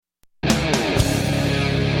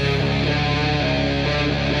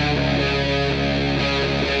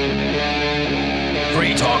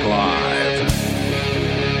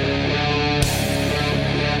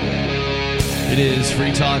is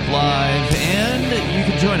Free Talk Live, and you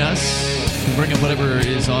can join us. You can bring up whatever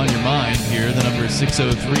is on your mind here. The number is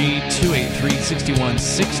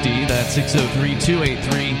 603-283-6160. That's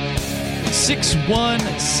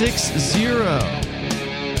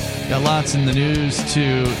 603-283-6160. Got lots in the news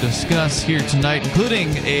to discuss here tonight,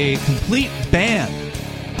 including a complete ban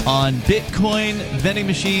on Bitcoin vending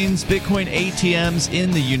machines, Bitcoin ATMs in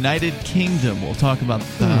the United Kingdom. We'll talk about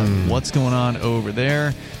what's going on over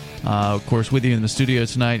there. Of course, with you in the studio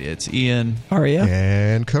tonight, it's Ian, Aria,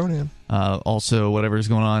 and Conan. Also, whatever's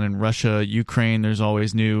going on in Russia, Ukraine, there's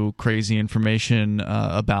always new crazy information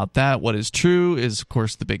about that. What is true is, of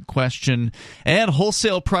course, the big question. And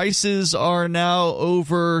wholesale prices are now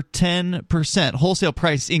over 10%. Wholesale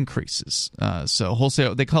price increases. So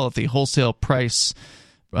wholesale, they call it the wholesale price.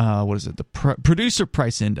 What is it? The producer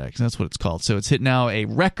price index. That's what it's called. So it's hit now a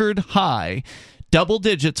record high, double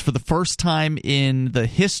digits for the first time in the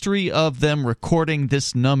history of them recording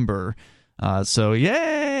this number. So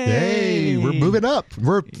yay! We're moving up.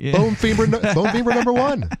 We're bone fever number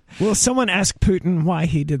one. Will someone ask Putin why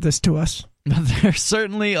he did this to us? There's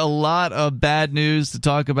certainly a lot of bad news to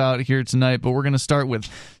talk about here tonight, but we're going to start with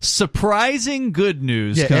surprising good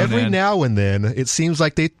news. Yeah, Conan. every now and then it seems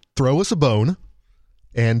like they throw us a bone.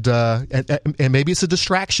 And maybe it's a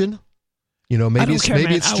distraction, Maybe I don't it's care, maybe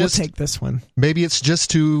man. it's I just will take this one. Maybe it's just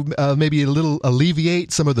to maybe a little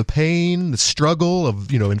alleviate some of the pain, the struggle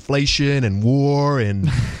of inflation and war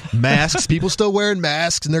and masks. People still wearing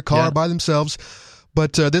masks in their car by themselves.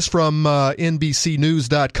 But this from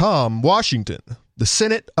NBCNews.com, Washington. The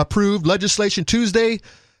Senate approved legislation Tuesday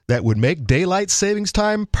that would make daylight savings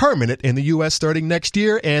time permanent in the U.S. starting next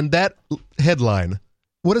year. And that headline.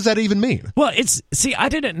 What does that even mean? Well, I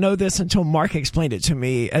didn't know this until Mark explained it to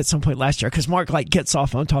me at some point last year, because Mark gets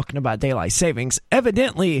off on talking about daylight savings.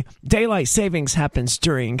 Evidently, daylight savings happens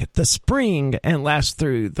during the spring and lasts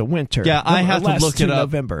through the winter. Yeah, I have to look it up.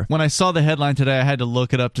 November. When I saw the headline today, I had to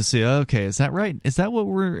look it up to see, okay, is that right? Is that what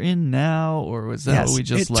we're in now, or was that what we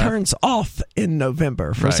just left? It turns off in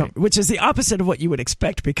November, which is the opposite of what you would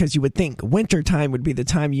expect, because you would think winter time would be the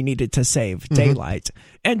time you needed to save daylight.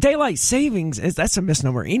 And daylight savings, that's a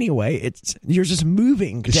misnomer anyway. You're just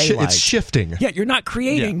moving daylight. It's shifting. Yeah, you're not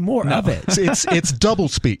creating more of it. It's double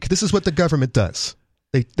speak. This is what the government does.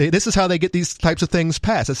 This is how they get these types of things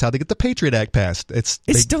passed. That's how they get the Patriot Act passed. It's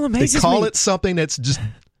still amazing. They call it something that's just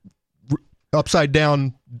upside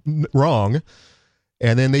down wrong,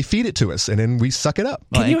 and then they feed it to us, and then we suck it up.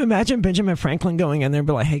 Can you imagine Benjamin Franklin going in there and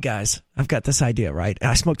be like, "Hey guys, I've got this idea, right?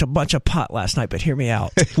 I smoked a bunch of pot last night, but hear me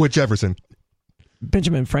out." With Jefferson.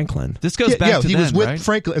 Benjamin Franklin. This goes back to he was with right?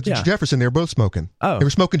 Franklin, Jefferson. They were both smoking. Oh. They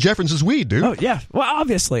were smoking Jefferson's weed, dude. Oh, yeah. Well,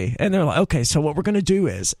 obviously. And they're like, okay, so what we're going to do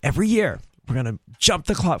is every year we're going to jump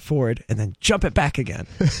the clock forward and then jump it back again.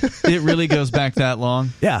 It really goes back that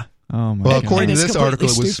long? Yeah. Oh my God. According to this article,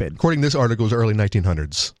 stupid. it was early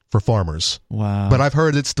 1900s for farmers. Wow. But I've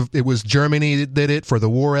heard it was Germany that did it for the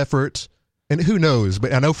war effort. And who knows?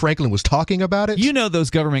 But I know Franklin was talking about it. Those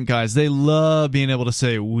government guys, they love being able to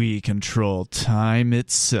say, we control time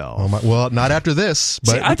itself. Well, not after this.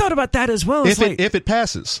 But see, I thought about that as well. If it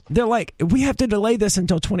passes. They're like, we have to delay this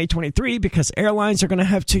until 2023 because airlines are going to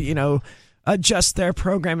have to, adjust their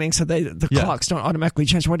programming so the clocks don't automatically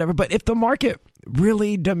change or whatever. But if the market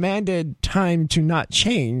really demanded time to not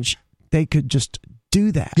change, they could just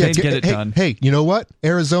do that. Yeah, get it done. Hey, you know what?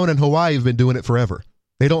 Arizona and Hawaii have been doing it forever.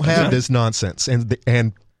 They don't have this nonsense,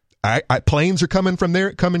 and planes are coming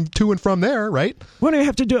to and from there, right? Why don't you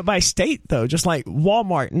have to do it by state though? Just like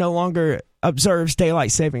Walmart no longer observes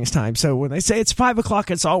daylight savings time, so when they say it's 5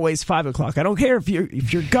 o'clock, it's always 5 o'clock. I don't care if your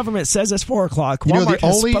government says it's 4 o'clock. Walmart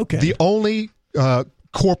has spoken. The only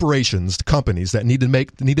companies that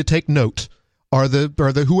need to take note are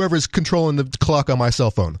the whoever's controlling the clock on my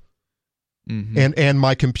cell phone. Mm-hmm. And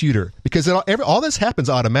my computer, because all this happens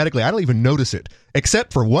automatically. I don't even notice it,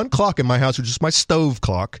 except for one clock in my house, which is my stove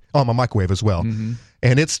clock on my microwave as well. Mm-hmm.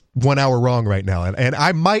 And it's 1 hour wrong right now, and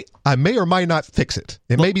I may or might not fix it.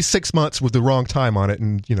 It may be 6 months with the wrong time on it,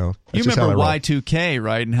 and you remember Y2K,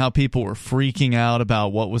 right? And how people were freaking out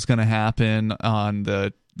about what was going to happen on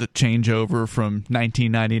the changeover from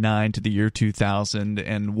 1999 to the year 2000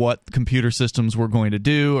 and what computer systems were going to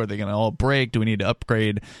do. Are they going to all break? Do we need to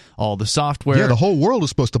upgrade all the software? Yeah, the whole world is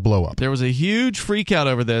supposed to blow up. There was a huge freak out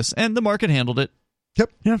over this, and the market handled it. Yep.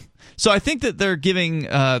 Yeah. So I think that they're giving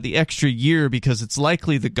the extra year because it's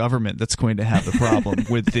likely the government that's going to have the problem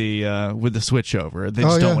with the switchover. They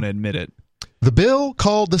just don't want to admit it. The bill,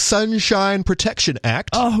 called the Sunshine Protection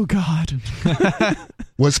Act, oh God,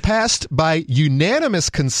 was passed by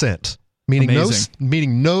unanimous consent,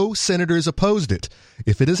 meaning no senators opposed it.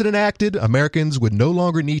 If it isn't enacted, Americans would no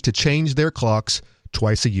longer need to change their clocks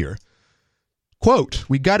twice a year. Quote,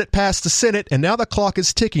 we got it past the Senate, and now the clock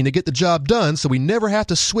is ticking to get the job done, so we never have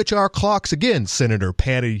to switch our clocks again, Senator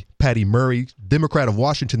Patty Murray, Democrat of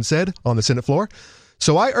Washington, said on the Senate floor.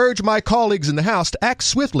 So I urge my colleagues in the House to act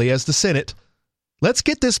swiftly as the Senate. Let's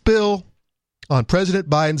get this bill on President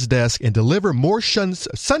Biden's desk and deliver more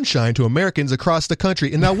sunshine to Americans across the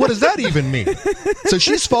country. And now what does that even mean? So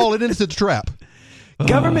she's fallen into the trap.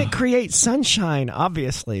 Government creates sunshine,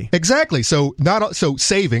 obviously. Exactly. So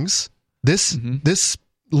savings. This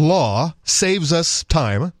law saves us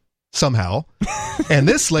time somehow. And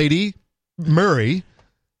this lady, Murray,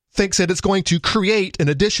 thinks that it's going to create an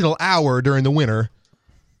additional hour during the winter.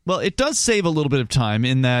 Well, it does save a little bit of time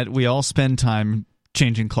in that we all spend time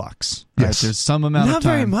changing clocks. Right? Yes. There's some amount of time. Not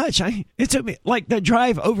very much. It took me, like the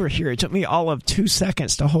drive over here, it took me all of 2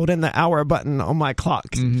 seconds to hold in the hour button on my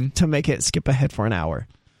clock to make it skip ahead for an hour.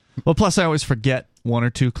 Well, plus I always forget one or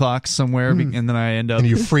two clocks somewhere, and then I end up and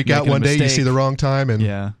you freak out one day, you see the wrong time. And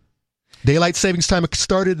yeah. Daylight savings time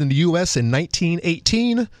started in the U.S. in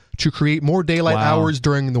 1918 to create more daylight hours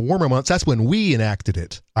during the warmer months. That's when we enacted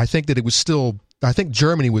it. I think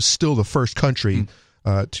Germany was still the first country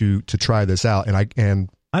to try this out, and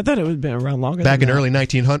I thought it would have been around longer. Back than in that. early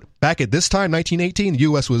 1900, back at this time, 1918, the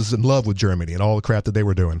U.S. was in love with Germany and all the crap that they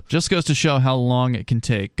were doing. Just goes to show how long it can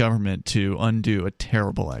take government to undo a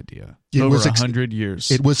terrible idea. It Over was 100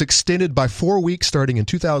 years. It was extended by 4 weeks starting in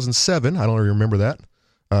 2007. I don't remember that.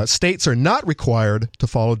 States are not required to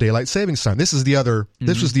follow daylight savings time. This is the other.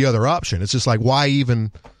 This was the other option. It's just like why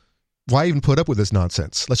even put up with this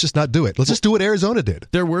nonsense? Let's just not do it. Let's just do what Arizona did.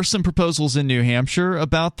 There were some proposals in New Hampshire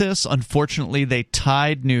about this. Unfortunately, they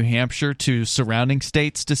tied New Hampshire to surrounding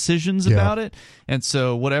states' decisions about it. And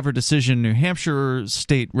so whatever decision New Hampshire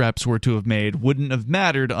state reps were to have made wouldn't have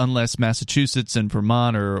mattered unless Massachusetts and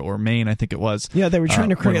Vermont or Maine, I think it was. Yeah, they were trying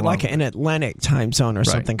to create like an Atlantic time zone or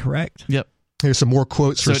something, correct? Yep. Here's some more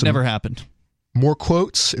quotes. So it never happened. More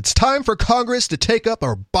quotes. It's time for Congress to take up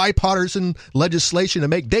our bipartisan legislation to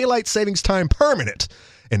make daylight savings time permanent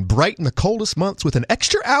and brighten the coldest months with an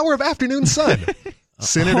extra hour of afternoon sun.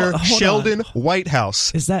 Senator Hold Sheldon on.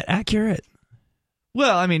 Whitehouse. Is that accurate?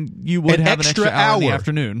 Well, I mean, you would have an extra hour in the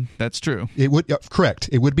afternoon. That's true. It would correct.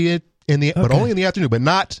 It would be but only in the afternoon, but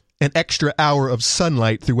not an extra hour of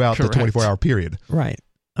sunlight throughout the 24-hour period. Right.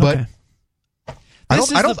 But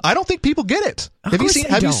I don't think people get it. Have you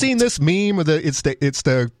seen this meme of it's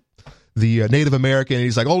the Native American, and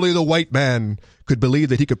he's like, only the white man could believe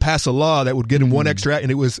that he could pass a law that would get him one extra, and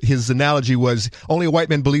it was his analogy was only a white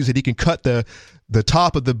man believes that he can cut the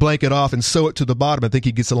top of the blanket off and sew it to the bottom and think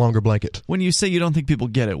he gets a longer blanket. When you say you don't think people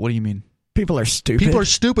get it, what do you mean? People are stupid. People are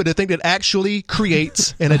stupid to think it actually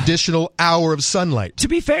creates an additional hour of sunlight. To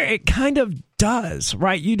be fair, it kind of does,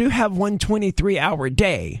 right? You do have 1 23-hour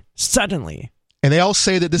day suddenly. And they all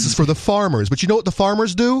say that this is for the farmers. But you know what the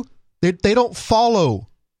farmers do? They don't follow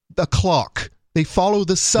the clock. They follow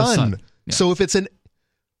the sun. Yeah. So if it's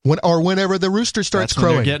whenever the rooster starts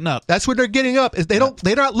crowing, they're getting up. That's when they're getting up.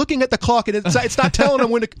 They're not looking at the clock, and it's not telling them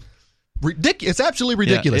when to. It's absolutely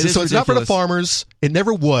ridiculous. It's ridiculous. Not for the farmers. It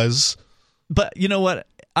never was. But you know what?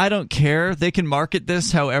 I don't care. They can market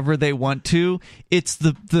this however they want to. It's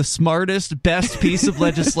the smartest, best piece of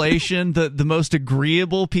legislation, the most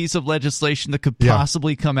agreeable piece of legislation that could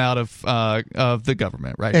possibly come out of the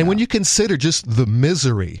government right now. And when you consider just the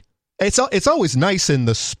misery, it's always nice in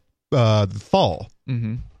the fall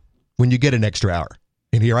when you get an extra hour.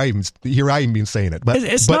 And here I even been saying it, but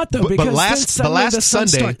it's not though, because last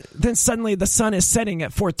Sunday, then suddenly the sun is setting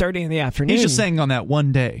at 4:30 in the afternoon. He's just saying on that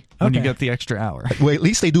one day when you get the extra hour. Well, at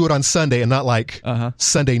least they do it on Sunday and not like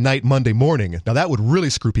Sunday night, Monday morning. Now that would really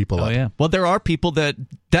screw people up. Oh yeah. Well, there are people that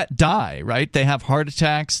die, right? They have heart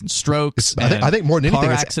attacks and strokes. I think more than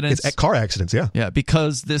anything, it's car accidents. Yeah. Yeah,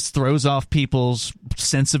 because this throws off people's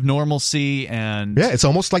sense of normalcy and it's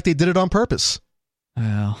almost like they did it on purpose.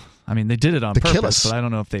 Well, I mean, they did it on purpose, but I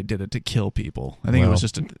don't know if they did it to kill people. I think it was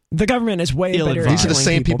just the government is way better. These are the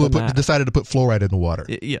same people who decided to put fluoride in the water.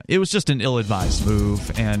 It was just an ill-advised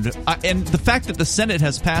move, and the fact that the Senate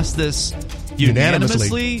has passed this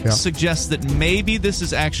unanimously suggests that maybe this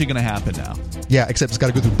is actually going to happen now. Yeah, except it's got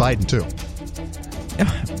to go through Biden too.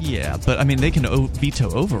 Yeah, but I mean, they can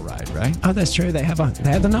veto override, right? Oh, that's true. They have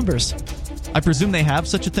the numbers. I presume they have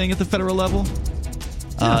such a thing at the federal level.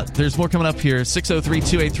 There's more coming up here.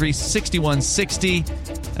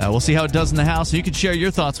 603-283-6160. We'll see how it does in the House. You can share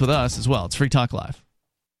your thoughts with us as well. It's Free Talk Live.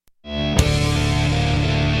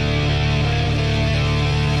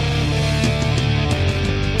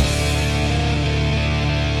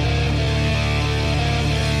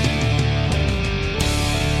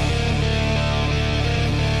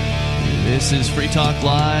 This is Free Talk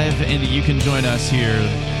Live, and you can join us here.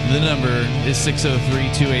 The number is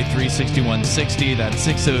 603-283-6160. That's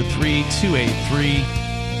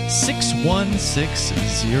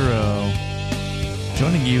 603-283-6160.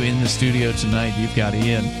 Joining you in the studio tonight, you've got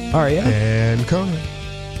Ian. Aria. And Conan.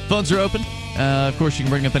 Phones are open. Of course, you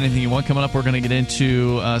can bring up anything you want. Coming up, we're going to get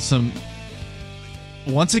into some...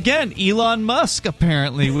 Once again, Elon Musk,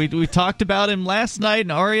 apparently. We talked about him last night,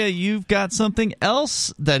 and Aria, you've got something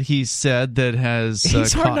else that he said that has...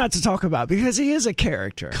 He's hard not to talk about because he is a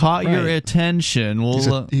character. Caught your attention.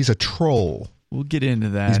 He's a troll. We'll get into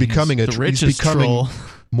that. He's becoming the richest troll.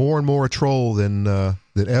 More and more a troll than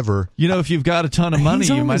ever. You know, if you've got a ton of money, he's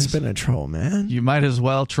you might have been a troll, man. You might as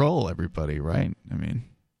well troll everybody, right? I mean,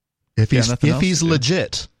 if he's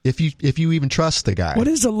legit, if you even trust the guy. What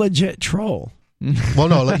is a legit troll? Well,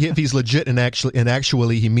 no, if he's legit and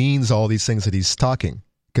actually he means all these things that he's talking,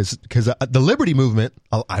 because the Liberty Movement,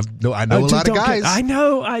 I know a lot of guys. I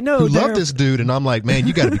know who love this dude, and I'm like, man,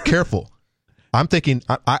 you got to be careful. I'm thinking,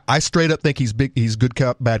 I straight up think he's good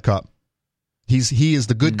cop, bad cop. He is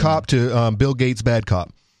the good cop to Bill Gates' bad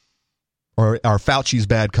cop, or Fauci's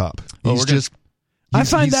bad cop. I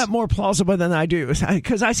find that more plausible than I do,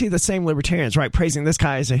 because I see the same libertarians, right, praising this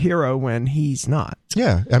guy as a hero when he's not.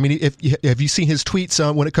 Yeah, I mean, have you seen his tweets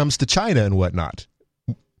when it comes to China and whatnot?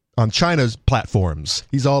 On China's platforms,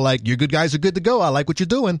 he's all like, "You good guys are good to go. I like what you're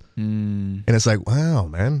doing," and it's like, wow,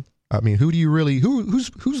 man. I mean, who do you really whose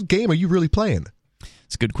game are you really playing?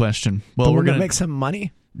 It's a good question. Well, we're gonna make some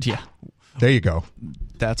money. Yeah, there you go.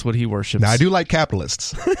 That's what he worships. Now, I do like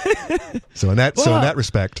capitalists, so in that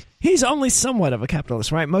respect. He's only somewhat of a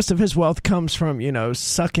capitalist, right? Most of his wealth comes from,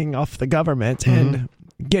 sucking off the government and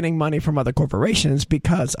getting money from other corporations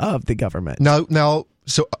because of the government. Now,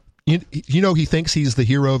 so he thinks he's the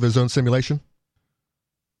hero of his own simulation?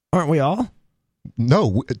 Aren't we all?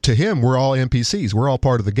 No, to him, we're all NPCs. We're all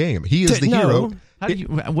part of the game. He is the hero.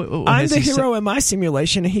 I'm the hero in my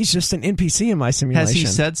simulation, and he's just an NPC in my simulation. Has he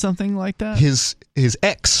said something like that? His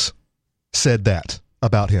ex said that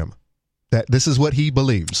about him. That this is what he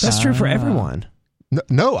believes. That's true for everyone.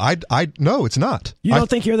 No, it's not. You don't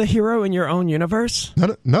think you're the hero in your own universe?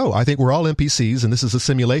 No, I think we're all NPCs, and this is a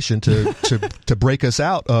simulation to break us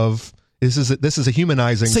out of. This is a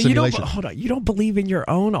humanizing simulation. You don't believe in your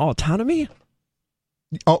own autonomy?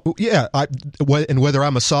 Oh yeah, and whether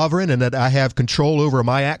I'm a sovereign and that I have control over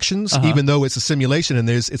my actions, even though it's a simulation and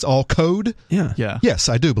it's all code. Yeah. Yes,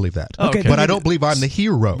 I do believe that. Okay, but I don't believe I'm the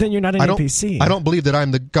hero. Then you're not an NPC. I don't believe that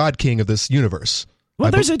I'm the God King of this universe.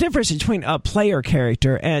 Well, there's a difference between a player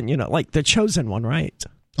character and like the chosen one, right?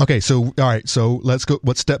 Okay, so all right, so let's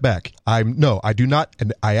step back. I do not,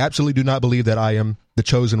 and I absolutely do not believe that I am the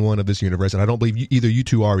chosen one of this universe, and I don't believe either you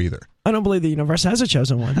two are either. I don't believe the universe has a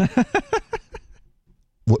chosen one.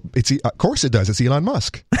 Well, of course it does. It's Elon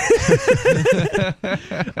Musk.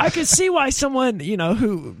 I could see why someone,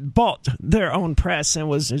 who bought their own press and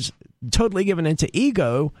was just totally given into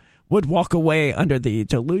ego would walk away under the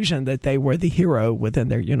delusion that they were the hero within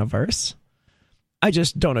their universe. I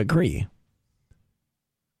just don't agree.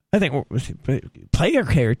 I think player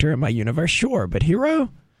character in my universe, sure, but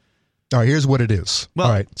hero? All right, here's what it is. All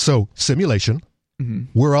right, so simulation,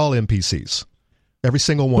 we're all NPCs. Every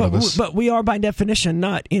single one of us. But we are, by definition,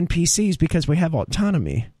 not NPCs because we have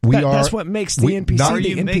autonomy. That's what makes the NPC are the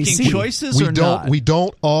you NPC. Making choices or not? We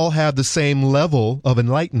don't all have the same level of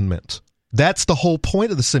enlightenment. That's the whole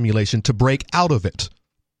point of the simulation, to break out of it,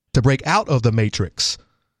 to break out of the matrix.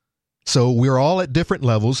 So we're all at different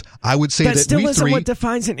levels. I would say that still isn't what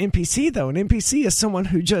defines an NPC, though. An NPC is someone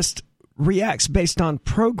who just reacts based on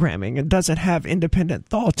programming and doesn't have independent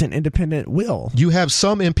thought and independent will. You have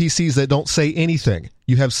some NPCs that don't say anything.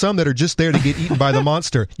 You have some that are just there to get eaten by the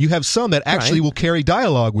monster. You have some that actually will carry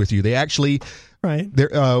dialogue with you. They actually,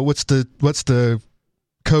 what's the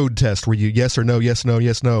code test where you yes or no, yes, no,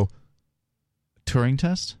 yes, no? Turing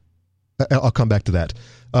test? I'll come back to that.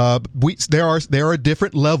 There are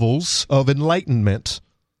different levels of enlightenment,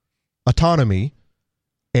 autonomy.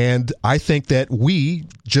 And I think that we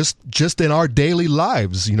just in our daily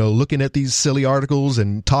lives, looking at these silly articles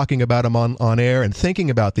and talking about them on air and thinking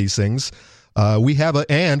about these things, we have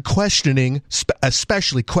questioning,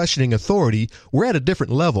 especially questioning authority. We're at a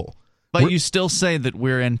different level. But you still say that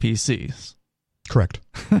we're NPCs. Correct.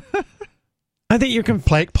 I think you're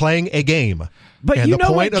playing a game. But and the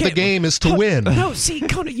point of the game is to win. No, see,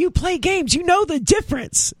 Conan, you play games. You know the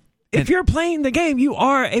difference. If you're playing the game, you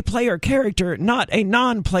are a player character, not a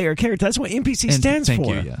non-player character. That's what NPC stands for. Thank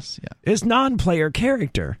you, yes. Yeah. Is non-player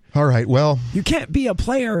character. All right, well. You can't be a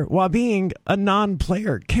player while being a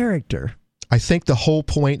non-player character. I think the whole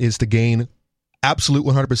point is to gain absolute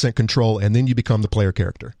 100% control, and then you become the player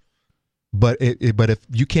character. But if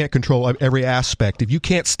you can't control every aspect, if you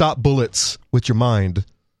can't stop bullets with your mind,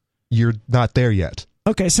 you're not there yet.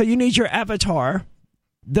 Okay, so you need your avatar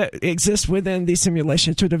that exists within the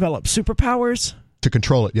simulation to develop superpowers? To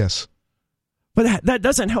control it, yes. But that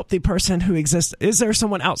doesn't help the person who exists. Is there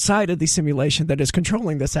someone outside of the simulation that is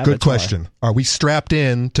controlling this avatar? Good question. Are we strapped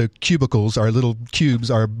in to cubicles, our little cubes,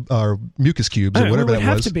 our mucus cubes, or whatever that was? It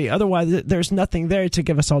would have to be. Otherwise, there's nothing there to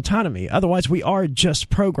give us autonomy. Otherwise, we are just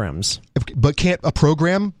programs. But can't a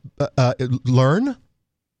program learn?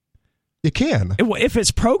 It can. If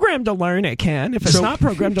it's programmed to learn, it can. If it's not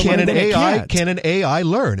programmed to learn, then it can't. Can an AI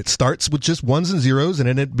learn? It starts with just ones and zeros,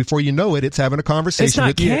 and then before you know it, it's having a conversation. It's not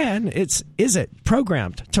with can. Is it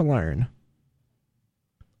programmed to learn?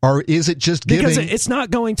 Or is it just giving? Because it's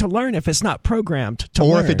not going to learn if it's not programmed to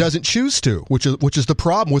learn. Or if it doesn't choose to, which is the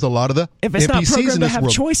problem with a lot of the if it's NPCs not programmed in to this have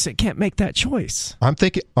world. Choice, it can't make that choice. I'm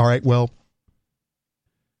thinking. All right. Well,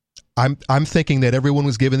 I'm thinking that everyone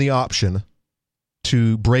was given the option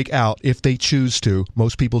to break out if they choose to.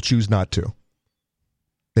 Most people choose not to.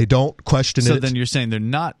 They don't question it. So then you're saying they're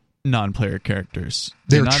not non-player characters.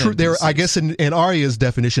 They're true. They're, I guess, in Arya's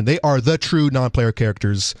definition, they are the true non-player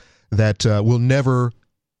characters that will never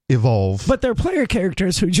evolve. But they're player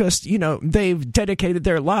characters who just, they've dedicated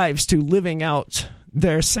their lives to living out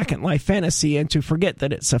their Second Life fantasy and to forget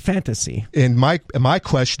that it's a fantasy. And my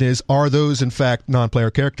question is, are those in fact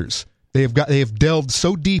non-player characters? They have delved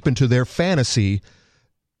so deep into their fantasy,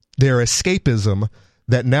 their escapism,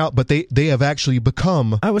 that now, but they have actually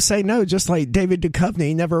become. I would say no, just like David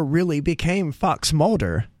Duchovny never really became Fox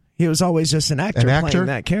Mulder. He was always just an actor playing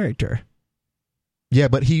that character. Yeah,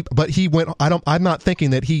 but he went. I'm not thinking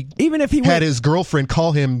that he even if he had his girlfriend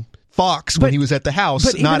call him Fox when he was at the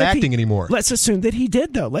house, not acting anymore. Let's assume that he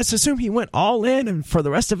did, though. Let's assume he went all in, and for the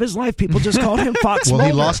rest of his life, people just called him Fox Mulder.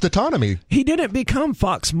 Well, he lost autonomy. He didn't become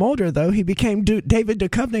Fox Mulder, though. He became David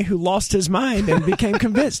Duchovny, who lost his mind and became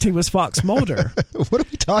convinced he was Fox Mulder. What are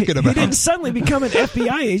we talking about? He didn't suddenly become an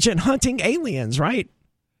FBI agent hunting aliens, right?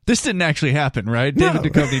 This didn't actually happen, right? No.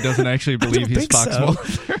 David Duchovny doesn't actually believe he's Fox Mulder.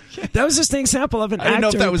 That was just an example of an actor. I didn't know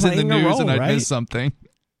if that was in the news role, and I right? missed something.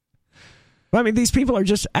 I mean, these people are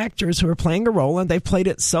just actors who are playing a role, and they've played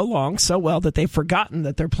it so long, so well, that they've forgotten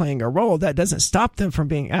that they're playing a role. That doesn't stop them from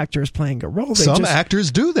being actors playing a role. Some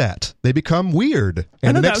actors do that. They become weird.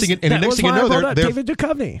 And the next thing you know, they're David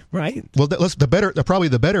Duchovny, right? Well, probably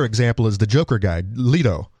the better example is the Joker guy,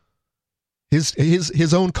 Leto.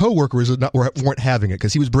 His own coworkers weren't having it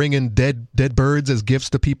because he was bringing dead birds as gifts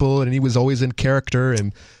to people, and he was always in character.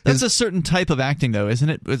 And that's a certain type of acting, though, isn't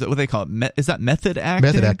it? Is it what they call it? Is that method acting?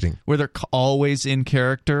 Method acting, where they're always in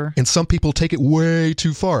character. And some people take it way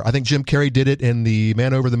too far. I think Jim Carrey did it in The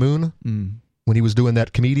Man Over the Moon when he was doing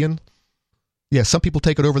that comedian. Yeah, some people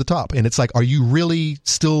take it over the top, and it's like, are you really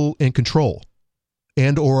still in control?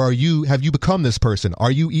 And or have you become this person?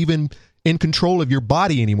 Are you even in control of your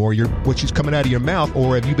body anymore, which is coming out of your mouth,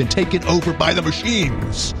 or have you been taken over by the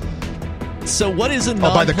machines? So what is a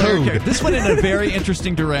non-player character? This went in a very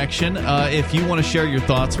interesting direction. If you want to share your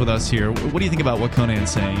thoughts with us here, what do you think about what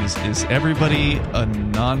Conan's saying? Is everybody a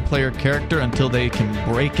non-player character until they can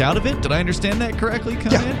break out of it? Did I understand that correctly,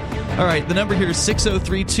 Conan? Yeah. All right, the number here is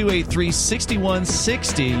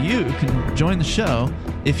 603-283-6160. You can join the show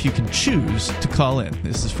if you can choose to call in.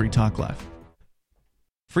 This is Free Talk Live.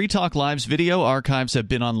 Free Talk Live's video archives have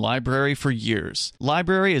been on LBRY for years.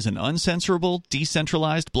 LBRY is an uncensorable,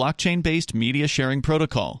 decentralized, blockchain-based media sharing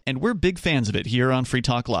protocol, and we're big fans of it here on Free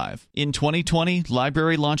Talk Live. In 2020,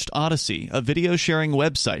 LBRY launched Odysee, a video sharing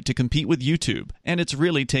website to compete with YouTube, and it's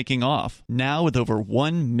really taking off. Now with over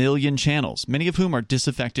 1 million channels, many of whom are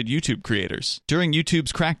disaffected YouTube creators. During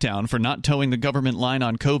YouTube's crackdown for not towing the government line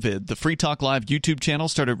on COVID, the Free Talk Live YouTube channel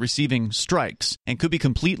started receiving strikes and could be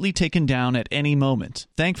completely taken down at any moment.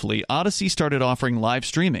 Thankfully, Odysee started offering live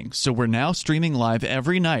streaming, so we're now streaming live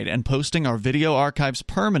every night and posting our video archives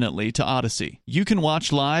permanently to Odysee. You can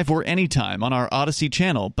watch live or anytime on our Odysee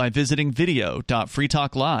channel by visiting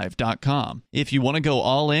video.freetalklive.com. If you want to go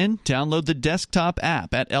all in, download the desktop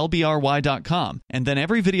app at lbry.com, and then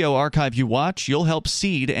every video archive you watch, you'll help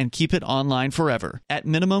seed and keep it online forever. At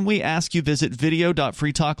minimum, we ask you visit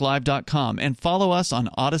video.freetalklive.com and follow us on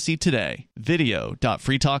Odysee today.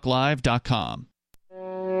 video.freetalklive.com.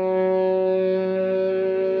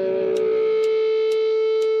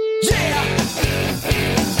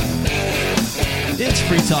 It's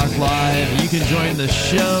Free Talk Live. You can join the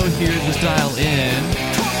show here. Just dial in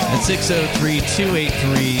at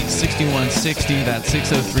 603-283-6160. That's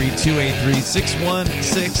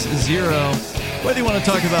 603-283-6160. Whether you want to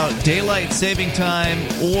talk about daylight saving time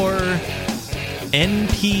or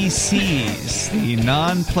NPCs, the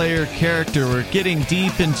non-player character. We're getting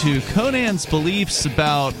deep into Conan's beliefs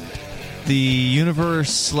about the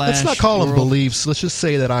universe / Let's not call them beliefs. Let's just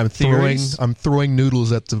say that I'm throwing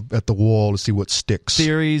noodles at the wall to see what sticks.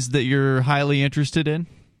 Theories that you're highly interested in?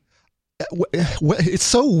 It's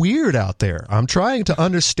so weird out there. I'm trying to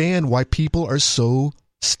understand why people are so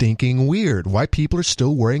stinking weird. Why people are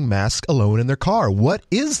still wearing masks alone in their car. What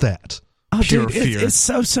is that? Oh, Pure dude, fear. It's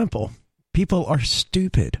so simple. People are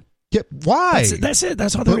stupid. Yeah, why? That's it.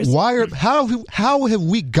 That's all there is. But how have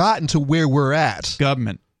we gotten to where we're at?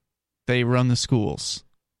 Government. They run the schools.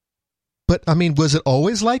 But, I mean, was it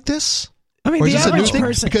always like this? I mean, the average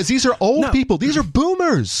person... Because these are old people. These are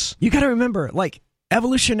boomers. You got to remember, like,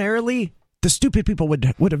 evolutionarily, the stupid people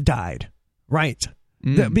would have died, right?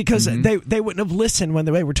 Because they wouldn't have listened when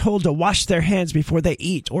they were told to wash their hands before they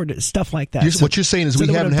eat or stuff like that. What you're saying is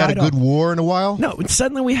we haven't had a good war in a while? No,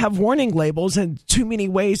 suddenly we have warning labels and too many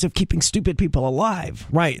ways of keeping stupid people alive,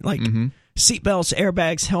 right? Like seatbelts,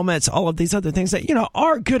 airbags, helmets, all of these other things that,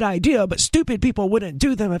 are a good idea, but stupid people wouldn't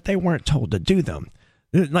do them if they weren't told to do them.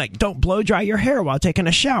 Like, don't blow dry your hair while taking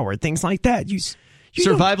a shower, things like that.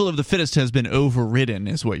 Survival of the fittest has been overridden,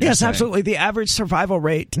 is what you're saying. Yes, absolutely. The average survival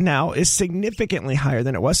rate now is significantly higher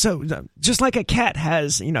than it was. So just like a cat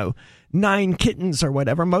has, 9 kittens or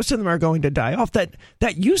whatever, most of them are going to die off. That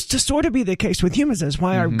used to sort of be the case with humans. That's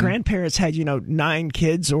why our grandparents had, 9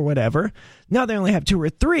 kids or whatever. Now they only have 2 or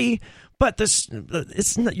 3. But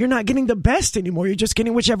you're not getting the best anymore. You're just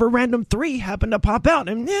getting whichever random 3 happen to pop out.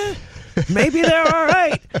 And maybe they're all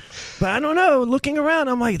right. But I don't know. Looking around,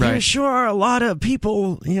 I'm like, there sure are a lot of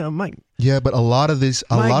people, Yeah, but a lot of this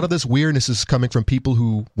weirdness is coming from people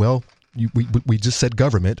who, well, we just said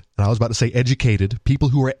government, and I was about to say educated. People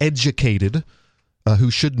who are educated,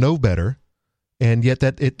 who should know better, and yet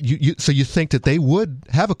so you think that they would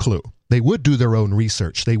have a clue. They would do their own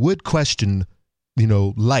research. They would question,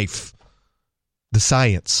 life. The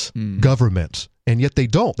science, government, and yet they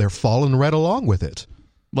don't. They're following right along with it.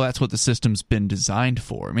 Well, that's what the system's been designed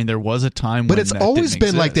for. I mean, there was a time when it's always been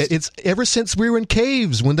exist. like that. It's ever since we were in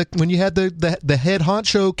caves when you had the head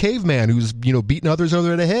honcho caveman who's beating others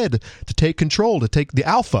over the head to take control, to take the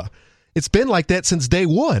alpha. It's been like that since day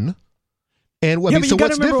one. And but you what's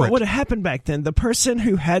remember different? What happened back then? The person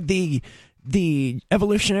who had the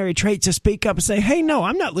evolutionary trait to speak up and say, hey, no,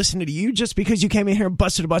 I'm not listening to you just because you came in here and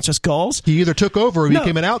busted a bunch of skulls. He either took over or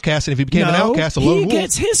became an outcast, and if he became an outcast, a lone wolf. He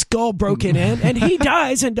gets his skull broken in, and he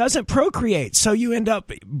dies and doesn't procreate. So you end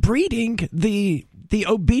up breeding the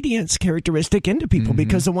obedience characteristic into people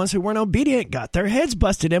because the ones who weren't obedient got their heads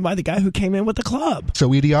busted in by the guy who came in with the club. So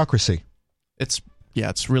idiocracy. It's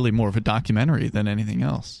really more of a documentary than anything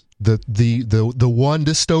else. The one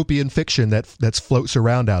dystopian fiction that floats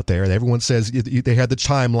around out there. Everyone says they had the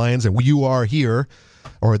timelines and you are here,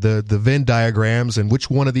 or the Venn diagrams, and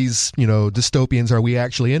which one of these dystopians are we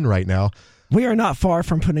actually in right now? We are not far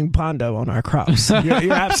from putting Bondo on our crops.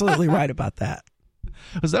 You're absolutely right about that.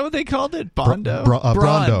 Was that what they called it? Bondo?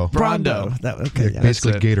 Brondo. Brondo.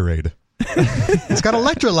 Basically Gatorade. It's got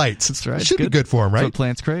electrolytes. That's right. It should be good for them, right? That's what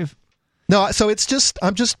plants crave. No, so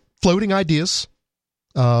I'm just floating ideas.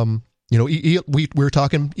 We were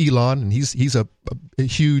talking Elon, and he's a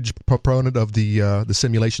huge proponent of the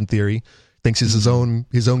simulation theory. Thinks he's his own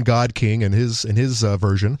God King and his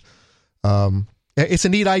version. It's a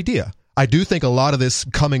neat idea. I do think a lot of this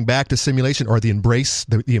coming back to simulation, or the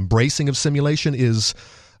embracing of simulation, is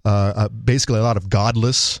basically a lot of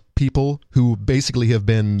godless people who basically have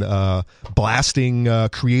been blasting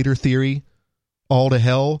creator theory all to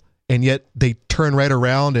hell, and yet they turn right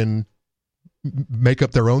around and make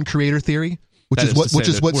up their own creator theory, which is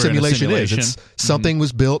what simulation is. It's something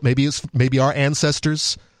was built. Maybe our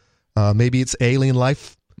ancestors, maybe it's alien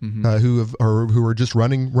life who are just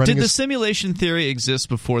running. Did the simulation theory exist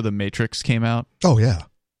before the Matrix came out? Oh yeah.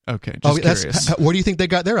 Okay. Just curious. Where do you think they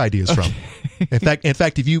got their ideas from? In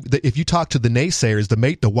fact, if you talk to the naysayers, the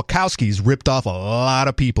Wachowskis ripped off a lot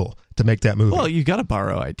of people to make that movie. Well, you got to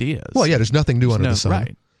borrow ideas. Well, yeah. There's nothing new under the sun.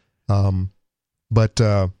 Right.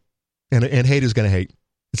 And haters gonna hate.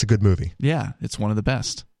 It's a good movie. Yeah, it's one of the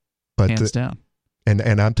best, but hands down. And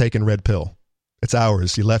I'm taking red pill. It's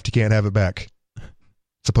ours. You left, you can't have it back.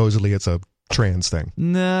 Supposedly, it's a trans thing.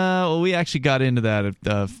 No, we actually got into that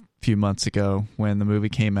a few months ago when the movie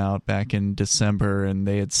came out back in December, and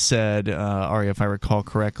they had said, Ari, if I recall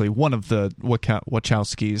correctly, one of the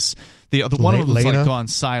Wachowskis, the one of them's like gone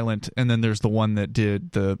silent, and then there's the one that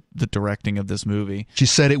did the directing of this movie. She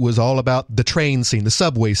said it was all about the train scene, the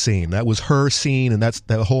subway scene. That was her scene, and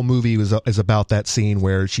the whole movie is about that scene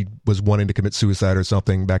where she was wanting to commit suicide or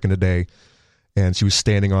something back in the day, and she was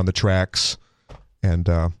standing on the tracks. And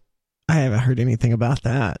I haven't heard anything about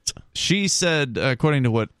that. She said, according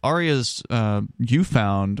to what Aria's you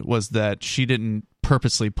found, was that she didn't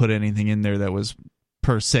purposely put anything in there that was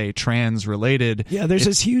per se trans related. Yeah, there's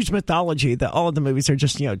this huge mythology that all of the movies are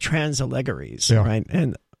just, trans allegories, right?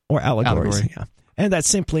 Or allegories. Yeah. And that's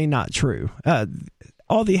simply not true.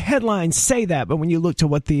 All the headlines say that, but when you look to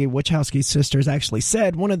what the Wachowski sisters actually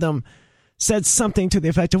said, one of them said something to the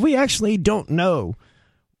effect of, we actually don't know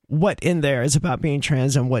what in there is about being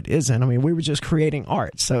trans and what isn't. I mean, we were just creating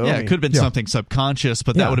art. So it could have been something subconscious,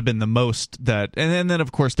 but that would have been the most that. And then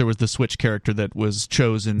of course, there was the Switch character that was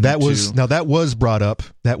chosen. That was brought up.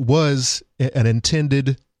 That was an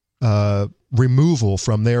intended removal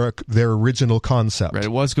from their original concept. Right.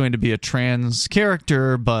 It was going to be a trans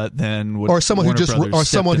character, but then someone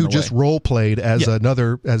who just role played as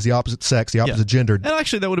as the opposite sex, the opposite gender. And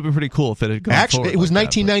actually, that would have been pretty cool if it had gone forward. It was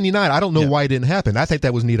 1999. I don't know why it didn't happen. I think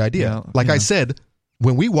that was a neat idea. I said,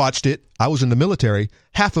 when we watched it, I was in the military.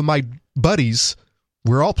 Half of my buddies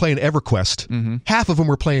were all playing EverQuest. Mm-hmm. Half of them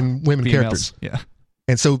were playing women characters. Yeah.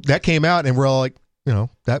 And so that came out, and we're all like,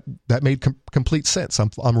 that made complete sense.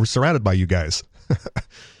 I'm surrounded by you guys.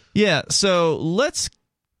 Yeah, so let's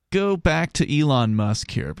go back to Elon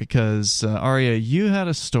Musk here, because Aria, you had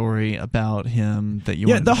a story about him that you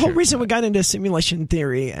wanted to the whole share. reason we got into simulation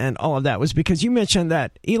theory and all of that was because you mentioned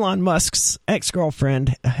that Elon Musk's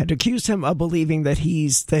ex-girlfriend had accused him of believing that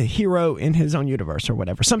he's the hero in his own universe or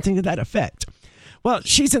whatever, something to that effect. Well,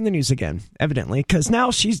 she's in the news again, evidently, because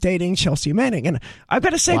now she's dating Chelsea Manning. And I've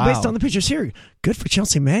got to say, based on the pictures here, good for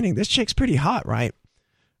Chelsea Manning. This chick's pretty hot, right?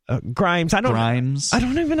 Grimes. I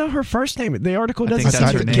don't even know her first name. The article doesn't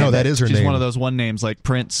say her name. No, that is her name. She's one of those one names like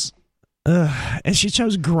Prince. And she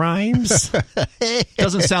chose Grimes?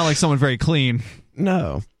 Doesn't sound like someone very clean.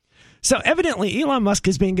 No. So evidently, Elon Musk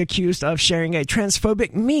is being accused of sharing a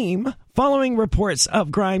transphobic meme following reports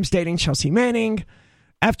of Grimes dating Chelsea Manning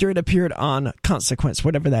after it appeared on Consequence,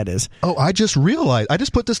 whatever that is. Oh, I just realized. I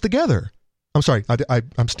just put this together. I'm sorry.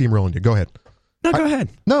 I'm steamrolling you. Go ahead. No, go ahead.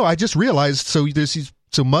 No, I just realized. So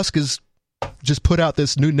Musk has just put out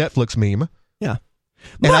this new Netflix meme. Yeah.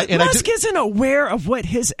 Musk isn't aware of what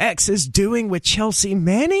his ex is doing with Chelsea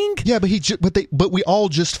Manning. Yeah, but we all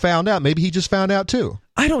just found out. Maybe he just found out too.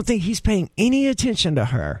 I don't think he's paying any attention to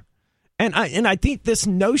her. And I think this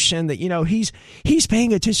notion that, he's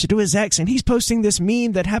paying attention to his ex and he's posting this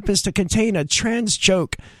meme that happens to contain a trans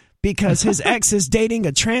joke because his ex is dating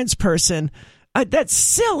a trans person, that's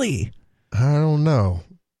silly. I don't know,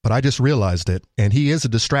 but I just realized it, and he is a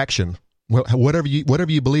distraction. Well, whatever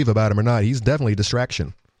you believe about him or not, he's definitely a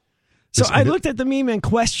distraction. So I looked at the meme in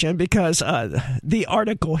question because the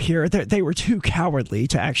article here, they were too cowardly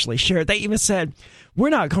to actually share it. They even said, we're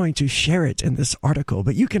not going to share it in this article,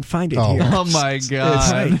 but you can find it here. Oh, my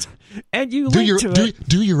God. Right. And you link to it.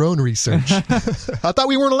 Do your own research. I thought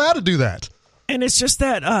we weren't allowed to do that. And it's just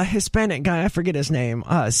that Hispanic guy, I forget his name,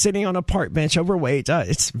 sitting on a park bench, overweight.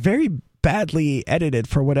 It's very badly edited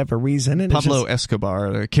for whatever reason. And Pablo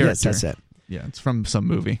Escobar, the character. Yes, that's it. Yeah, it's from some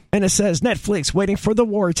movie. And it says, Netflix waiting for the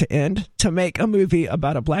war to end to make a movie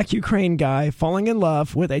about a black Ukraine guy falling in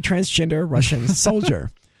love with a transgender Russian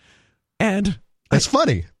soldier. And that's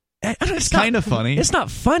funny. It's kind of funny. It's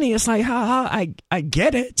not funny. It's like, I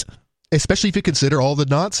get it. Especially if you consider all the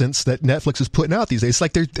nonsense that Netflix is putting out these days.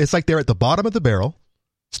 It's like they're at the bottom of the barrel.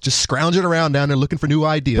 It's just scrounging around down there looking for new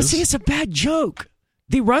ideas. But see, it's a bad joke.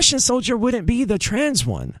 The Russian soldier wouldn't be the trans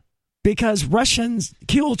one. Because Russians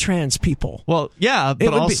kill trans people. Well, yeah,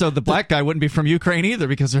 but also the black guy wouldn't be from Ukraine either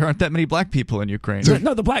because there aren't that many black people in Ukraine.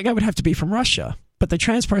 No, the black guy would have to be from Russia, but the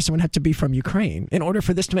trans person would have to be from Ukraine in order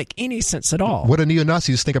for this to make any sense at all. What do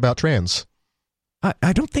neo-Nazis think about trans?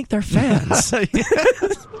 I don't think they're fans.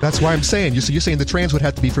 That's why I'm saying. You're saying the trans would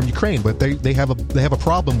have to be from Ukraine, but they have a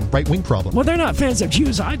problem, right-wing problem. Well, they're not fans of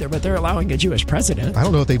Jews either, but they're allowing a Jewish president. I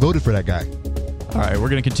don't know if they voted for that guy. All right, we're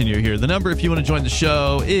going to continue here. The number, if you want to join the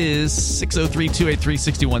show, is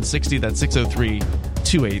 603-283-6160. That's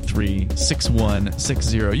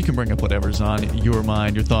 603-283-6160. You can bring up whatever's on your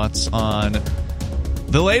mind, your thoughts on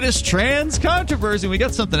the latest trans controversy. We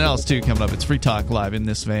got something else, too, coming up. It's Free Talk Live in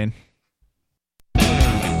this vein.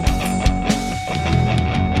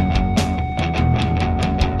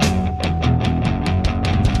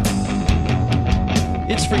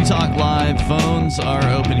 It's Free Talk Live. Phones are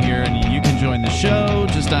open here, and you can join the show.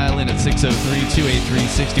 Just dial in at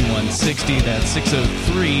 603-283-6160. That's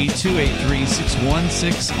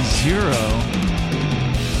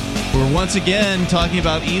 603-283-6160. We're once again talking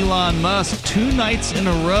about Elon Musk 2 nights in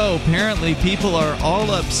a row. Apparently, people are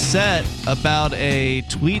all upset about a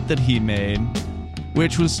tweet that he made,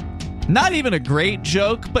 which was not even a great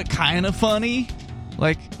joke, but kind of funny.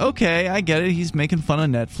 Like, okay, I get it. He's making fun of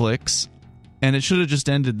Netflix, and it should have just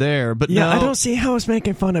ended there. But yeah, no, I don't see how it's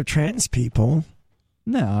making fun of trans people.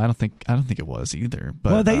 No, I don't think it was either.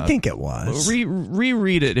 But well, they think it was.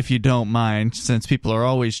 Reread it if you don't mind, since people are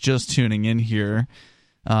always just tuning in here.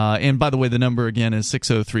 And by the way, the number again is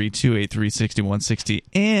 603-283-6160.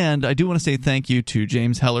 And I do want to say thank you to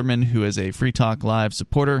James Hellerman, who is a Free Talk Live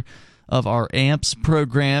supporter of our AMPS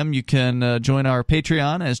program. You can join our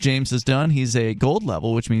Patreon, as James has done. He's a gold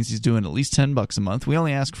level, which means he's doing at least $10 a month. We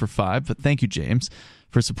only ask for $5, but thank you, James,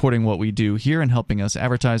 for supporting what we do here and helping us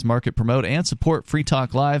advertise, market, promote, and support Free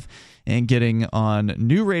Talk Live and getting on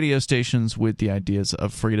new radio stations with the ideas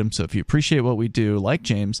of freedom. So if you appreciate what we do, like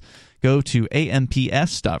James, go to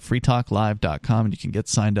amps.freetalklive.com and you can get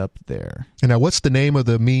signed up there. And now, what's the name of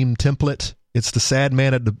the meme template? It's the sad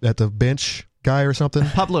man at the bench guy or something?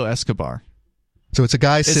 Pablo Escobar. So it's a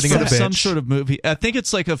guy sitting on a bench. Some sort of movie. I think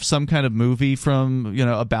it's like of some kind of movie from,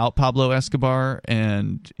 about Pablo Escobar,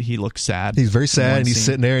 and he looks sad. He's very sad, and he's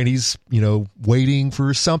sitting there, and he's, waiting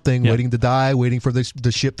for something, waiting to die, waiting for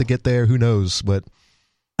the ship to get there. Who knows? But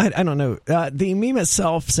I don't know. The meme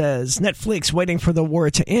itself says, Netflix waiting for the war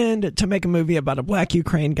to end to make a movie about a black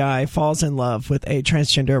Ukraine guy falls in love with a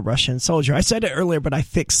transgender Russian soldier. I said it earlier, but I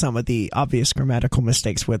fixed some of the obvious grammatical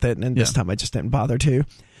mistakes with it, and this time I just didn't bother to.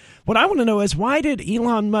 What I want to know is, why did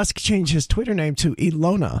Elon Musk change his Twitter name to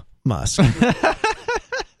Ilona Musk?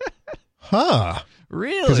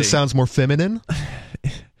 Really? Because it sounds more feminine?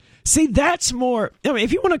 See, that's more... I mean,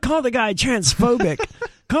 if you want to call the guy transphobic,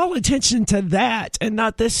 call attention to that and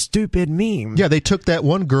not this stupid meme. Yeah, they took that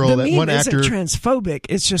one girl, the that meme one actor... isn't transphobic,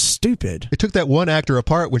 it's just stupid. They took that one actor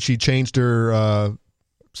apart when she changed her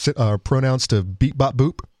pronouns to beep bop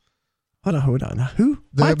boop. Hold on. Who?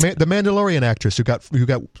 The Mandalorian actress who got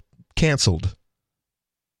canceled.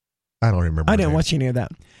 I don't remember. I didn't watch any of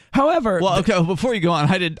that. However, before you go on,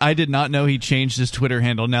 I did not know he changed his Twitter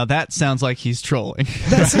handle. Now that sounds like he's trolling.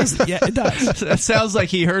 Yeah, it does. It sounds like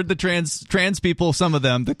he heard the trans people, some of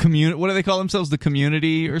them, the community. What do they call themselves? The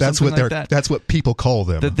community or something like that. That's what people call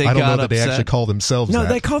them. I don't know that they actually call themselves. No, that.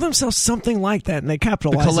 they call themselves something like that, and they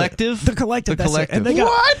capitalize the collective. It. The collective. The collective. And they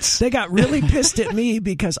got really pissed at me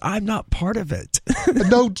because I'm not part of it.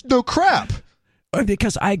 No crap. Or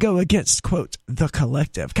because I go against, quote, the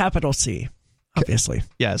collective, capital C. Obviously.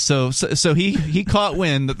 Yeah, so he caught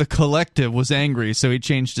wind that the collective was angry, so he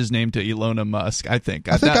changed his name to Elona Musk, I think.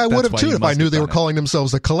 I think I would have too if I knew they were calling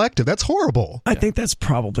themselves the collective. That's horrible. I think that's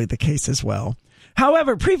probably the case as well.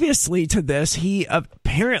 However, previously to this, he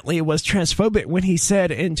apparently was transphobic when he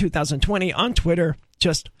said in 2020 on Twitter,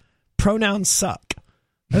 just, pronouns suck.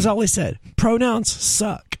 That's all he said. Pronouns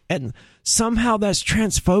suck. And somehow that's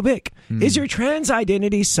transphobic. Is your trans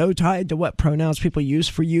identity so tied to what pronouns people use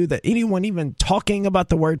for you that anyone even talking about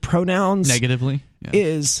the word pronouns negatively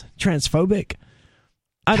is transphobic?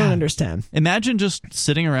 I don't understand. Imagine just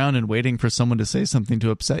sitting around and waiting for someone to say something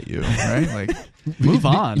to upset you, right? Like, move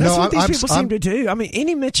on. That's what these people seem to do. I mean,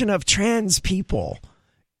 any mention of trans people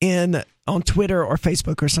on Twitter or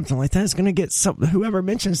Facebook or something like that is going to get whoever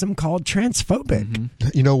mentions them called transphobic. Mm-hmm.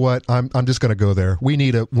 You know what? I'm just going to go there. We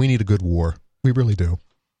need a good war. We really do.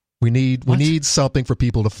 We need something for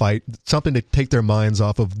people to fight, something to take their minds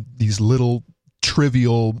off of these little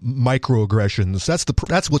trivial microaggressions.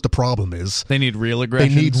 That's what the problem is. They need real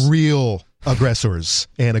aggressions. They need real aggressors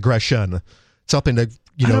and aggression. Something that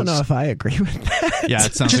I don't know if I agree with that. Yeah,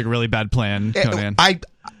 it sounds like a really bad plan, Conan. I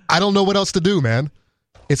don't know what else to do, man.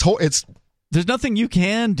 There's nothing you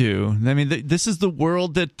can do. I mean, this is the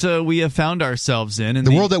world that we have found ourselves in. And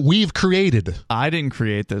the world that we've created. I didn't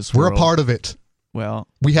create this world. We're a part of it. Well,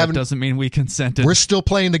 that doesn't mean we consented. We're still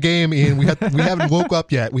playing the game, Ian. We haven't woke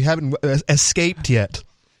up yet. We haven't escaped yet.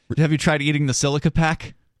 Have you tried eating the silica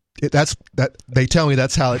pack? They tell me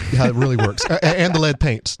that's how it really works. And the lead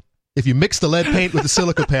paint. If you mix the lead paint with the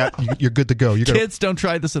silica pack, you're good to go. Kids, don't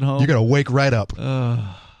try this at home. You're going to wake right up.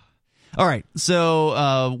 All right,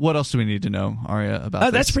 so what else do we need to know, Aria, about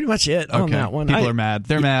this? That's pretty much it on that one. People are mad.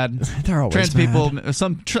 They're mad. They're always trans mad. people.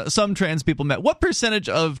 Some trans people mad. What percentage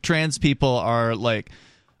of trans people are like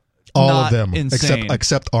all not of them insane?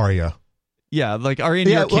 except Aria? Yeah, like Aria in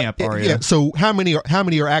your camp, Aria. Yeah. So how many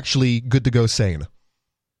are actually good to go sane?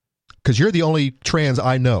 Because you're the only trans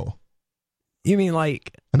I know. You mean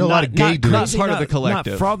like I know a lot of gay dudes. Not part of the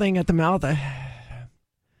collective. Not frothing at the mouth.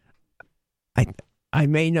 I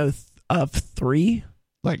may know of 3.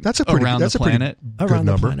 Like that's a pretty around that's the a pretty planet. good Around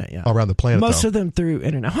number. the planet, yeah. Around the planet. Most though. of them through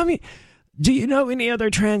internet. I mean, do you know any other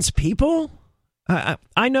trans people?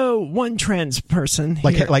 I know one trans person.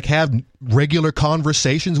 Like have regular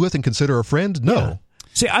conversations with and consider a friend. No. Yeah.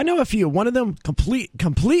 See, I know a few. One of them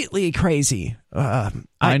completely crazy.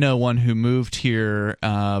 I know one who moved here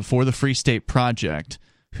for the Free State Project,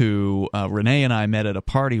 who Renee and I met at a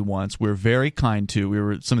party once. We were very kind to. We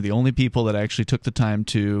were some of the only people that actually took the time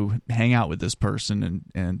to hang out with this person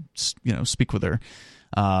and speak with her.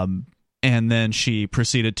 And then she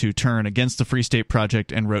proceeded to turn against the Free State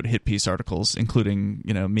Project and wrote hit piece articles, including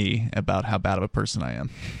me, about how bad of a person I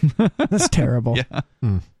am. That's terrible. Yeah.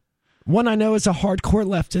 One I know is a hardcore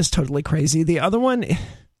leftist, totally crazy. The other one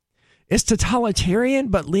is totalitarian,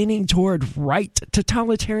 but leaning toward right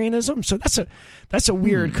totalitarianism. So that's a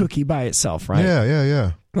weird cookie by itself, right?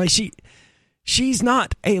 Yeah. Like she's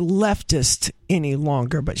not a leftist any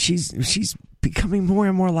longer, but she's becoming more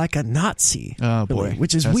and more like a Nazi. Oh boy, really,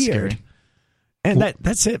 which is that's weird. Scary. And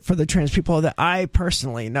that's it for the trans people that I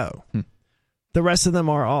personally know. The rest of them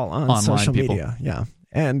are all on online social people. media. Yeah.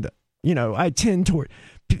 And, I tend toward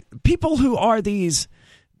people who are these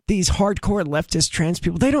hardcore leftist trans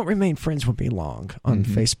people. They don't remain friends with me long on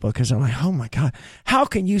Facebook because I'm like, oh my God, how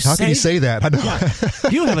can you say that? I know.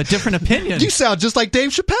 You have a different opinion. You sound just like Dave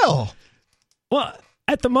Chappelle. Well,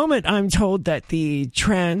 at the moment, I'm told that the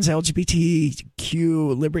trans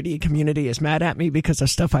LGBTQ liberty community is mad at me because of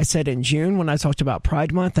stuff I said in June when I talked about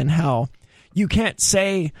Pride Month and how you can't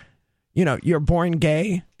say, you're born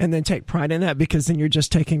gay and then take pride in that because then you're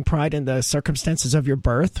just taking pride in the circumstances of your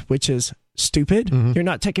birth, which is stupid. You're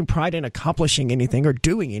not taking pride in accomplishing anything or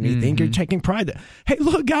doing anything. You're taking pride that, hey,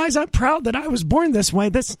 look, guys, I'm proud that I was born this way.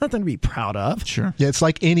 That's nothing to be proud of. Sure. Yeah, it's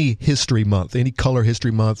like any history month, any color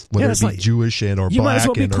history month, whether it be like Jewish or black. You might as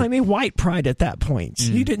well be claiming white pride at that point.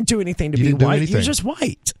 You didn't do anything to be white. You're just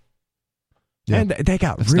white. Yeah. And they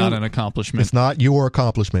got It's not an accomplishment. It's not your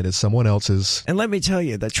accomplishment. It's someone else's. And let me tell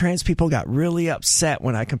you, the trans people got really upset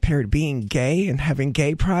when I compared being gay and having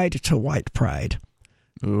gay pride to white pride.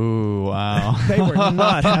 Ooh, wow. They were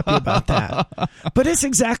not happy about that. But it's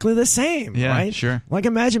exactly the same, right? Sure. Like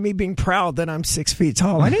imagine me being proud that I'm 6 feet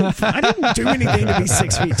tall. I didn't do anything to be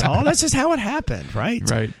 6 feet tall. That's just how it happened, right?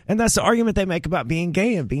 Right. And that's the argument they make about being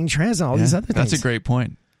gay and being trans and all these other things. That's a great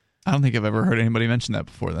point. I don't think I've ever heard anybody mention that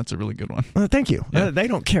before. That's a really good one. Thank you. Yeah. They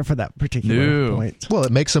don't care for that particular point. Well,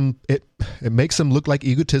 it makes them look like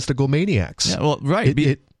egotistical maniacs. Yeah, well, right.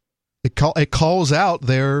 It calls out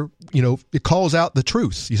it calls out the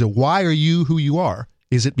truth. You say, why are you who you are?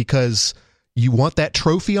 Is it because you want that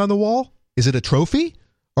trophy on the wall? Is it a trophy?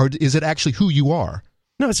 Or is it actually who you are?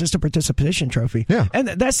 No, it's just a participation trophy. Yeah. And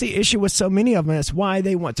that's the issue with so many of them. That's why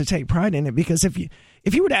they want to take pride in it. Because if you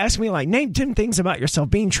were to ask me, like, name 10 things about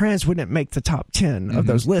yourself, being trans wouldn't make the top 10 of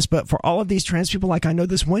those lists. But for all of these trans people, like I know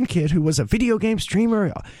this one kid who was a video game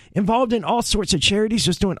streamer, involved in all sorts of charities,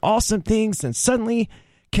 just doing awesome things, and suddenly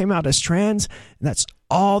came out as trans. And that's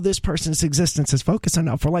all this person's existence is focused on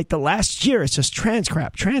now. For like the last year, it's just trans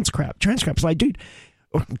crap. It's like, dude,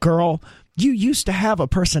 girl, you used to have a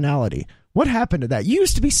personality. What happened to that? You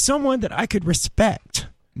used to be someone that I could respect.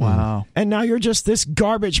 Wow. And now you're just this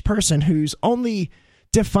garbage person whose only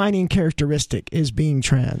defining characteristic is being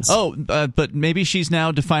trans. Oh, but maybe she's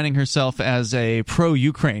now defining herself as a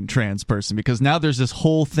pro-Ukraine trans person, because now there's this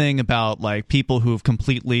whole thing about like people who have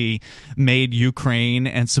completely made Ukraine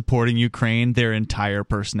and supporting Ukraine their entire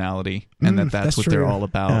personality, and that's what true. they're all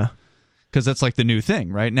about. Yeah. Because that's like the new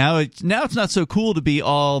thing, right? Now it's not so cool to be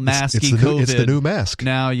all masky COVID. It's the new mask.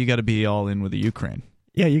 Now you got to be all in with the Ukraine.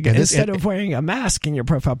 Yeah, instead of wearing a mask in your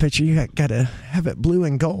profile picture, you got to have it blue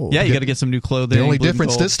and gold. Yeah, you got to get some new clothing. The only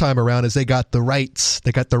difference this time around is they got the rights.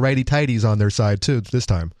 They got the righty-tighties on their side too this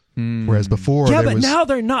time. Whereas before, now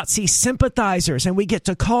they're Nazi sympathizers, and we get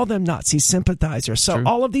to call them Nazi sympathizers. So True.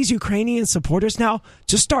 all of these Ukrainian supporters now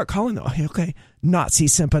just start calling them, okay, Nazi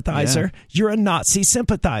sympathizer. Yeah. You're a Nazi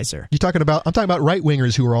sympathizer. I'm talking about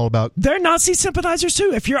right-wingers who are all about. They're Nazi sympathizers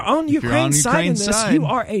too. If you're on Ukraine's side in this, you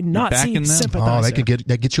are a Nazi sympathizer. Oh,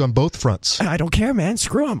 that gets you on both fronts. I don't care, man.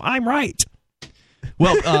 Screw them. I'm right.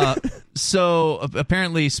 Well, so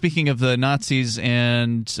apparently, speaking of the Nazis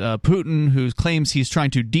and Putin, who claims he's trying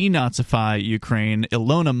to denazify Ukraine,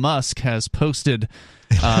 Elon Musk has posted,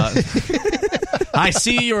 I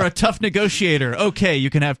see you're a tough negotiator. Okay, you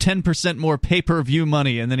can have 10% more pay-per-view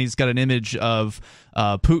money. And then he's got an image of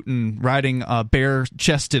Putin riding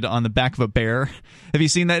bare-chested on the back of a bear. Have you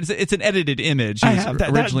seen that? It's an edited image. I have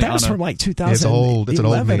that. That was from like 2011 it's old. It's an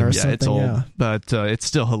old meme. or something. Yeah, it's old, but it's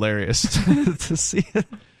still hilarious to see it.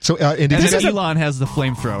 So, and Elon has the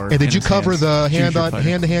flamethrower. And did you cover the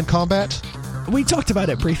hand-to-hand combat? We talked about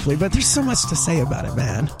it briefly, but there's so much to say about it,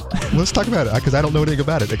 man. Let's talk about it, because I don't know anything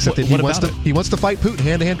about it, except that he wants to fight Putin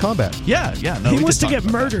hand-to-hand combat. Yeah. No, he wants to get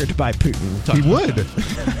murdered by Putin. He would.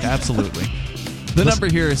 Absolutely. The number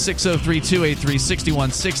here is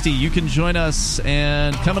 603-283-6160. You can join us,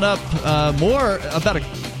 and coming up, more about a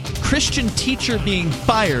Christian teacher being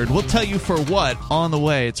fired. We'll tell you for what on the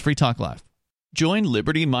way. It's Free Talk Live. Join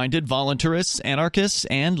liberty-minded voluntarists, anarchists,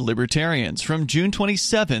 and libertarians from June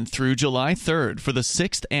 27th through July 3rd for the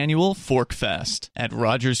 6th annual Fork Fest at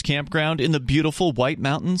Rogers Campground in the beautiful White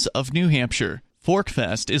Mountains of New Hampshire. Fork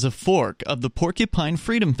Fest is a fork of the Porcupine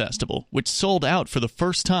Freedom Festival, which sold out for the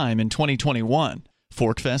first time in 2021.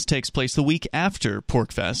 Fork Fest takes place the week after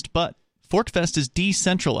Pork Fest, but Fork Fest is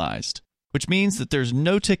decentralized, which means that there's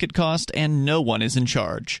no ticket cost and no one is in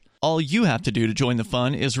charge. All you have to do to join the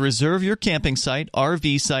fun is reserve your camping site,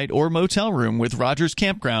 RV site, or motel room with Rogers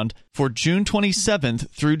Campground for June 27th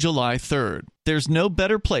through July 3rd. There's no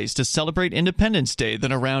better place to celebrate Independence Day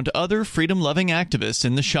than around other freedom-loving activists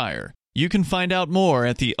in the Shire. You can find out more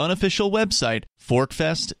at the unofficial website,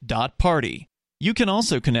 forkfest.party. You can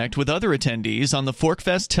also connect with other attendees on the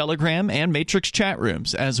Forkfest Telegram and Matrix chat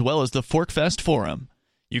rooms, as well as the Forkfest Forum.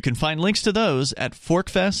 You can find links to those at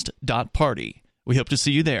forkfest.party. We hope to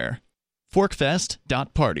see you there.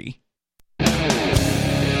 Forkfest.party.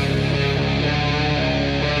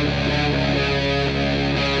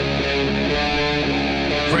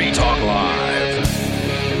 Free Talk Live.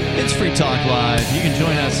 It's Free Talk Live. You can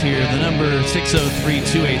join us here. The number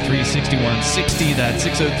 603-283-6160. That's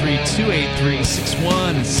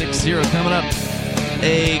 603-283-6160. Coming up,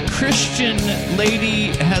 a Christian lady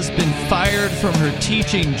has been fired from her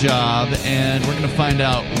teaching job, and we're going to find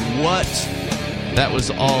out what that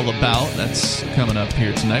was all about. That's coming up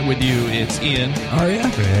here tonight. With you, it's Ian, Aria,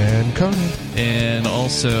 And Conan. and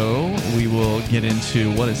also we will get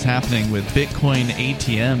into what is happening with Bitcoin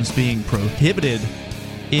ATMs being prohibited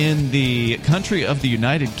in the country of the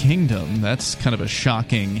United Kingdom. That's kind of a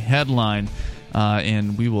shocking headline.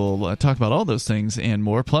 And we will talk about all those things and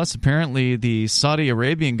more. Plus, apparently, the Saudi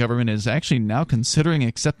Arabian government is actually now considering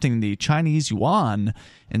accepting the Chinese yuan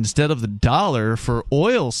instead of the dollar for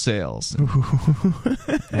oil sales.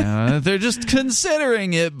 They're just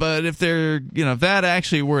considering it, but if if that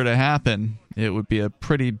actually were to happen, it would be a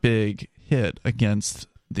pretty big hit against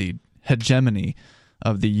the hegemony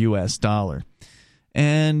of the U.S. dollar.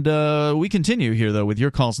 And we continue here, though, with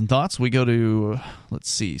your calls and thoughts. We go to, let's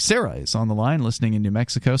see, Sarah is on the line listening in New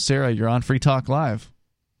Mexico. Sarah, you're on Free Talk Live.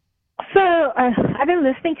 So I've been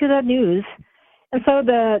listening to the news, and so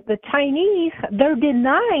the Chinese, they're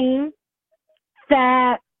denying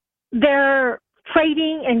that they're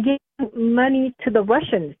trading and giving money to the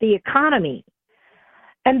Russians, the economy.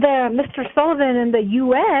 And Mr. Sullivan in the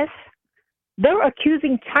U.S., they're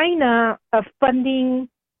accusing China of funding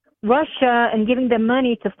Russia and giving them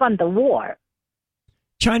money to fund the war.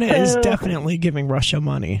 China is definitely giving Russia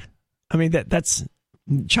money. I mean, that's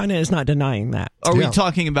China is not denying that. Are we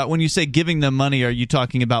talking about, when you say giving them money, are you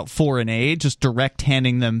talking about foreign aid, just direct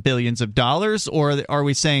handing them billions of dollars, or are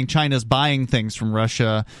we saying China's buying things from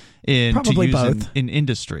Russia Probably both. In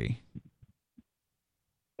industry?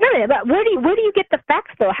 No, but where do you get the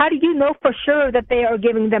facts, though? How do you know for sure that they are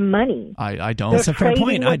giving them money? I don't. That's a fair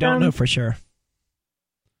point. I don't know for sure.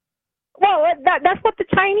 Well, that's what the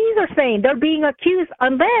Chinese are saying. They're being accused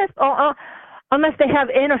unless they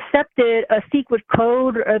have intercepted a secret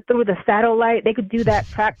code through the satellite. They could do that,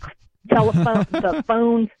 track the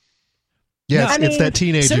phones. Yes, it's that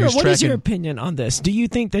teenager Sarah, who's what tracking. is your opinion on this? Do you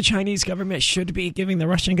think the Chinese government should be giving the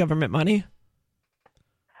Russian government money?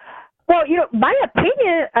 Well, my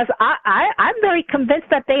opinion, as I'm very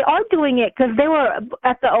convinced that they are doing it, because they were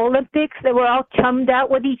at the Olympics. They were all chummed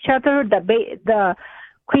out with each other. The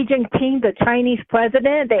Xi Jinping, the Chinese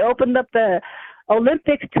president, they opened up the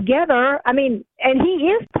Olympics together. I mean, and he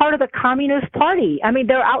is part of the Communist Party. I mean,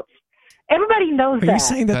 they're out. Everybody knows that. Are you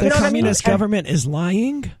saying that the communist government is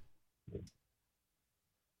lying?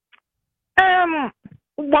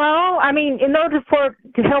 Well, I mean, in order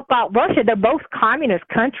to help out Russia, they're both communist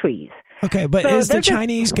countries. Okay, but So is the they're just-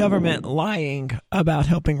 Chinese government lying about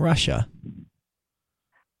helping Russia?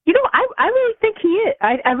 I really think he is.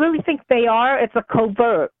 I really think they are. It's a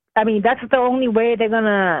covert. I mean, that's the only way they're going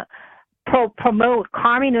to promote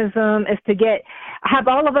communism is to have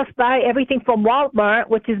all of us buy everything from Walmart,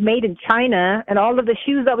 which is made in China, and all of the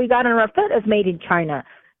shoes that we got on our foot is made in China.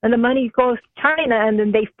 And the money goes to China, and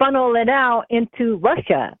then they funnel it out into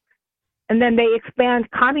Russia. And then they expand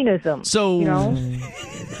communism. So, I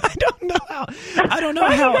don't know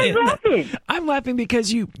how. Why are you guys laughing? I'm laughing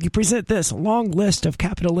because you present this long list of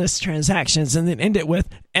capitalist transactions and then end it with,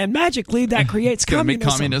 and magically that creates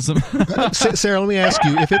communism. Sarah, let me ask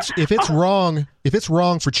you: if it's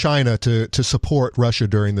wrong for China to support Russia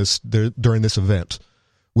during this event,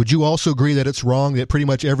 would you also agree that it's wrong that pretty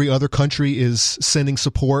much every other country is sending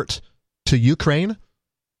support to Ukraine?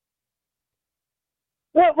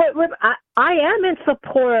 Well, I am in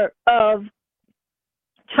support of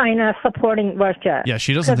China supporting Russia. Yeah,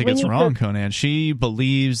 she doesn't think it's wrong, Conan. She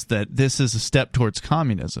believes that this is a step towards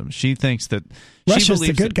communism. She thinks that Russia's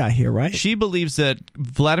the good guy here, right? She believes that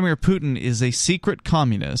Vladimir Putin is a secret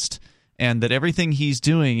communist and that everything he's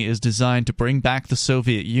doing is designed to bring back the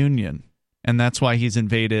Soviet Union. And that's why he's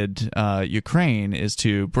invaded Ukraine, is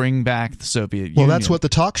to bring back the Soviet Union. Well, that's what the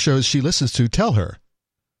talk shows she listens to tell her.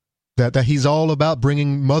 That he's all about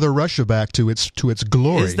bringing Mother Russia back to its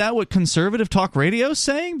glory. Is that what conservative talk radio is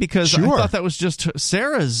saying? Because Sure. I thought that was just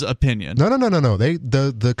Sarah's opinion. No.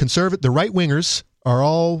 The right wingers are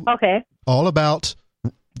all about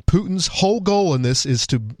Putin's whole goal in this is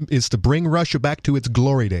to bring Russia back to its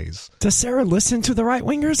glory days. Does Sarah listen to the right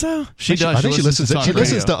wingers though? She does. I think she listens. to She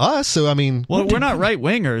listens to us. So I mean, well, we're not right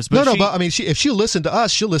wingers, but but I mean, if she'll listen to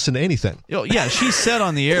us, she'll listen to anything. Yeah, she said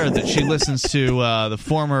on the air that she listens to the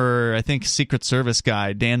former, I think, Secret Service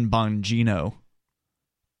guy Dan Bongino.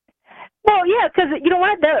 Well, yeah, because you know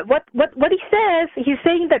what he says, he's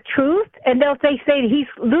saying the truth, and they'll say he's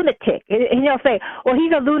lunatic, and they'll say, well,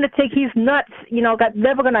 he's a lunatic, he's nuts, that's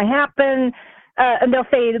never going to happen, and they'll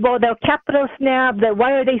say, well, they're capital snap, that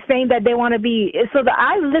why are they saying that they want to be? So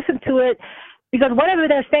I listen to it because whatever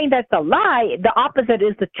they're saying that's a lie, the opposite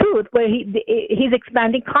is the truth, where he's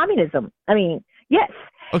expanding communism. I mean, yes.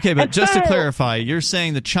 Okay, but just to clarify, you're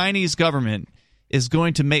saying the Chinese government is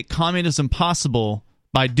going to make communism possible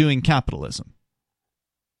by doing capitalism.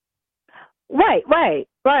 Right.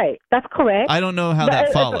 That's correct. I don't know how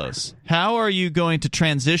that follows. How are you going to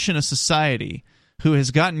transition a society who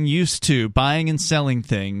has gotten used to buying and selling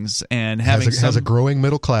things and having has a growing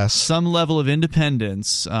middle class, some level of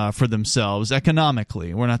independence for themselves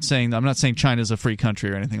economically? I'm not saying China's a free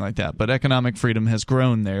country or anything like that, but economic freedom has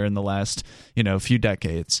grown there in the last few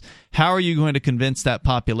decades. How are you going to convince that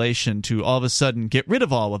population to all of a sudden get rid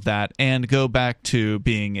of all of that and go back to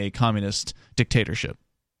being a communist dictatorship?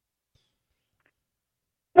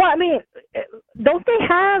 Well, I mean, don't they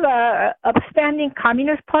have a upstanding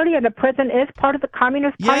communist party, and the president is part of the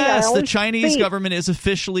communist party? Yes, the Chinese government is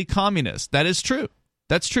officially communist. That is true.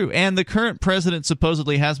 That's true. And the current president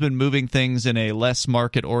supposedly has been moving things in a less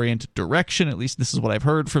market-oriented direction. At least this is what I've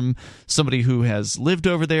heard from somebody who has lived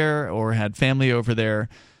over there or had family over there.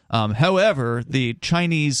 However, the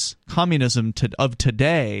Chinese communism of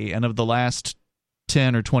today and of the last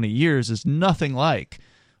 10 or 20 years is nothing like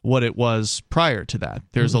what it was prior to that.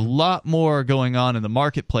 There's a lot more going on in the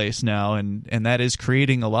marketplace now, and that is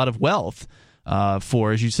creating a lot of wealth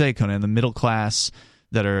for, as you say, Conan, the middle class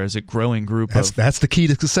that are as a growing group. That's the key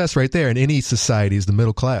to success right there in any society is the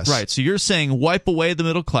middle class. Right. So you're saying wipe away the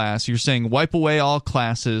middle class. You're saying wipe away all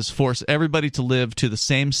classes, force everybody to live to the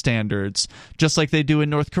same standards, just like they do in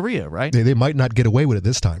North Korea, right? They might not get away with it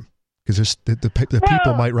this time because the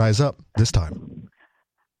people might rise up this time.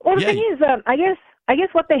 Well, the thing is, I guess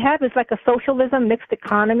what they have is like a socialism mixed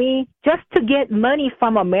economy just to get money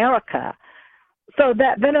from America. So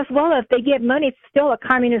that Venezuela, if they get money, it's still a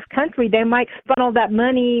communist country. They might funnel that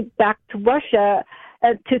money back to Russia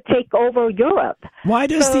to take over Europe. Why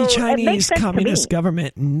does the Chinese communist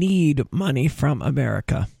government need money from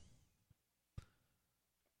America?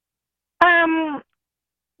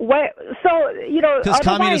 Because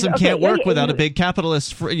communism can't work without a big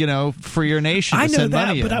capitalist, freer nation. I know that,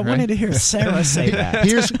 money but I wanted to hear Sarah say that.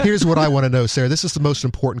 Here's what I want to know, Sarah. This is the most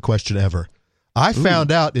important question ever. I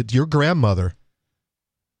found out that your grandmother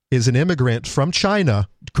is an immigrant from China,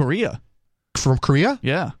 From Korea?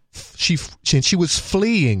 Yeah. She was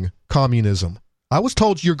fleeing communism. I was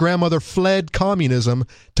told your grandmother fled communism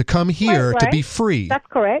to come here to be free. That's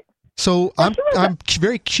correct. So I'm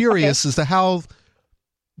very curious as to how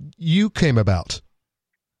you came about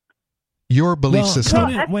your belief system.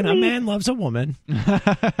 Conan, when a man loves a woman.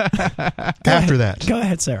 After that. Go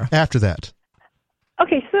ahead, Sarah. After that.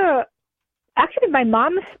 Okay, so actually my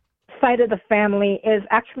mom's side of the family is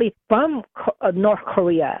actually from North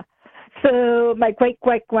Korea. So my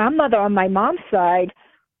great-great-grandmother on my mom's side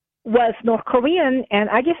was North Korean, and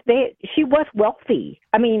I guess she was wealthy.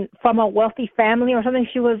 I mean, from a wealthy family or something.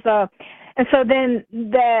 She was, and so then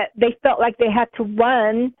they felt like they had to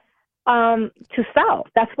run to South.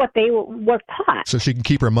 That's what they were taught. So she can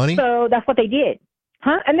keep her money? So that's what they did.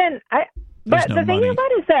 Huh? And then but the thing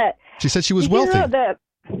about it is that she said she was wealthy.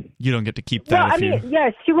 You don't get to keep that.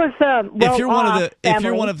 She was if you're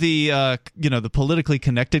one of the the politically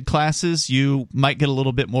connected classes, you might get a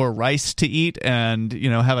little bit more rice to eat and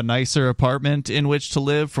have a nicer apartment in which to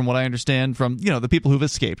live. From what I understand from the people who've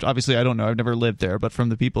escaped. Obviously, I don't know. I've never lived there, but from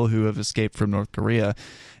the people who have escaped from North Korea,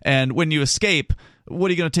 and when you escape, what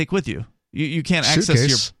are you going to take with you? You can't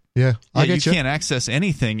access you can't access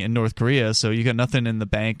anything in North Korea, so you got nothing in the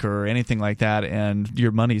bank or anything like that, and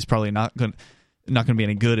your money's probably not going to be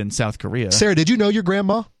any good in South Korea. Sarah, did you know your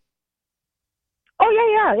grandma?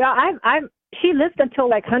 Oh yeah. She lived until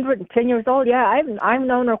like 110 years old. Yeah, I've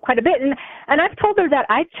known her quite a bit, and I've told her that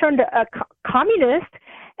I turned a communist,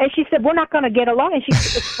 and she said we're not going to get along, and she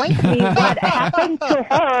explained to me what happened to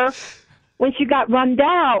her when she got run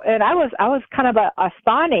down, and I was kind of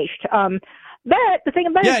astonished. But the thing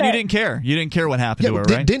about it is and you didn't care. You didn't care what happened to her,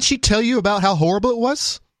 right? Didn't she tell you about how horrible it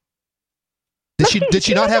was? Did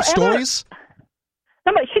she not have stories?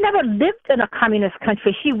 No, but she never lived in a communist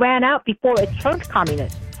country. She ran out before it turned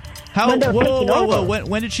communist. Whoa.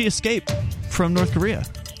 When did she escape from North Korea?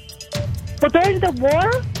 Well, during the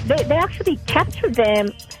war, they actually captured them.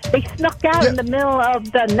 They snuck out in the middle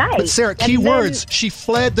of the night. But Sarah, key words. She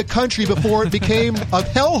fled the country before it became a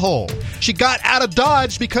hellhole. She got out of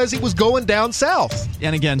Dodge because it was going down south.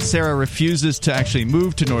 And again, Sarah refuses to actually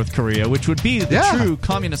move to North Korea, which would be the true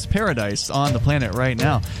communist paradise on the planet right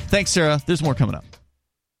now. Thanks, Sarah. There's more coming up.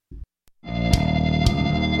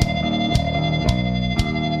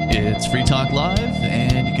 It's Free Talk Live,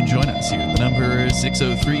 and you can join us here. The number is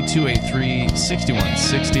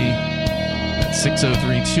 603-283-6160. That's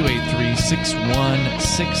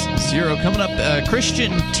 603-283-6160. Coming up, a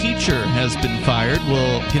Christian teacher has been fired.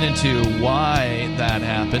 We'll get into why that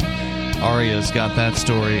happened. Aria's got that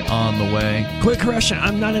story on the way. Quick correction,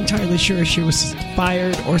 I'm not entirely sure if she was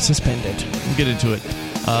fired or suspended. We'll get into it.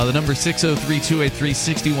 The number is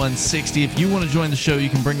 603-283-6160. If you want to join the show, you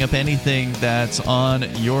can bring up anything that's on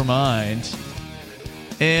your mind.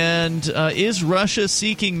 And is Russia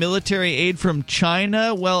seeking military aid from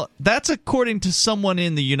China? Well, that's according to someone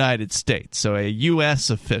in the United States. So a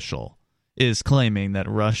U.S. official is claiming that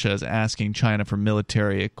Russia is asking China for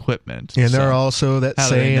military equipment. And they're also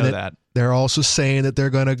saying that they're also saying that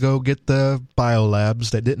they're going to go get the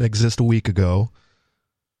biolabs that didn't exist a week ago.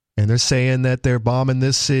 And they're saying that they're bombing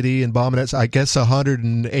this city and bombing it. I guess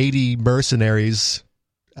 180 mercenaries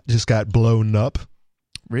just got blown up.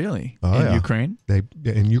 Really? In Ukraine?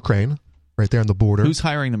 In Ukraine, right there on the border. Who's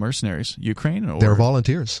hiring the mercenaries? Ukraine? Or? They're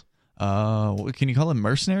volunteers. Can you call them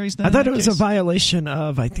mercenaries then? I thought it was a violation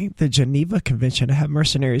of, I think, the Geneva Convention to have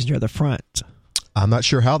mercenaries near the front. I'm not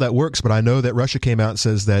sure how that works, but I know that Russia came out and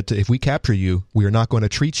says that if we capture you, we are not going to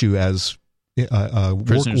treat you as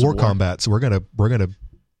war combats. We're going to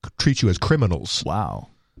treat you as criminals. Wow.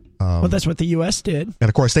 Well, that's what the U.S. did. And,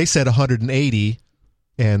 of course, they said 180,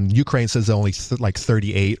 and Ukraine says only like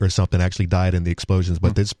 38 or something actually died in the explosions,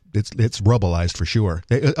 but it's rubbleized for sure.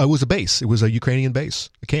 It was a base. It was a Ukrainian base,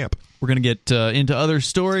 a camp. We're going to get into other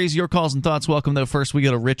stories. Your calls and thoughts. Welcome, though. First, we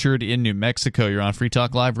go to Richard in New Mexico. You're on Free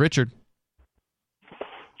Talk Live. Richard.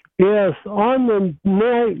 Yes, on the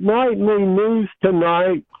nightly news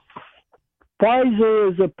tonight,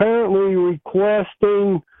 Pfizer is apparently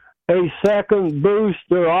requesting a second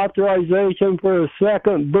booster, authorization for a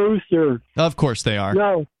second booster. Of course they are.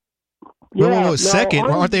 No. No, second.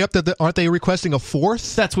 Aren't they requesting a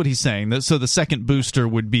fourth? That's what he's saying. So the second booster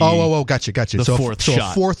would be gotcha. The fourth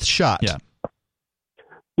shot. A fourth shot. Yeah.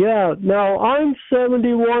 Yeah. Now, I'm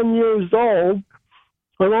 71 years old,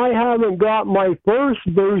 and I haven't got my first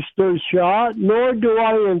booster shot, nor do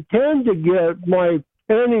I intend to get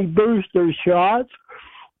any booster shots.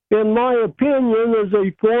 In my opinion, as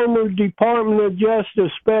a former Department of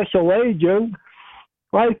Justice special agent,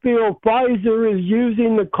 I feel Pfizer is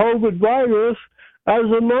using the COVID virus as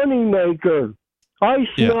a moneymaker. I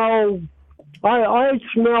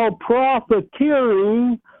smell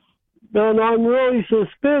profiteering, and I'm really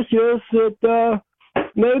suspicious that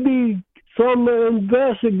maybe some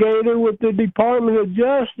investigator with the Department of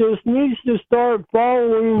Justice needs to start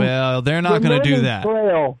following. Well, they're not going to do that.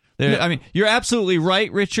 Trail. I mean, you're absolutely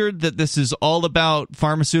right, Richard, that this is all about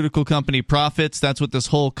pharmaceutical company profits. That's what this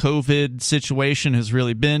whole COVID situation has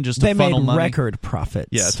really been, just to funnel money. They made record profits.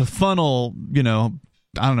 Yeah, to funnel, I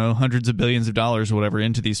don't know, hundreds of billions of dollars or whatever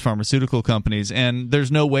into these pharmaceutical companies. And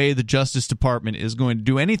there's no way the Justice Department is going to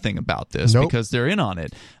do anything about this because they're in on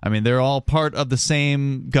it. I mean, they're all part of the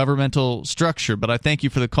same governmental structure. But I thank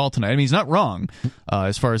you for the call tonight. I mean, he's not wrong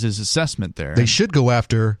as far as his assessment there. They should go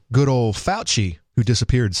after good old Fauci who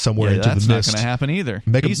disappeared somewhere into the mist. That's not going to happen either.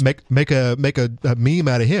 Make a meme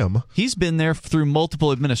out of him. He's been there through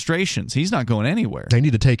multiple administrations. He's not going anywhere. They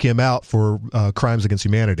need to take him out for crimes against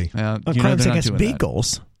humanity. Crimes against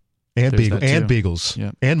beagles. And beagles.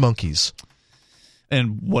 Yep. And monkeys.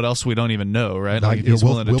 And what else we don't even know, right? Like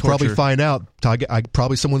we'll probably find out.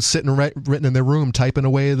 Probably someone's sitting written in their room typing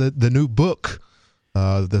away the new book,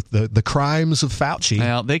 the crimes of Fauci.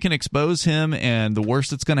 Now they can expose him, and the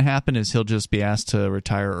worst that's going to happen is he'll just be asked to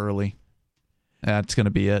retire early. That's going to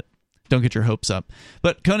be it. Don't get your hopes up.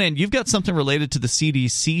 But Conan, you've got something related to the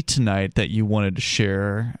CDC tonight that you wanted to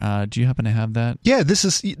share. Do you happen to have that? Yeah, this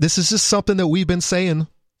is just something that we've been saying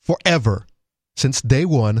forever, since day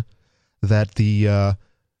one, that the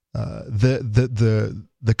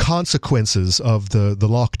consequences of the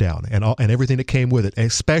lockdown and everything that came with it,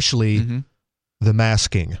 especially the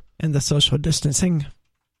masking and the social distancing.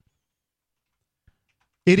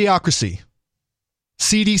 Idiocracy.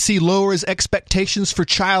 CDC lowers expectations for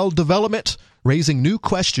child development, raising new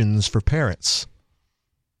questions for parents.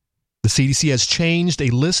 The CDC has changed a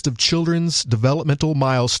list of children's developmental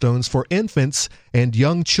milestones for infants and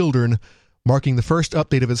young children, marking the first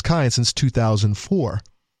update of its kind since 2004.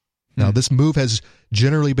 Now, this move has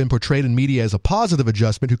generally been portrayed in media as a positive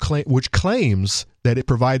adjustment, which claims that it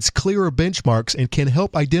provides clearer benchmarks and can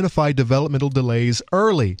help identify developmental delays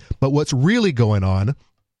early. But what's really going on,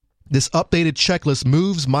 this updated checklist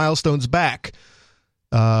moves milestones back.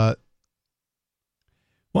 Well,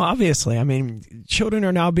 obviously, I mean, children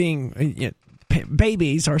are now being...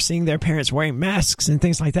 babies are seeing their parents wearing masks and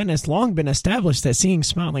things like that, and it's long been established that seeing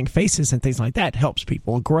smiling faces and things like that helps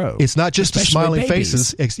people grow. It's not just the smiling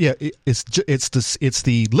faces. It's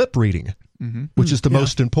the lip reading, which is the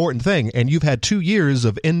most important thing. And you've had 2 years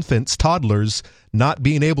of infants, toddlers, not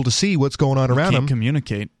being able to see what's going on around them.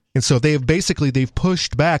 Communicate. And so they've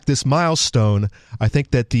pushed back this milestone. I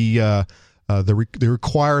think that the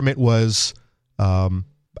requirement was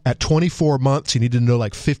at 24 months you need to know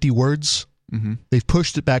like 50 words. They've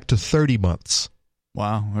pushed it back to 30 months.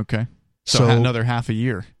 Wow. Okay. So another half a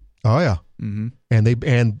year. Oh yeah. And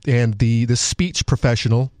the speech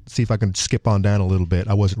professional. Let's see if I can skip on down a little bit.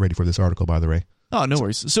 I wasn't ready for this article, by the way. Oh, no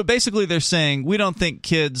worries. So basically, they're saying we don't think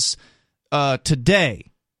kids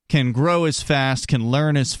today can grow as fast, can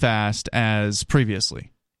learn as fast as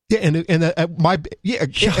previously. Yeah,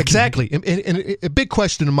 exactly. And a big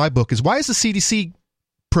question in my book is, why is the CDC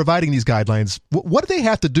providing these guidelines? What do they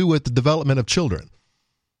have to do with the development of children?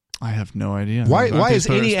 I have no idea. Why is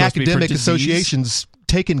any academic associations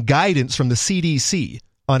taking guidance from the CDC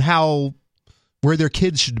on where their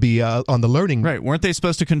kids should be on the learning? Right? Weren't they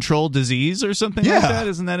supposed to control disease or something like that?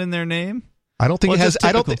 Isn't that in their name? I don't think it has.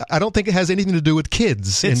 I don't think it has anything to do with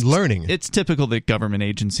kids and learning. It's typical that government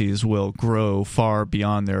agencies will grow far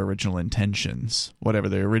beyond their original intentions, whatever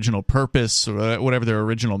their original purpose or whatever their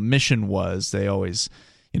original mission was. They always,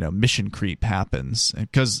 mission creep happens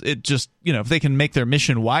because it just, if they can make their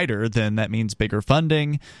mission wider, then that means bigger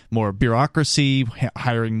funding, more bureaucracy,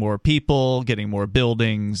 hiring more people, getting more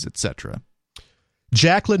buildings, etc.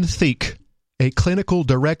 Jacqueline Thieck, a clinical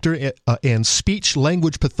director and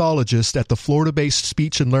speech-language pathologist at the Florida-based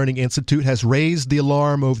Speech and Learning Institute, has raised the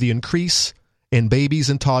alarm over the increase in babies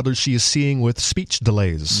and toddlers she is seeing with speech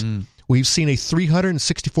delays. We've seen a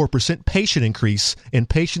 364% patient increase in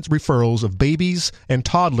patient referrals of babies and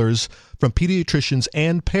toddlers from pediatricians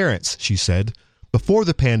and parents, she said. Before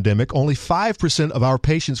the pandemic, only 5% of our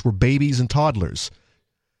patients were babies and toddlers.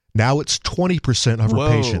 Now it's 20% of our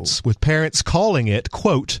patients, with parents calling it,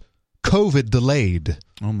 quote, COVID delayed.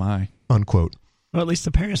 Oh my! Unquote. Well, at least the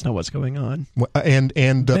parents know what's going on. And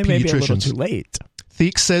they pediatricians. May be a little too late.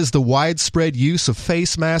 Thieck says the widespread use of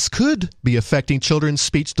face masks could be affecting children's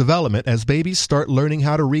speech development as babies start learning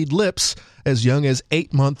how to read lips as young as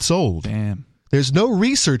 8 months old. Damn. There's no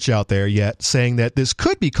research out there yet saying that this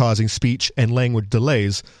could be causing speech and language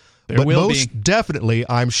delays, but most definitely,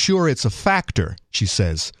 I'm sure it's a factor, she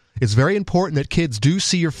says. It's very important that kids do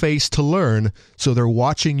see your face to learn, so they're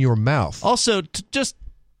watching your mouth. Also, just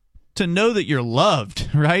to know that you're loved,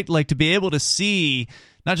 right? Like to be able to see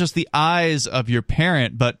not just the eyes of your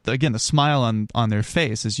parent, but again, the smile on their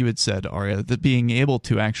face, as you had said, Aria, that being able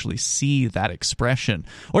to actually see that expression,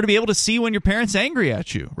 or to be able to see when your parent's angry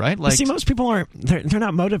at you, right? Like, see, most people they're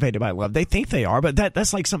not motivated by love. They think they are, but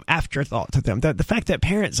that's like some afterthought to them. The fact that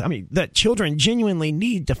that children genuinely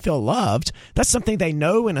need to feel loved, that's something they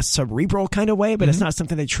know in a cerebral kind of way, but it's not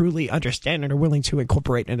something they truly understand and are willing to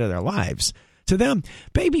incorporate into their lives. to them,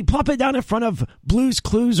 baby, plop it down in front of Blue's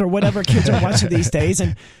Clues or whatever kids are watching these days.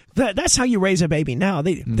 And that's how you raise a baby now.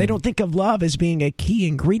 They don't think of love as being a key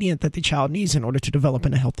ingredient that the child needs in order to develop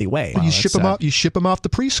in a healthy way. You ship them out. You ship them off to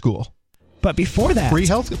preschool. But before that, free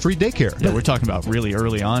daycare. Yeah, we're talking about really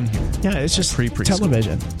early on. Yeah, it's just preschool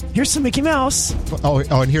television. Here's some Mickey Mouse. Oh,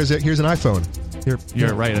 and here's an iPhone.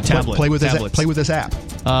 You're right, a tablet. Play with this app.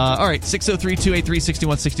 All right,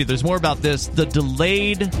 603-283-6160. There's more about this. The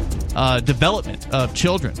delayed development of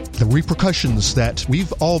children. The repercussions that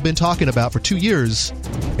we've all been talking about for 2 years,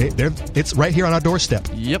 it's right here on our doorstep.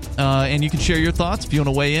 Yep, and you can share your thoughts. If you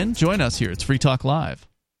want to weigh in, join us here. It's Free Talk Live.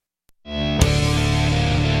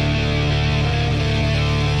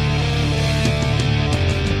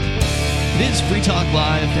 It is Free Talk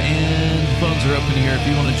Live, and phones are open here. If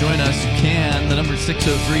you want to join us, you can. The number is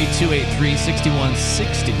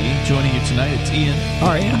 603-283-6160. Joining you tonight, it's Ian.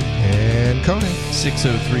 Aria. And Conan.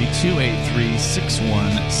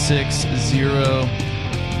 603-283-6160.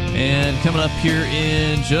 And coming up here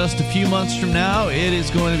in just a few months from now, it is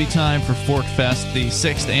going to be time for Fork Fest, the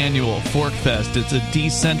 6th annual Fork Fest. It's a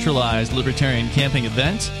decentralized libertarian camping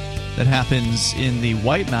event that happens in the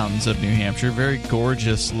White Mountains of New Hampshire. Very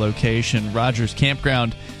gorgeous location. Rogers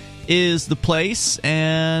Campground is the place,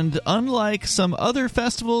 and unlike some other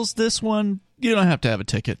festivals, this one, you don't have to have a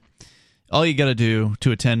ticket. All you got to do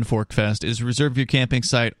to attend Fork Fest is reserve your camping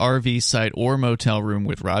site, RV site, or motel room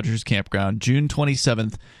with Rogers Campground June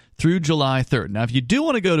 27th through July 3rd. Now, if you do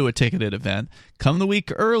want to go to a ticketed event, come the week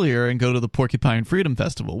earlier and go to the Porcupine Freedom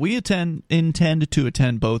Festival. We intend to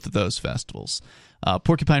attend both of those festivals.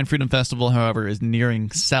 Porcupine Freedom Festival, however, is nearing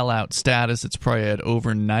sellout status. It's probably at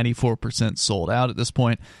over 94% sold out at this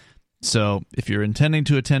point. So if you're intending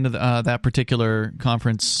to attend that particular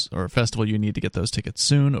conference or festival, you need to get those tickets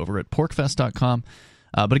soon over at porkfest.com.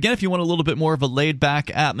 But again, if you want a little bit more of a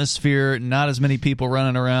laid-back atmosphere, not as many people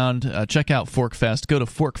running around, check out Fork Fest. Go to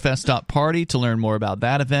forkfest.party to learn more about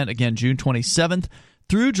that event. Again, June 27th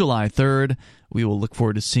through July 3rd. We will look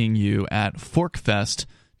forward to seeing you at Fork Fest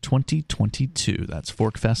 2022. That's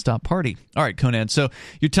forkfest.party. All right, Conan. So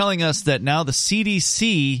you're telling us that now the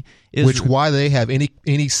CDC is... why they have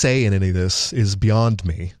any say in any of this is beyond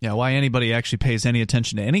me. Yeah, why anybody actually pays any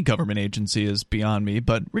attention to any government agency is beyond me.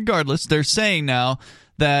 But regardless, they're saying now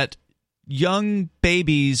that young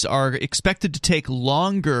babies are expected to take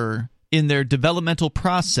longer in their developmental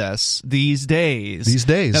process these days.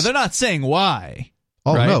 Now, they're not saying why.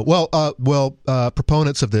 Oh, right? no. Well,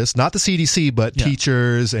 proponents of this, not the CDC, but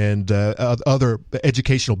teachers and other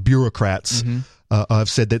educational bureaucrats have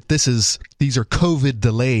said that these are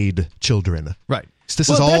COVID-delayed children. Right. This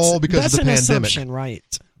is all because of the pandemic. That's an assumption, right?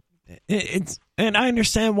 And I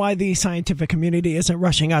understand why the scientific community isn't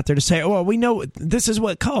rushing out there to say, oh, well, we know this is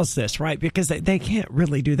what caused this, right? Because they can't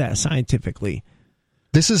really do that scientifically.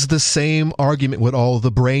 This is the same argument with all of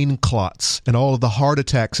the brain clots and all of the heart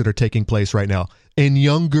attacks that are taking place right now in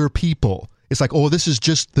younger people. It's like, oh, this is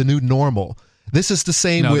just the new normal. This is the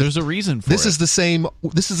same. No, there's a reason for this. it.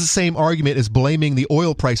 This is the same argument as blaming the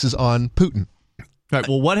oil prices on Putin. Right.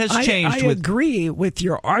 Well, what has changed? I agree with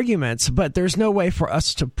your arguments, but there's no way for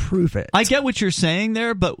us to prove it. I get what you're saying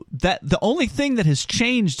there, but the only thing that has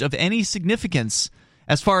changed of any significance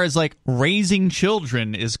as far as like raising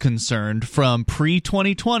children is concerned from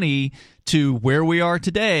pre-2020 to where we are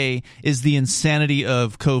today is the insanity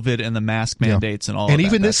of COVID and the mask mandates and all of that. And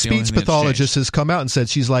even this speech pathologist has come out and said,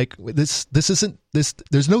 she's like, this isn't this.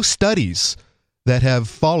 There's no studies that have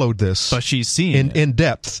followed this, but she's seen in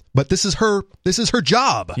depth. But this is her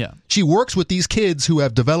job. Yeah. She works with these kids who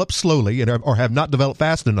have developed slowly or have not developed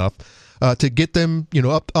fast enough to get them,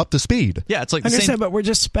 up to speed. Yeah, it's like I understand, but we're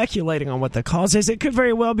just speculating on what the cause is. It could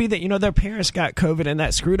very well be that their parents got COVID and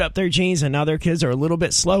that screwed up their genes, and now their kids are a little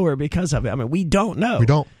bit slower because of it. I mean, we don't know. We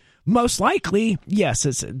don't. Most likely, yes,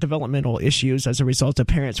 it's developmental issues as a result of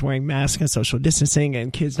parents wearing masks and social distancing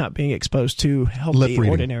and kids not being exposed to healthy,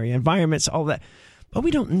 ordinary environments, all that. But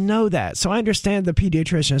we don't know that. So I understand the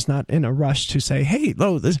pediatrician is not in a rush to say, hey,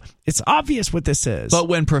 it's obvious what this is. But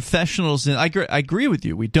when professionals, I agree with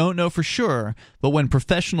you, we don't know for sure, but when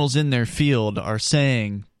professionals in their field are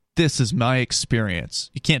saying, this is my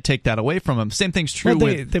experience, you can't take that away from them. Same thing's true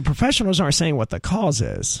with... The professionals aren't saying what the cause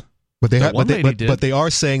is. But they are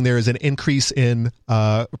saying there is an increase in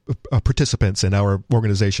participants in our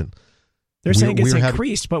organization. They're saying it's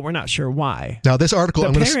increased, but we're not sure why. Now, this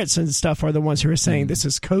article... The parents and stuff are the ones who are saying this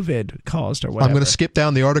is COVID caused or whatever. I'm going to skip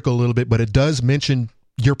down the article a little bit, but it does mention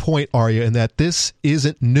your point, Arya, in that this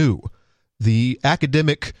isn't new. The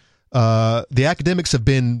academics have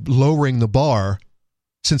been lowering the bar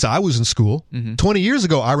since I was in school. 20 years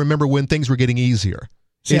ago, I remember when things were getting easier.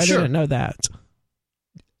 See, I didn't know that.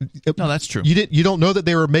 No, that's true. You don't know that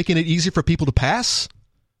they were making it easy for people to pass?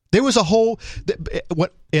 There was a whole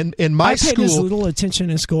in my school. I paid as little attention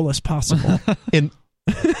in school as possible.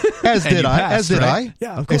 As did I.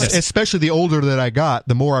 Yeah, of course. Especially the older that I got,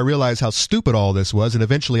 the more I realized how stupid all this was, and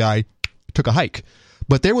eventually I took a hike.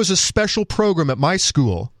 But there was a special program at my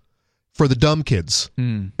school for the dumb kids.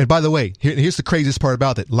 And by the way, here's the craziest part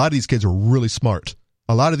about it. A lot of these kids are really smart.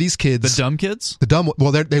 A lot of these kids... The dumb kids?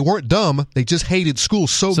 Well, they weren't dumb. They just hated school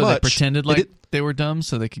so much. So they pretended like they were dumb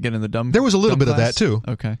so they could get in the dumb There was a little bit class? of that, too.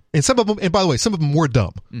 Okay. And some of them, and by the way, some of them were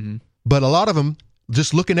dumb. Mm-hmm. But a lot of them,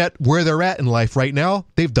 just looking at where they're at in life right now,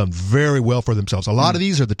 they've done very well for themselves. A lot of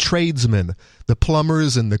these are the tradesmen, the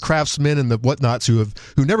plumbers and the craftsmen and the whatnots who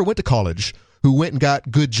never went to college, who went and got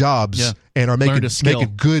good jobs and are making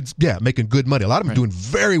good money. A lot of them doing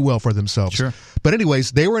very well for themselves. Sure. But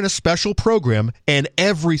anyways, they were in a special program and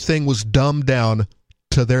everything was dumbed down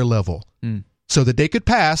to their level so that they could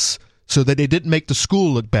pass, so that they didn't make the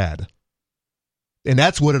school look bad. And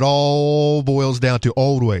that's what it all boils down to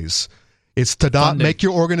always. It's to not make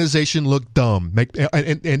your organization look dumb.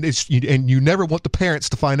 And you never want the parents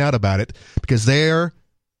to find out about it because they're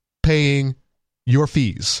paying your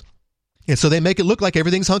fees. And so they make it look like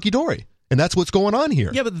everything's hunky-dory. And that's what's going on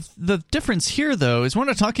here. Yeah, but the difference here, though, is we're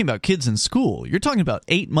not talking about kids in school. You're talking about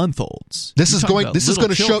 8-month-olds. This is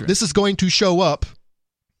going to show up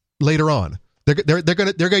later on.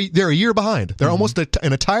 They're a year behind. They're almost an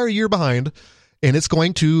entire year behind, and it's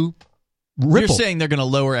going to ripple. You're saying they're going to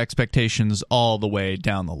lower expectations all the way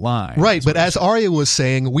down the line. Right, but as Arya was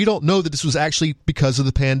saying, we don't know that this was actually because of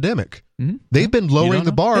the pandemic. Mm-hmm. They've been lowering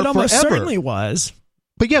the bar forever. It almost certainly was.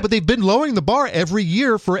 But they've been lowering the bar every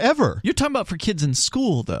year forever. You're talking about for kids in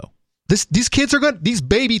school, though. These kids are these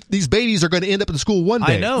babies are going to end up in school one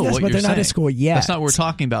day. I know, yes, what but you're they're not saying. in school yet. That's not what we're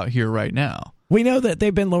talking about here right now. We know that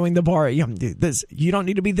they've been lowering the bar. You don't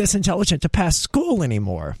need to be this intelligent to pass school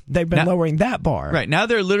anymore. They've been lowering that bar. Right. Now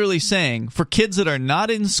they're literally saying for kids that are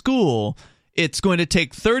not in school, it's going to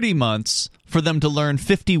take 30 months for them to learn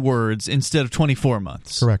 50 words instead of 24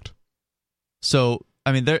 months. Correct. So,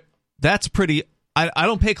 I mean, that's pretty... I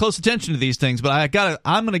don't pay close attention to these things, but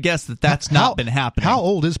I'm going to guess that's not been happening. How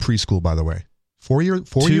old is preschool, by the way? 4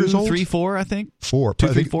 years old? 3, 4, I think. 4. 2,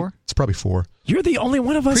 3, 4? It's probably 4. You're the only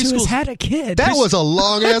one of us who has had a kid. That was a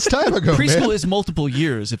long-ass time ago, Preschool man. is multiple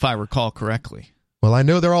years, if I recall correctly. Well, I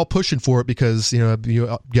know they're all pushing for it because,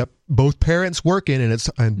 you got both parents working,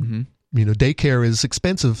 and daycare is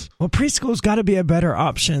expensive. Well, preschool's got to be a better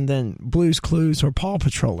option than Blue's Clues or Paw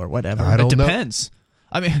Patrol or whatever. I don't know. It depends.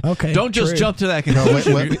 I mean, don't just jump to that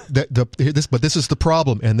conclusion. But this is the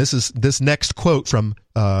problem, and this next quote from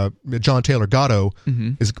John Taylor Gatto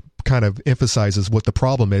is kind of emphasizes what the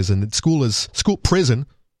problem is, and prison,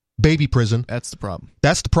 baby prison. That's the problem.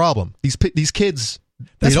 That's the problem. These kids.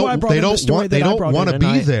 That's why I brought in the story that I brought in tonight. They don't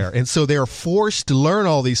want to be there, and so they are forced to learn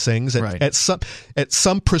all these things at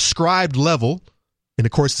some prescribed level. And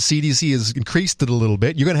of course, the CDC has increased it a little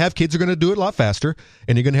bit. You're going to have kids who are going to do it a lot faster,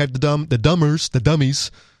 and you're going to have the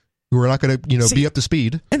dummies, who are not going to be up to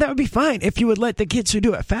speed. And that would be fine if you would let the kids who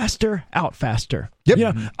do it faster out faster.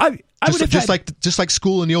 Yep. Just like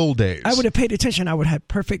school in the old days. I would have paid attention. I would have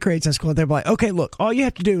perfect grades in school. They'd be like, okay, look, all you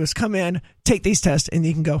have to do is come in, take these tests, and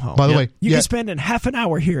you can go home. By the way, you can spend half an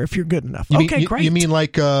hour here if you're good enough. Great. You mean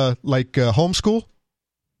like homeschool?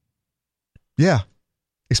 Yeah.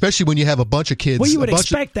 Especially when you have a bunch of kids. Well, you would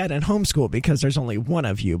expect that in homeschool because there's only one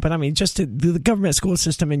of you. But I mean, just the government school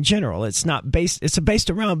system in general, it's based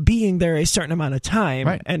around being there a certain amount of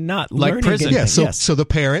time and not like learning. Prison. Yeah, so the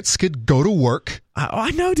parents could go to work.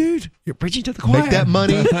 I know, dude. You're preaching to the choir. Make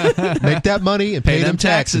that money, and pay them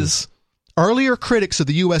taxes. Earlier critics of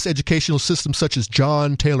the U.S. educational system, such as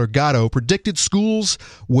John Taylor Gatto, predicted schools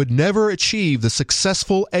would never achieve the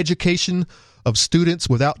successful education of students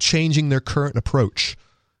without changing their current approach.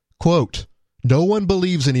 Quote, no one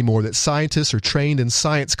believes anymore that scientists are trained in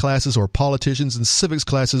science classes or politicians in civics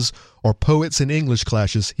classes or poets in English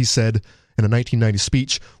classes, he said in a 1990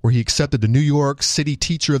 speech where he accepted the New York City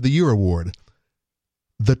Teacher of the Year award.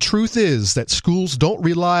 The truth is that schools don't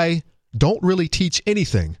really teach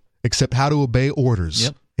anything except how to obey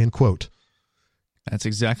orders, end quote. That's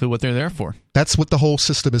exactly what they're there for. That's what the whole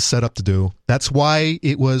system is set up to do. That's why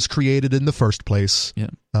it was created in the first place.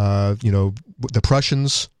 Yep. The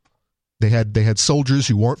Prussians... They had soldiers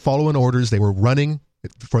who weren't following orders. They were running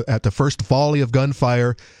at the first volley of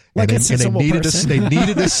gunfire, they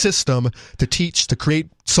needed a system to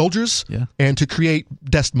create soldiers and to create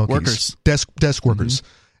desk monkeys, desk workers,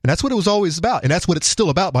 and that's what it was always about, and that's what it's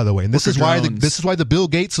still about, by the way. And this is why the Bill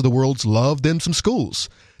Gates of the world love them some schools.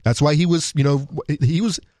 That's why he was,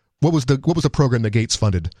 what was the program that Gates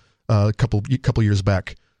funded a couple years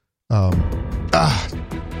back?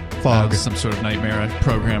 Fog. Some sort of nightmare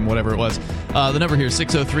program, whatever it was. The number here is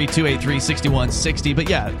 603-283-6160. But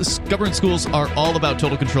yeah, government schools are all about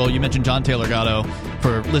total control. You mentioned John Taylor Gatto.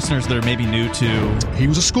 For listeners that are maybe new to he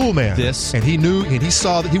was a schoolman. And he knew, and he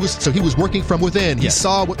saw that he was working from within. He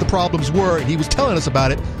saw what the problems were, and he was telling us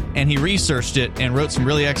about it. And he researched it and wrote some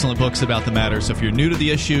really excellent books about the matter. So if you're new to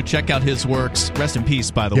the issue, check out his works. Rest in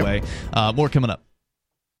peace, by the way. More coming up.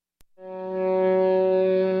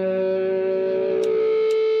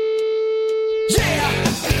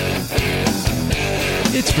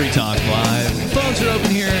 It's Free Talk Live. Phones are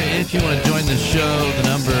open here if you want to join the show. The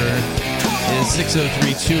number is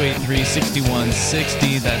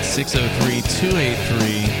 603-283-6160. That's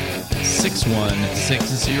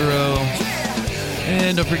 603-283-6160.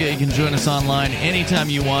 And don't forget, you can join us online anytime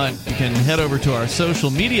you want. You can head over to our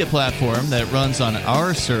social media platform that runs on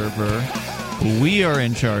our server. We are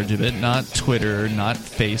in charge of it, not Twitter, not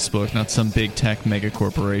Facebook, not some big tech mega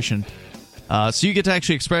corporation. So you get to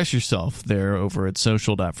actually express yourself there over at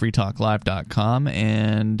social.freetalklive.com,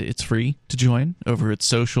 and it's free to join over at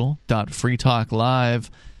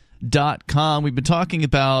social.freetalklive.com. We've been talking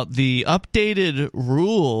about the updated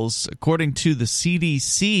rules, according to the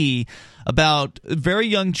CDC, about very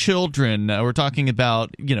young children. We're talking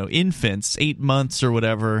about, infants, 8 months or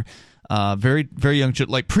whatever, very, very young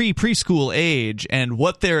children, like preschool age, and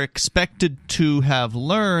what they're expected to have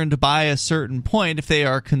learned by a certain point if they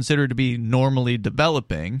are considered to be normally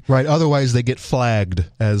developing. Right. Otherwise, they get flagged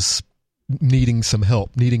as needing some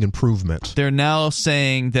help, needing improvement. They're now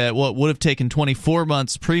saying that what would have taken 24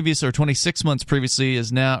 months previous or 26 months previously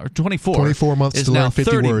is now, or 24 months to learn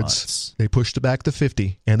 50 words. Months. They pushed it back to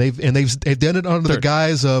 50, and they've done it under the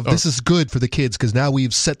guise of this is good for the kids because now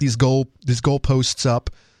we've set these goalposts up.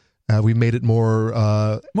 We made it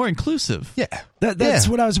more inclusive. Yeah. That's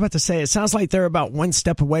what I was about to say. It sounds like they're about one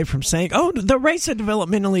step away from saying, the rates of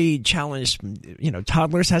developmentally challenged,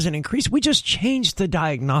 toddlers hasn't increased. We just changed the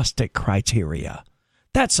diagnostic criteria.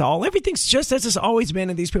 That's all. Everything's just as it's always been.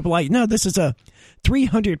 And these people are like, no, this is a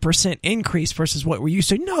 300% increase versus what we're used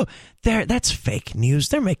to. No, that's fake news.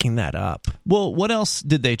 They're making that up. Well, what else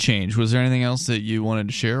did they change? Was there anything else that you wanted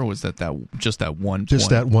to share, or was that just that one point? Just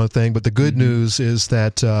that one thing. But the good news is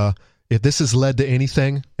that if this has led to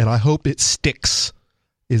anything, and I hope it sticks,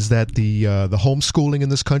 is that the homeschooling in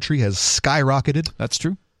this country has skyrocketed. That's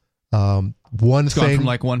true. It's gone from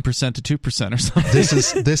like 1% to 2% or something. This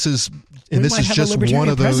is and this is just one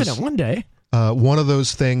of those one day. One of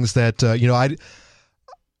those things that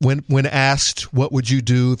when asked what would you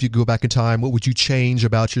do if you go back in time, what would you change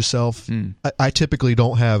about yourself? I typically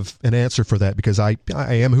don't have an answer for that because I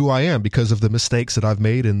am who I am because of the mistakes that I've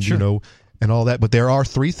made and and all that. But there are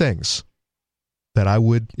three things that I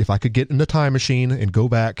would, if I could get in a time machine and go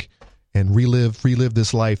back and relive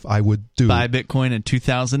this life, I would do. Buy Bitcoin in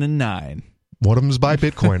 2009. One of them is buy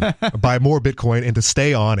Bitcoin, buy more Bitcoin, and to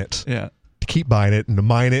stay on it. Yeah. To keep buying it and to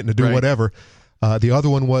mine it and to do whatever. The other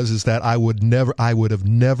one is that I would have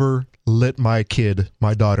never let my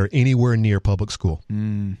daughter, anywhere near public school.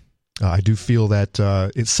 I do feel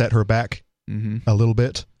that it set her back a little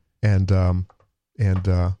bit, and I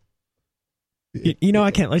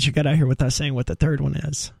can't let you get out here without saying what the third one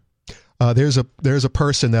is. There's a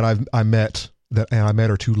person that I met and I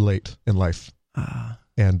met her too late in life,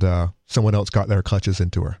 and someone else got their clutches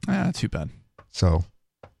into her. Too bad. So.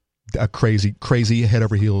 A crazy head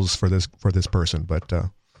over heels for this person, but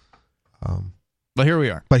here we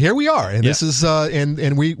are. And this is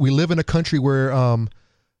and we live in a country where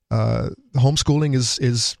homeschooling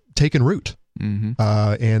is taking root. The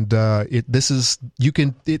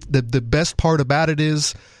best part about it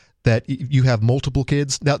is that you have multiple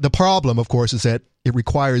kids. Now the problem, of course, is that it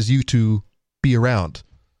requires you to be around.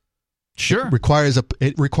 Sure, it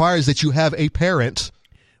requires that you have a parent.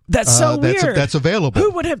 That's so weird. That's available.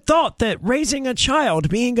 Who would have thought that raising a child,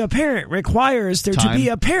 being a parent, requires there to be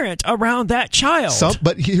a parent around that child?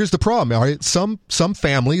 But here's the problem. All right, some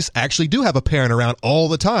families actually do have a parent around all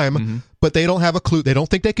the time, but they don't have a clue. They don't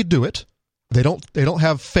think they could do it. They don't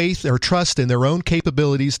have faith or trust in their own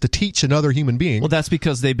capabilities to teach another human being. Well, that's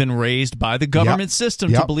because they've been raised by the government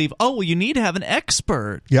system to believe, you need to have an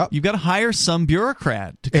expert. You've got to hire some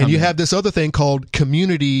bureaucrat to come in. And you have this other thing called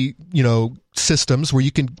community, systems where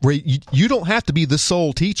you don't have to be the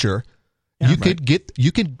sole teacher.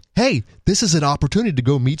 Hey, this is an opportunity to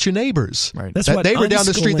go meet your neighbors. Right. That's that neighbor down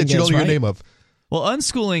the street that you don't know your name of. Well,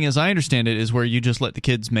 unschooling, as I understand it, is where you just let the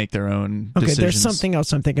kids make their own decisions. Okay, there's something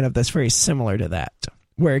else I'm thinking of that's very similar to that.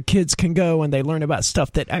 where kids can go and they learn about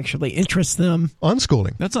stuff that actually interests them.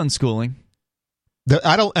 Unschooling. That's unschooling.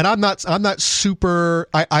 I'm not super.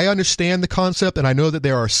 I understand the concept, and I know that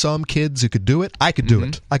there are some kids who could do it. I could do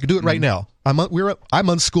it. I could do it right now. I'm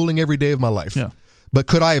unschooling every day of my life. Yeah. But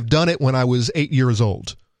could I have done it when I was 8 years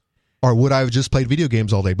old, or would I have just played video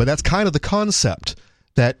games all day? But that's kind of the concept,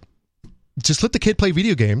 that just let the kid play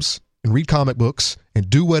video games and read comic books and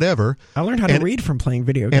do whatever. I learned how to read from playing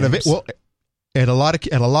video games. And a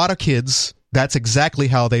lot of kids, that's exactly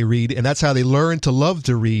how they read, and that's how they learn to love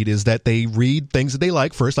to read, is that they read things that they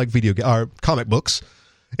like first, like comic books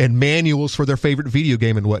and manuals for their favorite video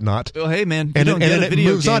game and whatnot. Well, hey man, you don't get a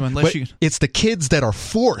video game unless you. It's the kids that are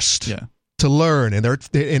forced to learn, and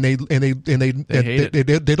they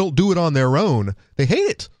don't do it on their own. They hate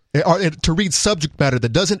it. To read subject matter that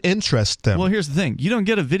doesn't interest them. Well, here's the thing: you don't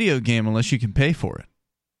get a video game unless you can pay for it.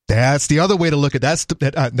 That's the other way to look at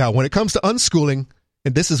that. Now, when it comes to unschooling,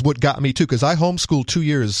 and this is what got me too, because I homeschooled 2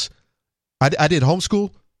 years. I did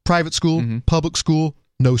homeschool, private school, public school,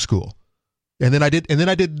 no school, and then I did. You're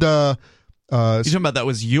talking about that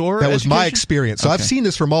was your that was education? my experience. So Okay. I've seen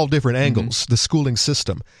this from all different angles, the schooling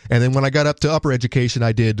system. And then when I got up to upper education,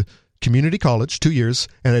 I did community college 2 years,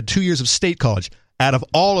 and I had 2 years of state college. Out of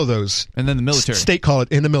all of those, And then the military. state college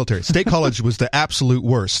in the military, state college was the absolute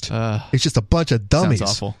worst. It's just a bunch of dummies.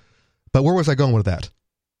 Sounds awful. But where was I going with that?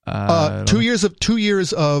 I don't 2 know.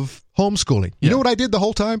 years of homeschooling. You know what I did the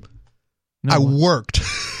whole time? No. I worked.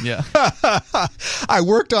 Yeah. I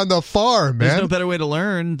worked on the farm, man. There's no better way to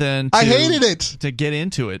learn than to, I hated it. to get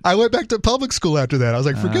into it. I went back to public school after that. I was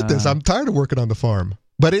like, forget this. I'm tired of working on the farm.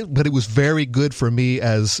 But it was very good for me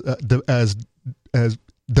as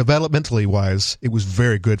developmentally wise. It was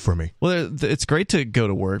very good for me. Well, it's great to go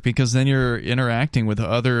to work because then you're interacting with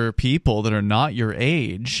other people that are not your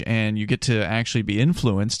age, and you get to actually be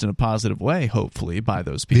influenced in a positive way, hopefully, by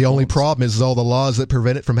those people. The only problem is all the laws that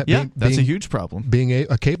prevent it from that's a huge problem. being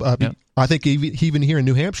a capable. I think even here in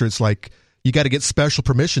New Hampshire, it's like you got to get special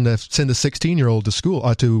permission to send a 16-year-old to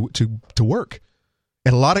school to work,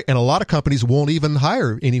 and a lot of companies won't even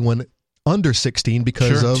hire anyone under 16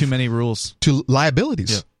 because of too many rules, to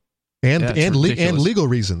liabilities, and legal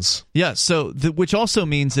reasons. Yeah, so which also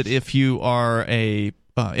means that if you are in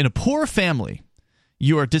a poor family,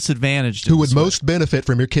 you are disadvantaged. Who would most benefit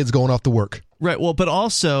from your kids going off to work? Right. Well, but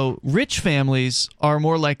also rich families are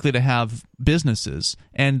more likely to have businesses,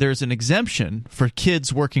 and there's an exemption for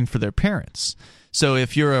kids working for their parents. So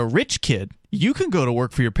if you're a rich kid, you can go to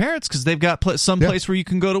work for your parents because they've got some place where you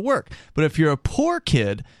can go to work. But if you're a poor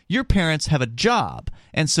kid, your parents have a job,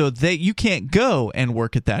 and so you can't go and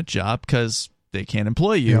work at that job because they can't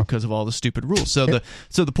employ you because of all the stupid rules. So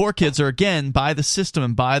the poor kids are, again, by the system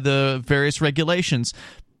and by the various regulations,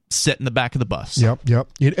 set in the back of the bus. Yep.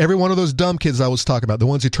 Every one of those dumb kids I was talking about, the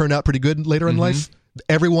ones who turned out pretty good later in life,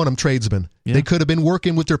 every one of them tradesmen. Yeah. They could have been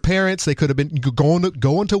working with their parents. They could have been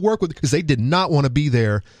going to work with, because they did not want to be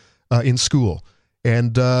there in school.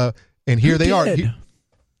 And here they are.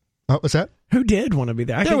 What's that? Who did want to be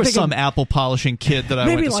there? There was some apple polishing kid that I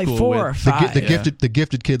went to school with. Maybe like 4 or 5. The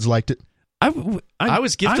gifted kids liked it. I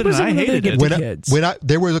was gifted and I hated it.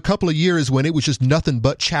 There were a couple of years when it was just nothing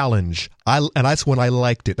but challenge. And that's when I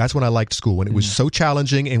liked it. That's when I liked school, when it was so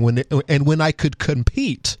challenging, and when I could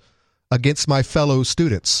compete against my fellow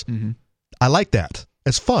students. I liked that.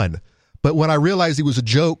 It's fun. But when I realized it was a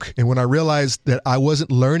joke, and when I realized that I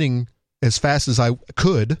wasn't learning as fast as I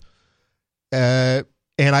could, and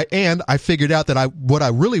I figured out that what I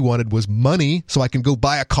really wanted was money so I can go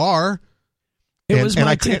buy a car. It was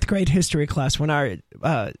my 10th grade history class when I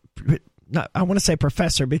want to say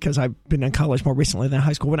professor because I've been in college more recently than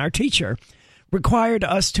high school, when our teacher required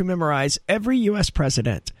us to memorize every U.S.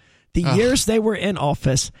 president, the years they were in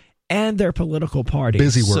office, and their political party.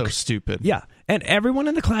 Busy work. So stupid. Yeah. And everyone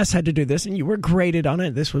in the class had to do this, and you were graded on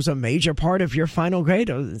it. This was a major part of your final grade.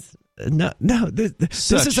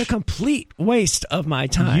 This is a complete waste of my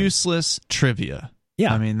time. Useless trivia.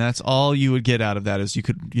 Yeah. I mean, that's all you would get out of that is you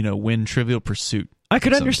could, win Trivial Pursuit. I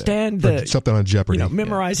could understand something on Jeopardy.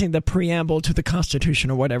 Memorizing the preamble to the Constitution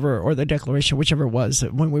or whatever, or the Declaration, whichever it was,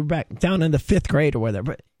 when we were back down in the 5th grade or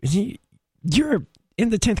whatever. But you're in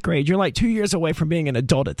the 10th grade. You're like 2 years away from being an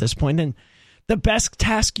adult at this point. And the best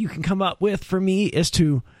task you can come up with for me is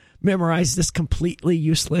to memorize this completely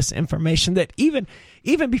useless information that even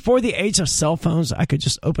before the age of cell phones, I could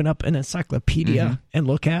just open up an encyclopedia and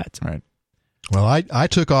look at. Right. Well, I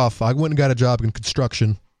took off. I went and got a job in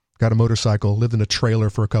construction, got a motorcycle, lived in a trailer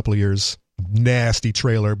for a couple of years. Nasty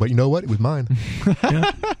trailer, but you know what? It was mine.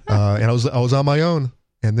 And I was on my own.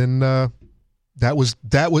 And then that was.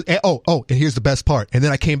 And here's the best part. And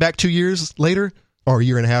then I came back 2 years later or a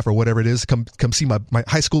year and a half or whatever it is, come see my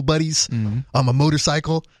high school buddies on my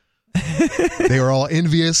motorcycle. They were all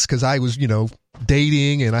envious because I was,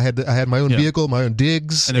 dating, and I had my own vehicle, my own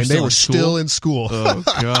digs, and they were still in school. Oh,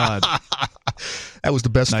 God. That was the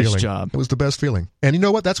best feeling. Nice job. It was the best feeling. And you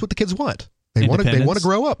know what? That's what the kids want. They want to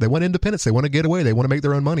grow up. They want independence. They want to get away. They want to make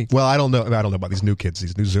their own money. Well, I don't know about these new kids,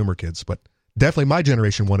 these new Zoomer kids, but definitely my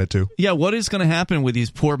generation wanted to. Yeah, what is going to happen with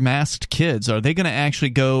these poor masked kids? Are they going to actually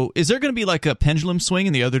go? Is there going to be like a pendulum swing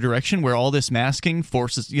in the other direction where all this masking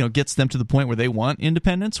forces, gets them to the point where they want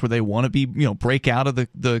independence, where they want to be, break out of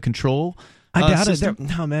the control? I doubt system?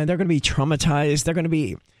 it. No, man, they're going to be traumatized. They're going to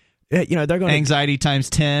be. They're going anxiety times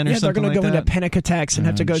 10 or something like that. They're going to go into panic attacks and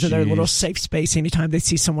have to go to their little safe space anytime they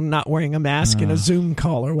see someone not wearing a mask in a Zoom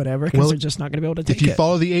call or whatever, because they're just not going to be able to take it. If you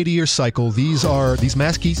follow the 80-year cycle, these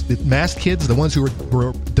masked kids, the ones who were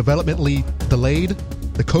developmentally delayed,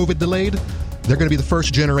 the COVID delayed, they're going to be the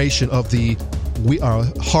first generation of the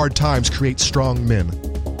hard times create strong men.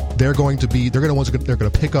 They're going to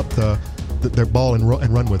pick up their ball and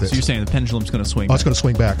run with it. So you're saying the pendulum's going to swing back? It's going to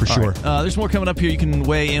swing back for sure. Right. There's more coming up here. You can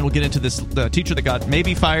weigh in. We'll get into this teacher that got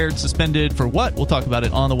maybe fired, suspended for what? We'll talk about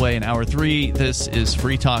it on the way in Hour 3. This is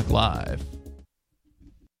Free Talk Live.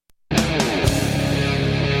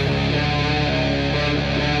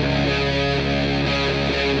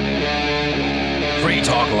 Free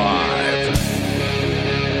Talk Live.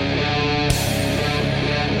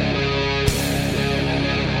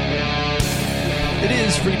 It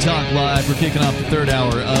is Free Talk Live. We're kicking off the third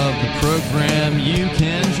hour of the program. You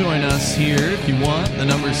can join us here if you want. The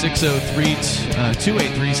number is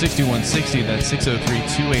 603-283-6160. That's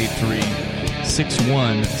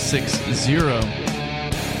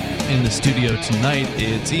 603-283-6160. In the studio tonight,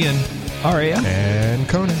 it's Ian, Aria, and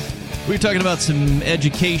Conan. We're talking about some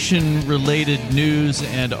education-related news,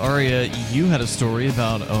 and Aria, you had a story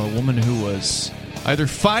about a woman who was either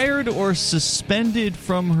fired or suspended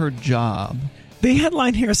from her job. The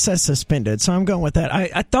headline here says suspended, so I'm going with that.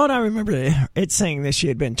 I thought I remember it saying that she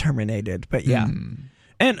had been terminated, but yeah.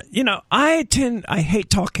 And, I hate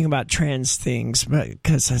talking about trans things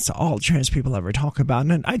because that's all trans people ever talk about,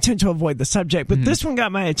 and I tend to avoid the subject, but this one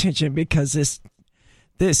got my attention because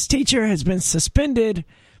this teacher has been suspended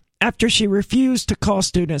after she refused to call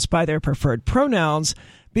students by their preferred pronouns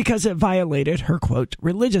because it violated her, quote,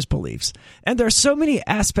 religious beliefs. And there are so many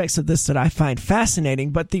aspects of this that I find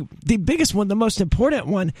fascinating, but the biggest one, the most important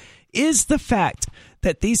one, is the fact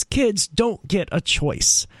that these kids don't get a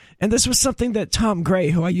choice. And this was something that Tom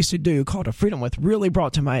Gray, who I used to do Call to Freedom with, really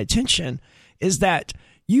brought to my attention, is that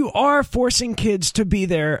you are forcing kids to be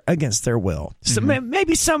there against their will. So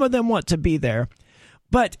maybe some of them want to be there,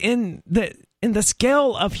 but in the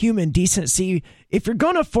scale of human decency, if you're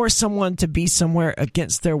going to force someone to be somewhere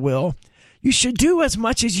against their will, you should do as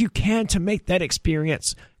much as you can to make that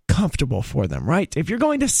experience comfortable for them, right? If you're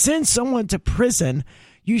going to send someone to prison,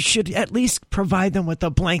 you should at least provide them with a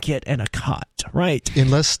blanket and a cot, right?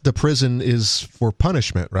 Unless the prison is for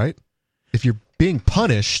punishment, right? If you're being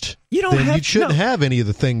punished, you shouldn't have any of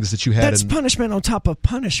the things that you had. That's punishment on top of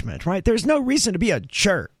punishment, right? There's no reason to be a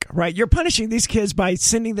jerk, right? You're punishing these kids by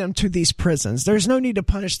sending them to these prisons. There's no need to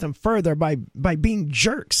punish them further by being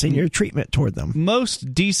jerks in your treatment toward them.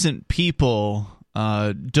 Most decent people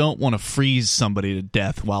don't want to freeze somebody to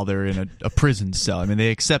death while they're in a prison cell. I mean, they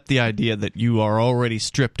accept the idea that you are already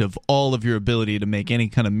stripped of all of your ability to make any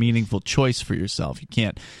kind of meaningful choice for yourself. You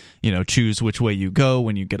can't choose which way you go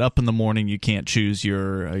when you get up in the morning. You can't choose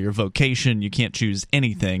your vocation. You can't choose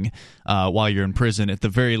anything while you're in prison. At the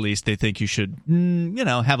very least, they think you should,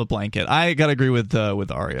 have a blanket. I gotta agree with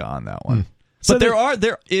Aria on that one. So but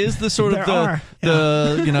there is the sort of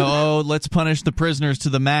let's punish the prisoners to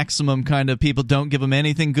the maximum kind of people. Don't give them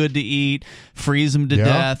anything good to eat, freeze them to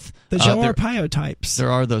death. The Joe Arpaio types.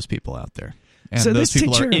 There are those people out there, and so those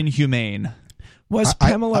people are inhumane. Was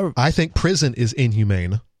Pamela? I think prison is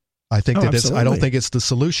inhumane. I think I don't think it's the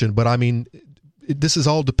solution, but I mean, this is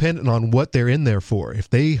all dependent on what they're in there for.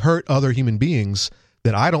 If they hurt other human beings,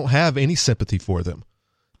 then I don't have any sympathy for them.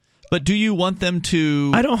 But do you want them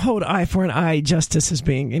to? I don't hold eye for an eye justice as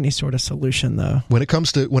being any sort of solution, though. When it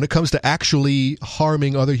comes to actually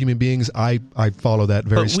harming other human beings, I follow that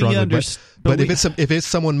very strongly. But if it's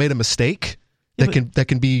someone made a mistake that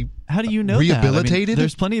can be how do you know rehabilitated? I mean,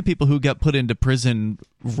 there's plenty of people who got put into prison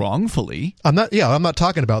wrongfully. I'm not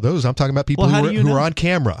talking about those. I'm talking about people who are on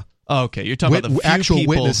camera. Oh, okay, you're talking about the few actual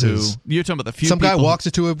people witnesses. You're talking about the few. Some people guy walks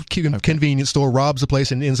into a convenience store, robs a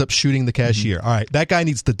place, and ends up shooting the cashier. All right, that guy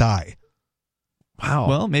needs to die. Wow.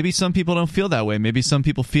 Well, maybe some people don't feel that way. Maybe some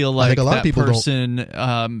people feel like think a lot that of people person.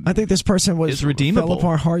 I think this person is redeemable. fell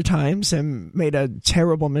upon hard times and made a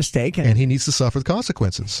terrible mistake, and he needs to suffer the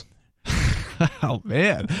consequences. Oh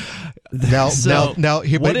man! Now,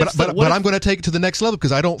 here, what but I'm going to take it to the next level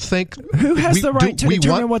because I don't think who has the right to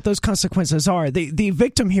determine what those consequences are. The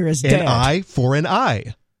victim here is dead. An eye for an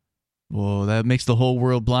eye. Whoa, that makes the whole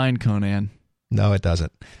world blind, Conan. No, it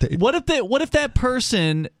doesn't. What if that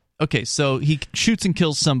person? Okay, so he shoots and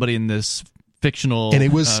kills somebody in this fictional and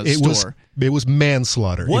it was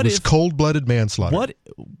manslaughter. What it was cold-blooded manslaughter.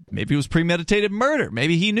 Maybe it was premeditated murder.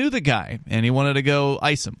 Maybe he knew the guy and he wanted to go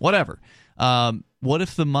ice him. Whatever. What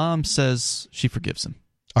if the mom says she forgives him?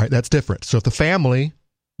 All right, that's different. So if the family,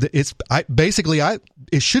 it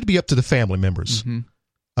should be up to the family members,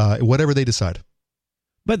 whatever they decide.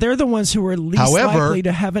 But they're the ones who are least likely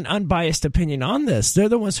to have an unbiased opinion on this. They're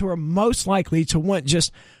the ones who are most likely to want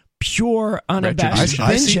just pure, unabashed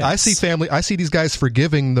vengeance. I see these guys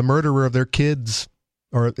forgiving the murderer of their kids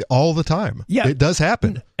all the time. Yeah, it does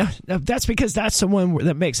happen. That's because that's the one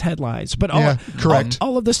that makes headlines. But correct.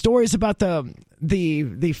 All of the stories about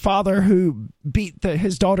the father who beat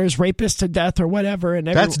his daughter's rapist to death or whatever, and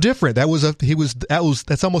that's different.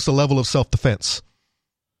 That's almost a level of self-defense.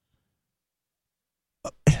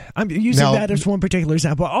 I'm using that as one particular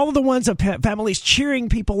example. All of the ones of families cheering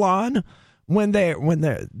people on when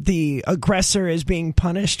the aggressor is being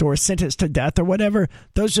punished or sentenced to death or whatever,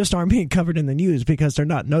 those just aren't being covered in the news because they're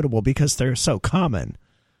not notable because they're so common.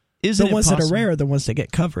 The ones that are rare are the ones that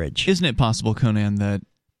get coverage. Isn't it possible, Conan, that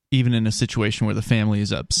even in a situation where the family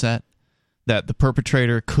is upset, that the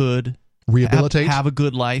perpetrator could rehabilitate, have a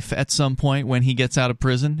good life at some point when he gets out of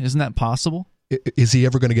prison? Isn't that possible? Is he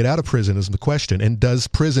ever going to get out of prison is the question. And does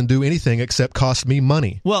prison do anything except cost me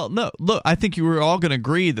money? Well, no. Look, I think you were all going to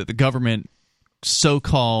agree that the government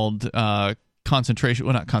so-called concentration,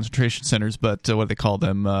 well, not concentration centers, but what do they call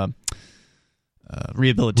them?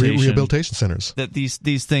 Rehabilitation centers. That these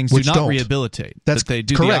things do not rehabilitate. That's they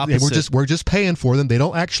do correct. The opposite. We're just paying for them. They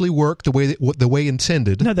don't actually work the way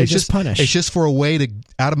intended. No, they just punish. It's just for a way to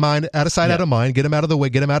out of sight, out of mind, get them out of the way,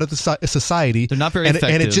 get them out of the society. They're not very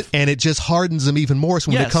effective, and it just hardens them even more.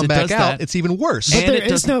 So when they come back out, it's even worse. But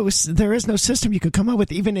there is no system you could come up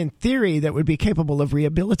with, even in theory, that would be capable of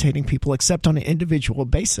rehabilitating people, except on an individual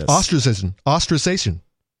basis. Ostracization,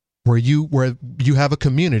 where you have a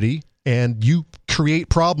community and you create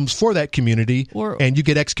problems for that community, and you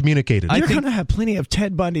get excommunicated. You're going to have plenty of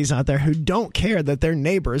Ted Bundys out there who don't care that their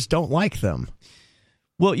neighbors don't like them.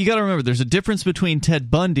 Well, you got to remember, there's a difference between Ted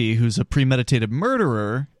Bundy, who's a premeditated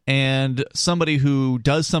murderer, and somebody who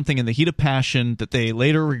does something in the heat of passion that they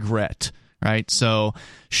later regret. Right? So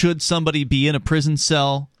should somebody be in a prison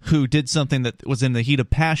cell who did something that was in the heat of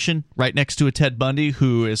passion right next to a Ted Bundy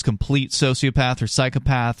who is complete sociopath or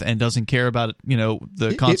psychopath and doesn't care about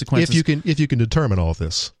the consequences? If you can determine all of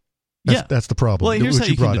this. That's the problem. Well, here's how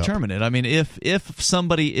you can determine it. I mean, if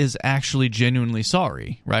somebody is actually genuinely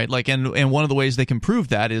sorry, right? Like, and one of the ways they can prove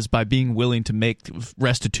that is by being willing to make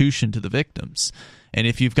restitution to the victims. And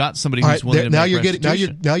if you've got somebody who's willing to make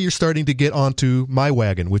restitution, now you're starting to get onto my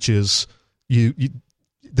wagon, which is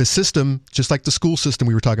the system, just like the school system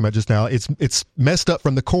we were talking about just now, it's messed up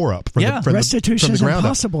from the core up. Restitution is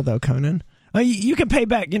impossible, though, Conan. You can pay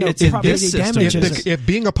back, property damages. If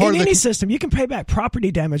being a part in of any system, you can pay back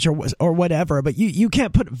property damage or whatever, but you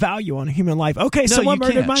can't put value on human life. Okay, someone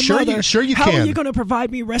murdered my mother. How are you going to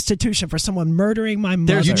provide me restitution for someone murdering my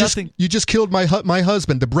mother? You just killed my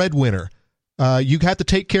husband, the breadwinner. You have to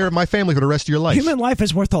take care of my family for the rest of your life. Human life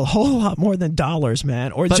is worth a whole lot more than dollars,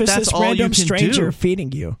 man, or just this random stranger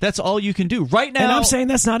feeding you. That's all you can do right now. And I'm saying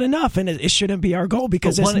that's not enough, and it shouldn't be our goal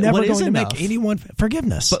because it's never going to make anyone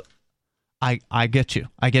forgiveness. But I get you.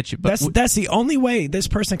 But that's the only way this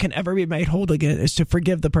person can ever be made whole again is to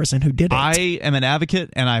forgive the person who did it. I am an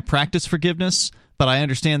advocate, and I practice forgiveness, but I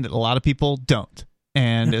understand that a lot of people don't.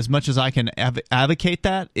 And as much as I can advocate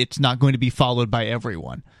that, it's not going to be followed by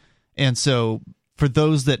everyone. And so for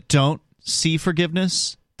those that don't see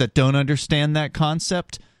forgiveness, that don't understand that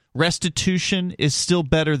concept, restitution is still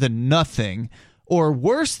better than nothing, or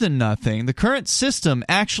worse than nothing. The current system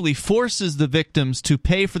actually forces the victims to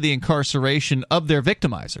pay for the incarceration of their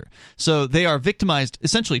victimizer. So they are victimized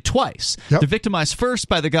essentially twice. Yep. They're victimized first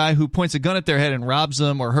by the guy who points a gun at their head and robs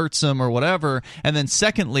them or hurts them or whatever, and then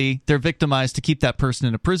secondly, they're victimized to keep that person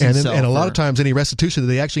in a prison cell. And a lot of times any restitution that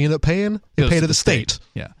they actually end up paying, they pay to the state.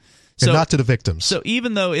 Yeah. and not to the victims. So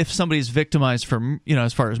even though if somebody's victimized for,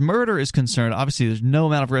 as far as murder is concerned, obviously there's no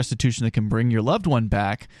amount of restitution that can bring your loved one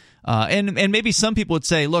back. And maybe some people would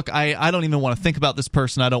say, look, I don't even want to think about this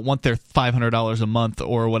person. I don't want their $500 a month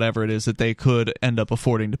or whatever it is that they could end up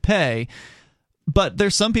affording to pay. But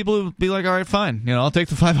there's some people who would be like, all right, fine. I'll take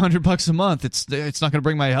the $500 a month. It's not going to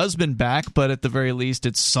bring my husband back, but at the very least,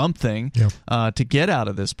 it's something to get out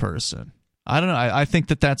of this person. I don't know. I think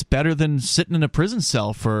that's better than sitting in a prison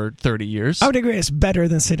cell for 30 years. I would agree. It's better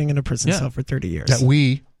than sitting in a prison cell for 30 years. That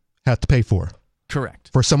we have to pay for. Correct.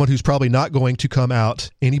 For someone who's probably not going to come out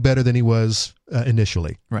any better than he was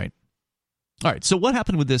initially. Right. All right. So what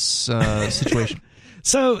happened with this situation?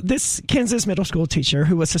 So this Kansas middle school teacher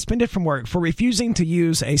who was suspended from work for refusing to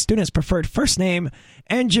use a student's preferred first name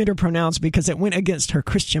and gender pronouns because it went against her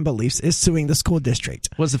Christian beliefs is suing the school district.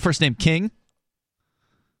 Was the first name King?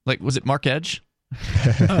 Like, was it Mark Edge? I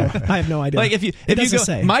have no idea. Like, if you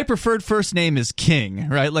go, my preferred first name is King,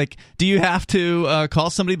 right? Like, do you have to call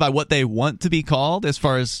somebody by what they want to be called as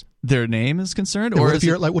far as their name is concerned? Or what if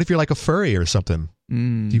you're like a furry or something?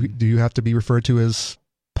 Do you have to be referred to as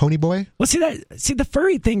Pony Boy? Well, see the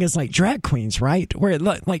furry thing is like drag queens, right? Where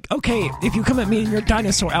like, okay, if you come at me in your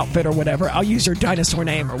dinosaur outfit or whatever, I'll use your dinosaur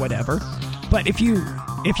name or whatever. But if you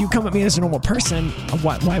come at me as a normal person,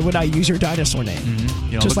 why would I use your dinosaur name?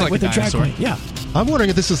 Mm-hmm. Just like with the drag queen. Yeah. I'm wondering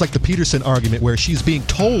if this is like the Peterson argument where she's being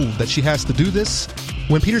told that she has to do this.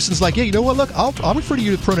 When Peterson's like, yeah, you know what? Look, I'll refer to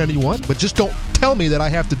you the pronoun you want, but just don't tell me that I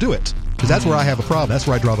have to do it. Because that's where I have a problem. That's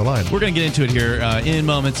where I draw the line. We're going to get into it here in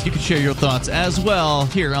moments. You can share your thoughts as well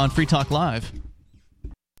here on Free Talk Live.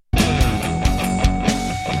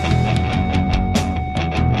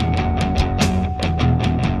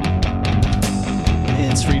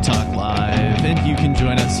 It's Free Talk Live, and you can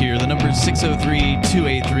join us here. The number is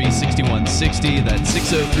 603-283-6160. That's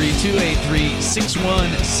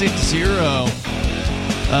 603-283-6160.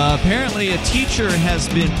 Apparently, a teacher has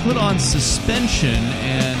been put on suspension,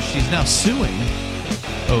 and she's now suing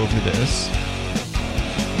over this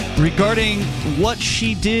regarding what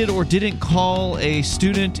she did or didn't call a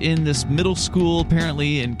student in this middle school,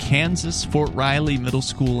 apparently in Kansas, Fort Riley Middle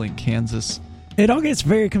School in Kansas. It all gets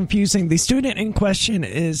very confusing. The student in question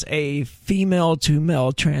is a female to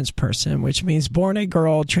male trans person, which means born a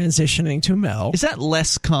girl transitioning to male. Is that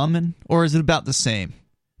less common, or is it about the same?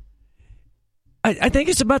 I think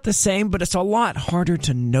it's about the same, but it's a lot harder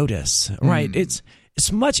to notice, right? It's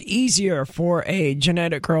much easier for a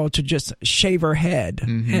genetic girl to just shave her head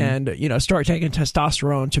and, start taking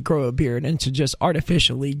testosterone to grow a beard and to just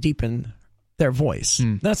artificially deepen their voice.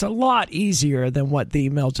 That's a lot easier than what the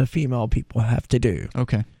male to female people have to do.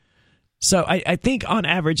 Okay. So I think on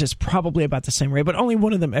average it's probably about the same rate, but only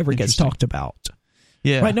one of them ever gets talked about.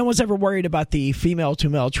 Yeah. Right. No one's ever worried about the female to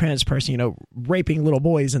male trans person, raping little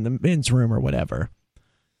boys in the men's room or whatever.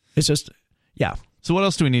 It's just, yeah. So what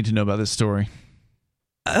else do we need to know about this story?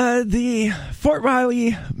 The Fort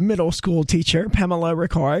Riley middle school teacher, Pamela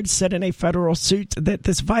Ricard, said in a federal suit that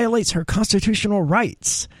this violates her constitutional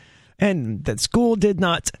rights and that school did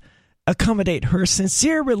not accommodate her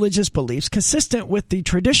sincere religious beliefs consistent with the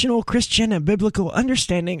traditional Christian and biblical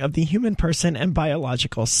understanding of the human person and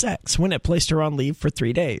biological sex when it placed her on leave for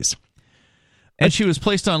 3 days. And she was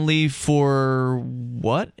placed on leave for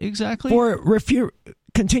what exactly? For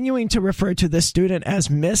continuing to refer to the student as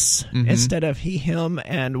Miss instead of he, him,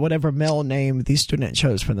 and whatever male name the student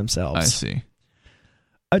chose for themselves. I see.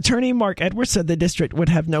 Attorney Mark Edwards said the district would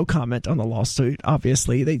have no comment on the lawsuit.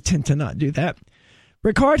 Obviously, they tend to not do that.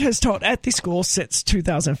 Ricard has taught at the school since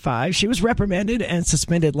 2005. She was reprimanded and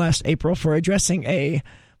suspended last April for addressing a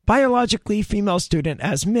biologically female student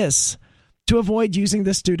as Miss to avoid using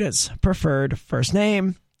the student's preferred first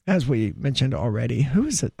name. As we mentioned already. Who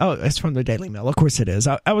is it? Oh, it's from the Daily Mail. Of course it is.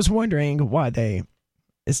 I was wondering why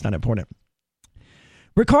it's not important.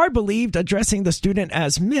 Ricard believed addressing the student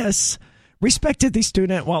as Miss respected the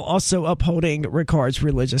student while also upholding Ricard's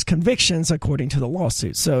religious convictions, according to the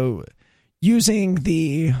lawsuit. So using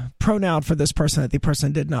the pronoun for this person that the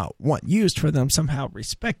person did not want used for them somehow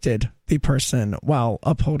respected the person while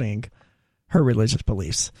upholding her religious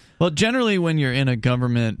beliefs. Well, generally when you're in a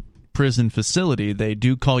government prison facility, they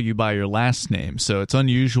do call you by your last name, so it's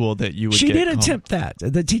unusual that you would She get did called. attempt that.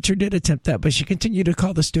 The teacher did attempt that, but she continued to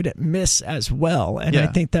call the student Miss as well, and I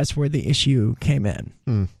think that's where the issue came in.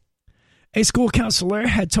 A school counselor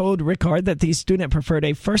had told Ricard that the student preferred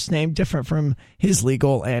a first name different from his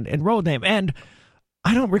legal and enrolled name, and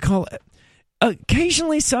I don't recall...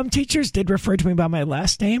 Occasionally, some teachers did refer to me by my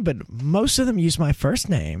last name, but most of them used my first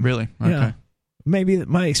name. Really? Okay. Yeah. Maybe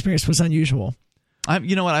my experience was unusual.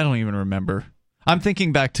 You know what? I don't even remember. I'm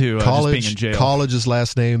thinking back to just being in jail. College is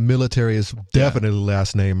last name. Military is definitely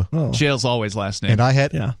last name. Oh. Jail's always last name. And I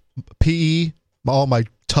had PE. All my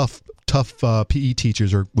tough PE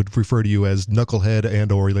teachers would refer to you as knucklehead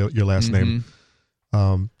and or your last name.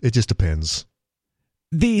 It just depends.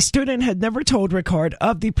 The student had never told Ricard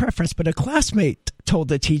of the preference, but a classmate told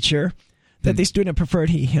the teacher that the student preferred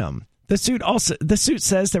him. The suit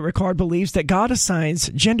says that Ricard believes that God assigns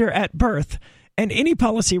gender at birth, and any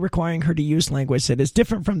policy requiring her to use language that is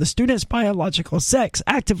different from the student's biological sex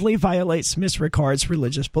actively violates Miss Ricard's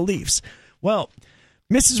religious beliefs. Well,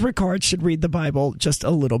 Mrs. Ricard should read the Bible just a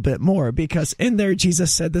little bit more, because in there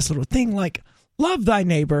Jesus said this little thing like, love thy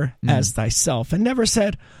neighbor as thyself, and never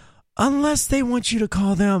said, unless they want you to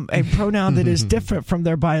call them a pronoun that is different from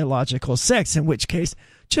their biological sex, in which case,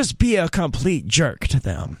 just be a complete jerk to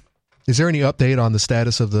them. Is there any update on the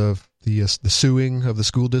status of the suing of the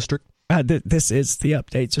school district? This is the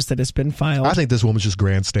update, just that it's been filed. I think this woman's just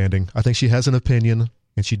grandstanding. I think she has an opinion,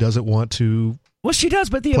 and she doesn't want to. Well, she does,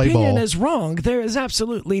 but the opinion is wrong. There is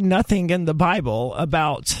absolutely nothing in the Bible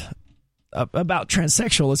about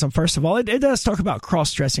transsexualism. First of all, it does talk about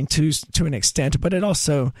cross-dressing to an extent, but it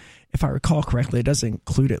also, if I recall correctly, it does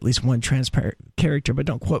include at least one trans character. But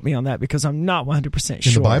don't quote me on that, because I'm not 100%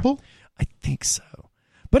 sure. In the Bible? I think so,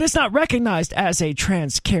 but it's not recognized as a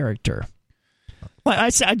trans character.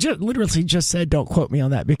 Like I literally just said, don't quote me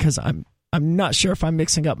on that, because I'm not sure if I'm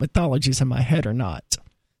mixing up mythologies in my head or not.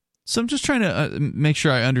 So I'm just trying to make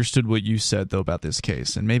sure I understood what you said, though, about this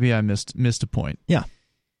case, and maybe I missed a point. Yeah.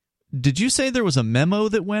 Did you say there was a memo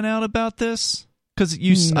that went out about this? Because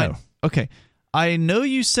No. Okay. I know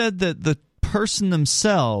you said that the person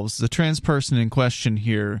themselves, the trans person in question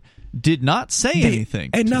here, did not say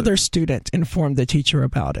anything. Another student informed the teacher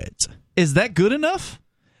about it. Is that good enough?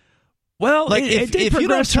 Well, like it did if you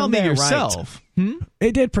don't tell me there, yourself, right?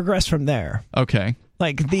 It did progress from there. Okay.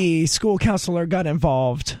 Like the school counselor got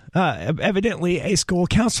involved. Evidently, a school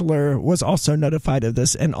counselor was also notified of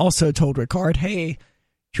this and also told Ricard, hey,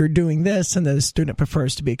 you're doing this, and the student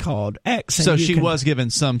prefers to be called X. So she was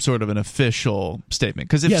given some sort of an official statement.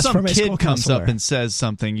 Because if some kid comes up and says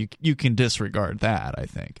something, you can disregard that, I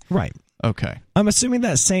think. Right. Okay. I'm assuming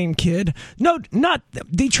that same kid. No, not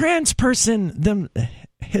the trans person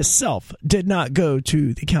himself did not go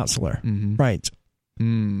to the counselor. Right.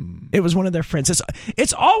 It was one of their friends.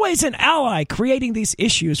 It's always an ally creating these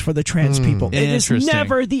issues for the trans people. It is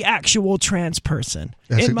never the actual trans person,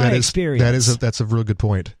 in my experience. That's a real good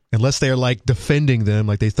point. Unless they're like defending them,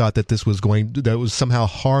 like they thought that this was was somehow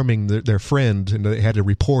harming their friend, and they had to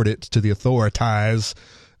report it to the authorities.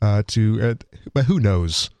 But who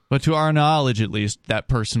knows? But to our knowledge, at least, that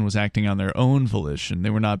person was acting on their own volition. They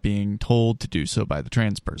were not being told to do so by the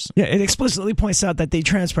trans person. Yeah, it explicitly points out that the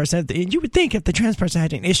trans person, you would think if the trans person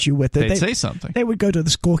had an issue with it, they'd say something. They would go to the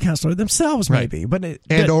school counselor themselves, maybe.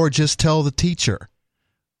 Or just tell the teacher.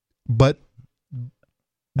 But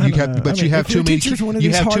you have too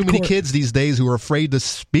many kids these days who are afraid to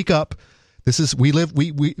speak up. This is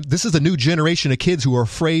this is the new generation of kids who are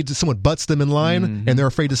afraid someone butts them in line, and they're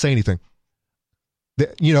afraid to say anything.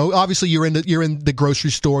 You know, obviously you're in the grocery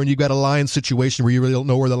store and you've got a line situation where you really don't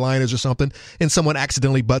know where the line is or something, and someone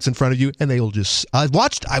accidentally butts in front of you, and they'll just I've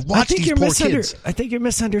watched these poor kids. I think you're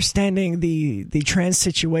misunderstanding the trans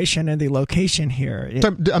situation and the location here.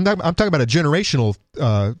 I'm talking about a generational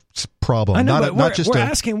problem. I know, we're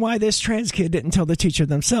asking why this trans kid didn't tell the teacher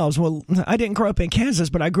themselves. Well, I didn't grow up in Kansas,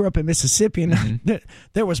 but I grew up in Mississippi, and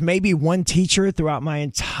there was maybe one teacher throughout my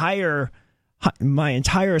entire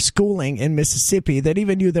schooling in Mississippi that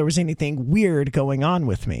even knew there was anything weird going on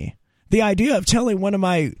with me. The idea of telling one of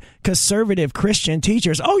my conservative Christian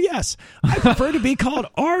teachers, oh yes, I prefer to be called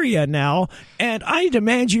Aria now, and I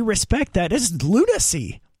demand you respect that, is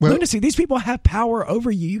lunacy. Lunacy. These people have power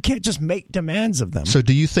over you. You can't just make demands of them. So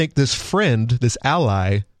do you think this friend, this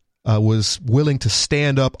ally, was willing to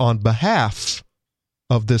stand up on behalf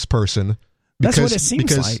of this person? That's what it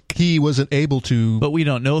seems like. He wasn't able to. But we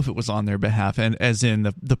don't know if it was on their behalf, and as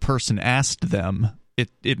in the person asked them.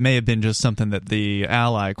 It may have been just something that the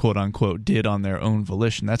ally, quote unquote, did on their own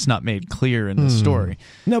volition. That's not made clear in the story.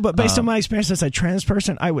 No, but based on my experience as a trans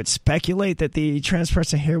person, I would speculate that the trans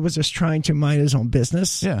person here was just trying to mind his own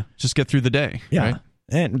business. Yeah, just get through the day. Yeah, right?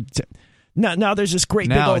 And now there's this great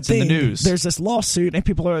big old thing. In the news. There's this lawsuit, and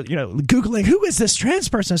people are Googling who is this trans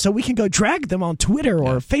person, so we can go drag them on Twitter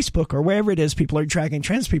or Facebook or wherever it is. People are dragging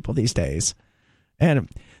trans people these days, and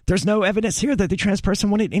there's no evidence here that the trans person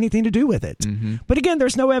wanted anything to do with it. But again,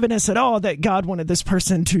 there's no evidence at all that God wanted this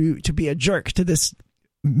person to be a jerk to this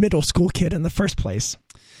middle school kid in the first place.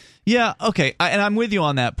 Yeah, okay, and I'm with you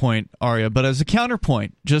on that point, Aria. But as a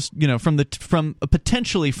counterpoint, just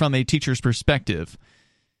potentially from a teacher's perspective,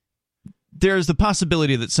 there's the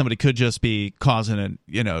possibility that somebody could just be causing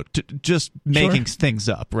just making things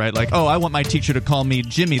up, right? Like, oh, I want my teacher to call me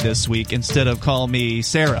Jimmy this week instead of call me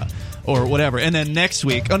Sarah or whatever. And then next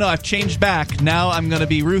week, oh no, I've changed back. Now I'm going to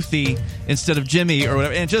be Ruthie instead of Jimmy or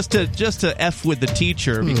whatever. And just to F with the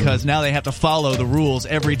teacher because now they have to follow the rules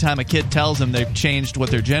every time a kid tells them they've changed what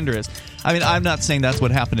their gender is. I mean, I'm not saying that's what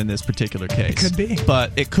happened in this particular case. It could be.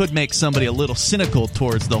 But it could make somebody a little cynical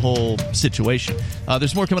towards the whole situation.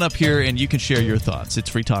 There's more coming up here, and you can share your thoughts. It's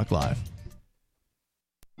Free Talk Live.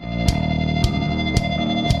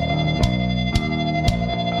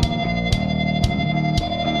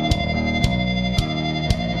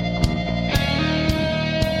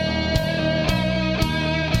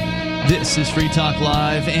 This is Free Talk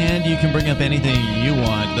Live, and you can bring up anything you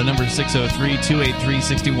want. The number is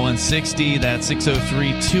 603-283-6160. That's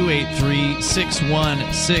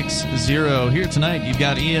 603-283-6160. Here tonight, you've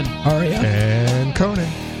got Ian, Aria, and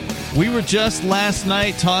Conan. We were just last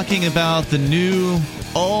night talking about the new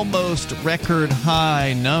almost record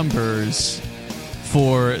high numbers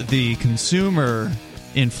for the consumer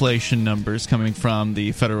inflation numbers coming from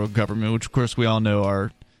the federal government, which of course we all know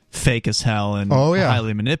are fake as hell and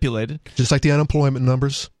highly manipulated. Just like the unemployment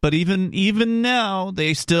numbers. But even now,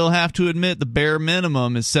 they still have to admit the bare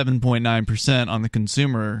minimum is 7.9% on the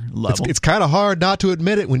consumer level. It's kind of hard not to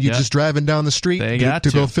admit it when you're just driving down the street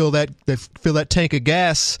to go fill that tank of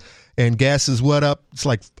gas, and gas is up? It's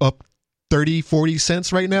like up 30, 40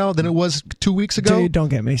 cents right now than it was 2 weeks ago. Dude, don't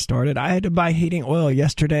get me started. I had to buy heating oil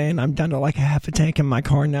yesterday, and I'm down to like a half a tank in my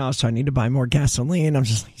car now, so I need to buy more gasoline. I'm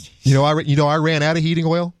just like, I ran out of heating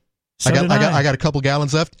oil. I got a couple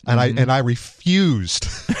gallons left, and I refused.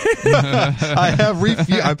 I have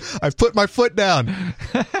refused. I've put my foot down.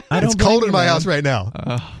 It's cold in my house right now.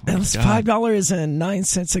 It's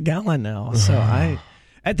 $5.09 a gallon now. So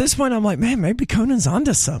at this point, I'm like, man, maybe Conan's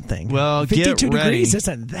onto something. Well, 52 get ready. degrees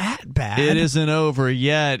isn't that bad. It isn't over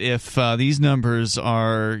yet. If these numbers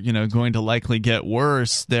are, going to likely get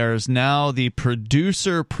worse, there's now the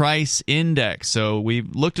producer price index. So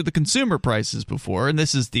we've looked at the consumer prices before, and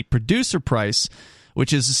this is the producer price,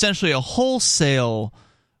 which is essentially a wholesale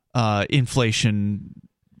inflation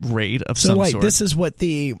rate of some sort. So, this is what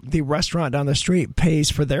the restaurant down the street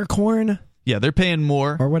pays for their corn? Yeah, they're paying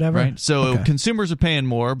more. Or whatever. Right? So consumers are paying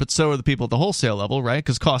more, but so are the people at the wholesale level, right?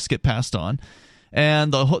 Because costs get passed on.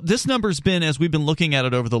 And this number's been, as we've been looking at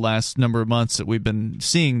it over the last number of months that we've been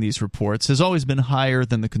seeing these reports, has always been higher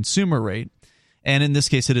than the consumer rate. And in this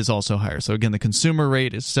case, it is also higher. So again, the consumer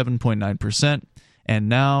rate is 7.9%. And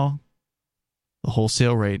now the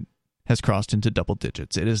wholesale rate has crossed into double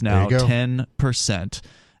digits. It is now 10%.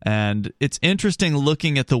 And it's interesting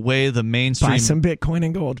looking at the way the mainstream... Buy some Bitcoin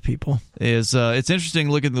and gold, people. It's interesting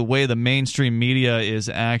looking at the way the mainstream media is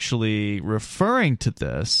actually referring to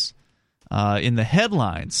this in the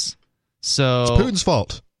headlines. So it's Putin's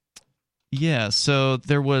fault. Yeah, so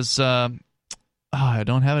there was... I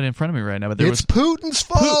don't have it in front of me right now, but it's Putin's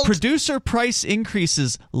fault. Producer price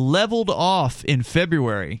increases leveled off in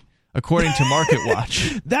February, according to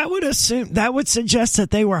MarketWatch. That would suggest that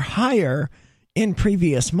they were higher in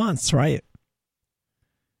previous months, right?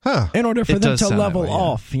 Huh. In order for them to level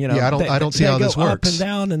off, I don't see how this works. They go up and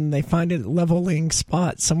down, and they find a leveling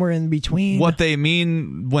spot somewhere in between. What they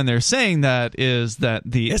mean when they're saying that is that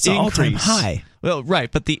it's an all-time high. Well, right,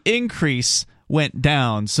 but the increase went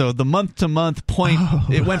down. So the month-to-month point,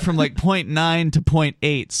 it went from like 0.9 to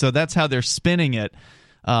 0.8. So that's how they're spinning it.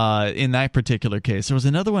 In that particular case, there was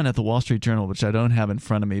another one at the Wall Street Journal, which I don't have in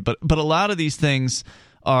front of me, but a lot of these things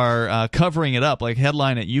are covering it up, like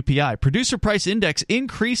headline at UPI. Producer price index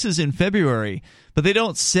increases in February, but they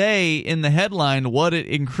don't say in the headline what it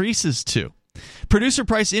increases to. Producer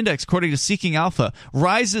price index, according to Seeking Alpha,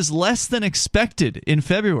 rises less than expected in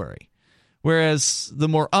February, whereas the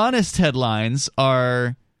more honest headlines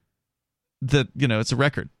are that it's a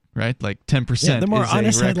record. Right, like 10%. Yeah, the more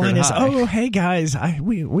honest headline is, high. "Oh, hey guys,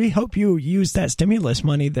 we hope you use that stimulus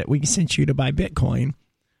money that we sent you to buy Bitcoin."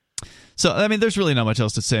 So, I mean, there's really not much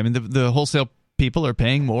else to say. I mean, the wholesale people are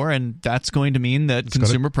paying more, and that's going to mean that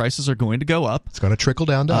consumer prices are going to go up. It's going to trickle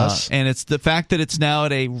down to us. And it's the fact that it's now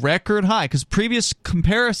at a record high, because previous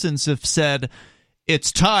comparisons have said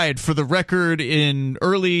it's tied for the record in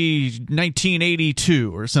early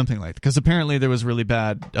 1982 or something like that, because apparently there was really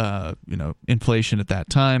bad inflation at that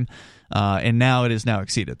time, and now it has now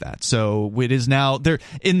exceeded that. So it is now there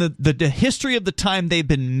in the history of the time they've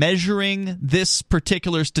been measuring this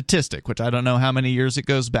particular statistic, which I don't know how many years it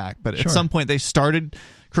goes back, but at some point they started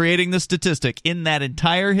creating the statistic, in that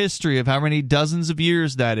entire history of how many dozens of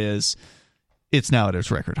years that is, it's now at its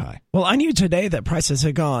record high. Well, I knew today that prices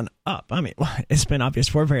had gone up. I mean, it's been obvious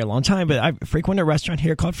for a very long time, but I frequent a restaurant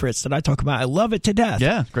here called Fritz that I talk about. I love it to death.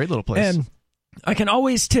 Yeah, great little place. And I can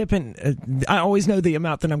always tip, and I always know the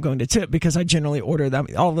amount that I'm going to tip because I generally order them.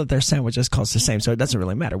 All of their sandwiches cost the same, so it doesn't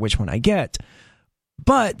really matter which one I get.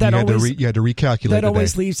 But that you always had to recalculate. That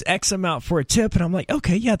always leaves X amount for a tip, and I'm like,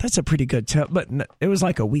 okay, yeah, that's a pretty good tip. But it was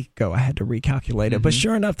like a week ago I had to recalculate it. But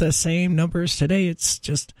sure enough, the same numbers today.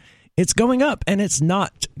 It's going up, and it's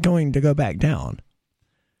not going to go back down.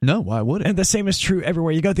 No, why would it? And the same is true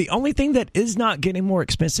everywhere you go. The only thing that is not getting more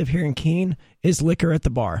expensive here in Keene is liquor at the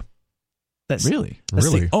bar. That's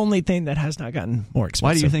the only thing that has not gotten more expensive.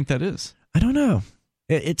 Why do you think that is? I don't know.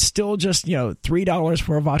 It's still just $3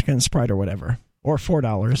 for a vodka and Sprite or whatever, or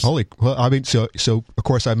 $4. Well, I mean, so of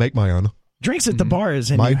course I make my own. Drinks at the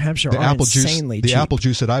bars in New Hampshire are insanely cheap. The apple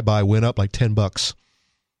juice that I buy went up like $10.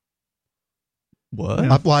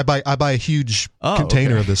 What? I buy a huge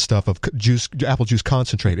container of this stuff of apple juice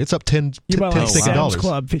concentrate. It's up $10. You buy like $10 Sam's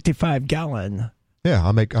Club 55-gallon. Yeah,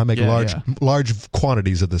 I make large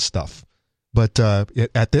quantities of this stuff. But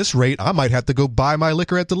at this rate, I might have to go buy my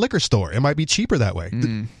liquor at the liquor store. It might be cheaper that way.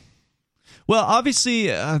 Well, obviously,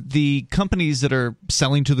 the companies that are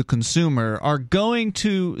selling to the consumer are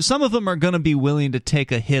some of them are going to be willing to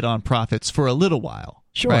take a hit on profits for a little while.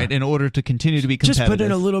 Sure. Right, in order to continue to be competitive. Just put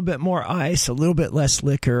in a little bit more ice, a little bit less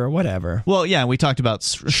liquor, or whatever. Well, yeah, we talked about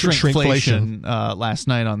shrinkflation last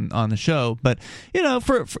night on the show. But,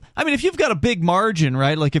 I mean, if you've got a big margin,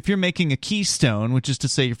 right, like if you're making a Keystone, which is to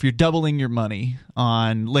say if you're doubling your money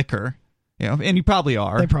on liquor, and you probably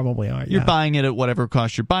are. They probably are, yeah. You're buying it at whatever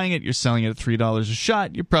cost you're buying it. You're selling it at $3 a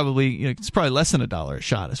shot. You're probably, it's probably less than $1 a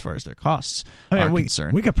shot as far as their costs are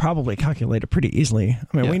concerned. We could probably calculate it pretty easily.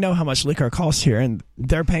 I mean, we know how much liquor costs here, and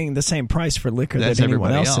they're paying the same price for liquor that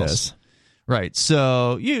anyone else is. Right.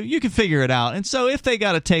 So you can figure it out. And so if they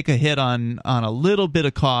got to take a hit on a little bit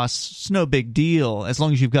of costs, it's no big deal as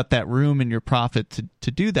long as you've got that room in your profit to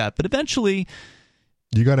do that. But eventually,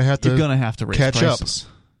 you're going to have to raise catch prices.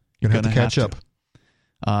 Up. You're going to have to catch up.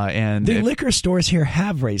 And the liquor stores here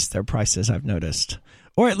have raised their prices, I've noticed.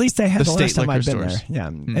 Or at least they have the last time I've been there. Yeah,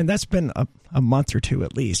 and that's been a month or two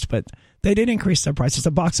at least. But they did increase their prices.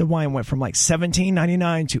 A box of wine went from like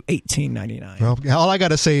 $17.99 to $18.99. Well, all I got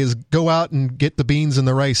to say is go out and get the beans and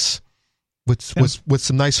the rice with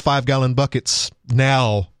some nice 5-gallon buckets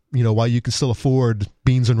now. While you can still afford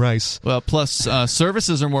beans and rice. Well, plus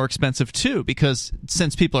services are more expensive too, because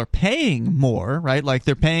since people are paying more, right? Like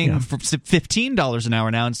they're paying for $15 an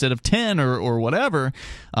hour now instead of $10 or whatever.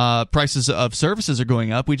 Prices of services are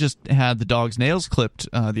going up. We just had the dog's nails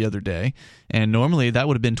clipped the other day, and normally that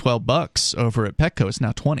would have been $12 over at Petco. It's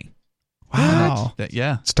now $20. Wow.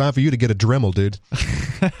 Yeah. It's time for you to get a Dremel, dude.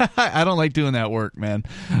 I don't like doing that work, man.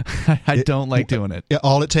 I don't like doing it.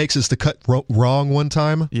 All it takes is to cut wrong one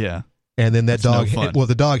time. Yeah. And then that dog,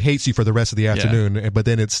 the dog hates you for the rest of the afternoon, but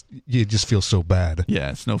then you just feel so bad.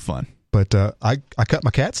 Yeah, it's no fun. But I cut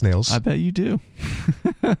my cat's nails. I bet you do.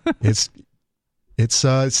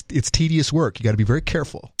 It's tedious work. You got to be very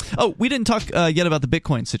careful. Oh, we didn't talk yet about the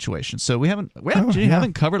Bitcoin situation. So we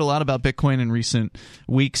haven't covered a lot about Bitcoin in recent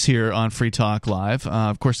weeks here on Free Talk Live.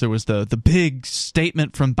 Of course, there was the big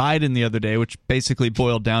statement from Biden the other day, which basically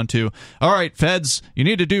boiled down to, all right, feds, you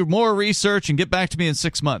need to do more research and get back to me in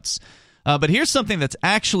 6 months. But here's something that's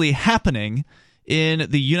actually happening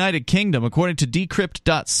in the United Kingdom, according to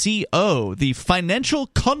Decrypt.co, the Financial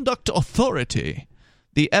Conduct Authority.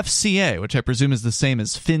 The FCA, which I presume is the same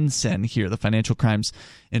as FinCEN here, the Financial Crimes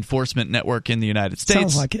Enforcement Network in the United States.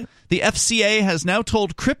 Sounds like it. The FCA has now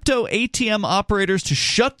told crypto ATM operators to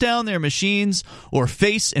shut down their machines or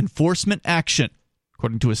face enforcement action,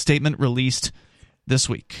 according to a statement released this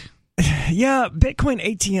week. Yeah, Bitcoin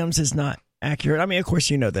ATMs is not accurate. I mean, of course,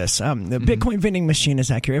 you know this. The Bitcoin vending machine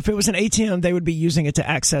is accurate. If it was an ATM, they would be using it to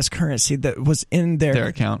access currency that was in their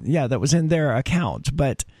account. Yeah, that was in their account,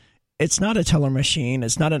 but it's not a teller machine.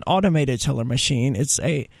 It's not an automated teller machine. It's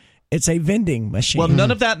a vending machine. Well, none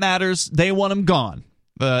of that matters. They want them gone.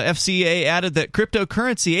 The FCA added that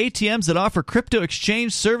cryptocurrency ATMs that offer crypto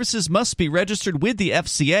exchange services must be registered with the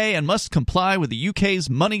FCA and must comply with the UK's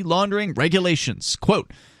money laundering regulations. Quote,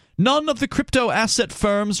 none of the crypto asset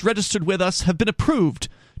firms registered with us have been approved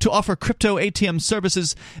to offer crypto ATM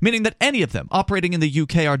services, meaning that any of them operating in the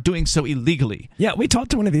UK are doing so illegally. Yeah, we talked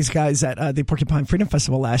to one of these guys at the Porcupine Freedom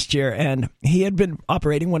Festival last year, and he had been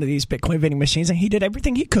operating one of these Bitcoin vending machines, and he did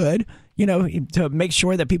everything he could, to make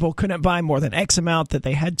sure that people couldn't buy more than X amount, that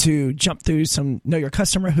they had to jump through some know your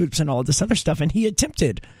customer hoops and all of this other stuff, and he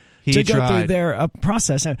attempted to go through their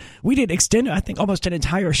process. And we did extend, I think, almost an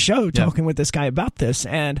entire show talking with this guy about this.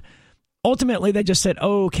 And ultimately, they just said,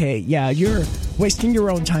 okay, yeah, you're wasting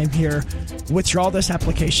your own time here. Withdraw this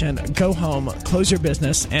application, go home, close your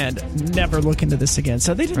business, and never look into this again.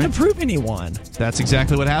 So they didn't approve anyone. That's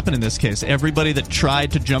exactly what happened in this case. Everybody that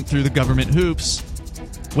tried to jump through the government hoops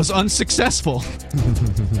was unsuccessful.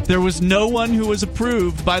 There was no one who was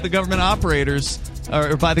approved by the government operators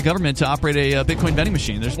or by the government to operate a Bitcoin vending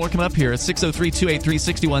machine. There's more coming up here at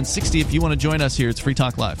 603-283-6160. If you want to join us here, it's Free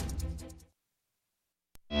Talk Live.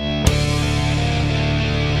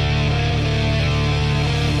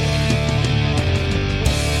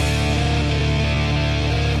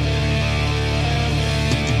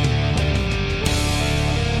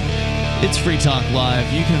 It's Free Talk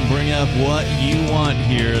Live. You can bring up what you want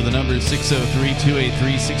here. The number is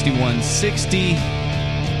 603-283-6160.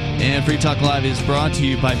 And Free Talk Live is brought to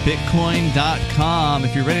you by Bitcoin.com.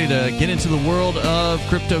 If you're ready to get into the world of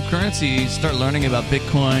cryptocurrency, start learning about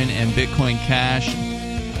Bitcoin and Bitcoin Cash,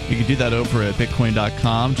 you can do that over at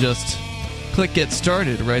Bitcoin.com. Just click Get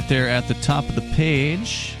Started right there at the top of the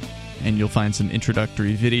page. And you'll find some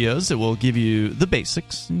introductory videos that will give you the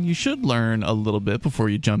basics. And you should learn a little bit before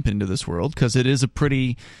you jump into this world, because it is a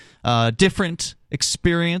pretty different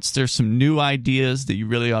experience. There's some new ideas that you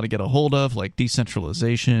really ought to get a hold of, like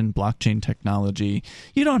decentralization, blockchain technology.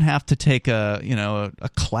 You don't have to take a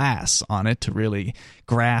class on it to really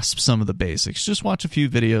grasp some of the basics. Just watch a few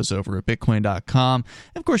videos over at Bitcoin.com.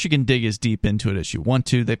 Of course, you can dig as deep into it as you want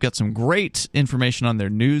to. They've got some great information on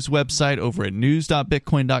their news website over at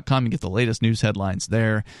news.bitcoin.com. You get the latest news headlines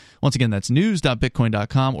there. Once again, that's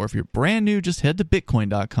news.bitcoin.com. Or if you're brand new, just head to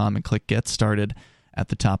bitcoin.com and click Get Started at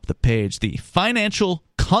the top of the page. The Financial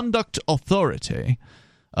Conduct Authority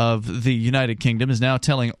of the United Kingdom is now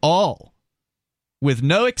telling all, with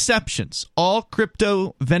no exceptions, all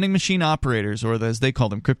crypto vending machine operators, or as they call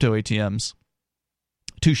them, crypto ATMs,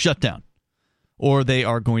 to shut down, or they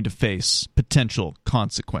are going to face potential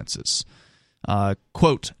consequences.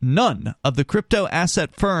 Quote, none of the crypto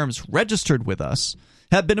asset firms registered with us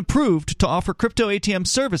have been approved to offer crypto ATM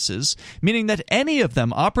services, meaning that any of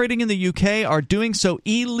them operating in the UK are doing so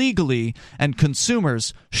illegally, and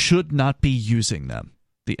consumers should not be using them,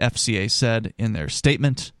 the FCA said in their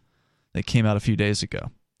statement that came out a few days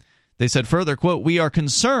ago. They said further, quote, we are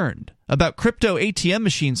concerned about crypto ATM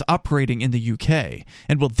machines operating in the UK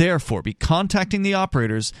and will therefore be contacting the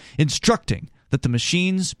operators, instructing that the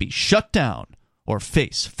machines be shut down or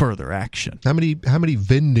face further action. How many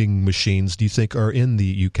vending machines do you think are in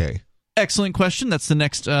the UK? Excellent question. That's the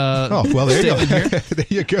next there you go. Here. There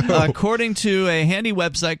you go. According to a handy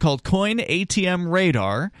website called Coin ATM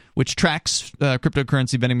Radar, which tracks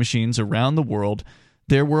cryptocurrency vending machines around the world,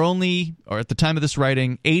 there were only, or at the time of this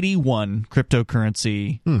writing, 81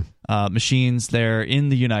 cryptocurrency machines there in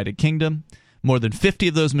the United Kingdom. More than 50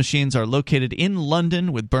 of those machines are located in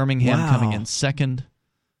London, with Birmingham coming in second.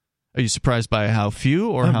 Are you surprised by how few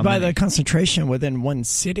or how by many? the concentration within one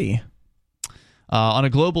city? On a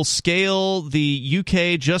global scale, the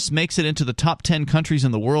UK just makes it into the top 10 countries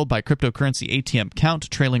in the world by cryptocurrency ATM count,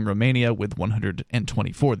 trailing Romania with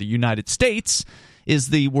 124. The United States is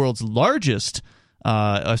the world's largest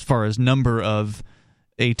as far as number of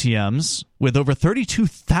ATMs, with over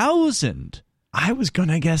 32,000. I was going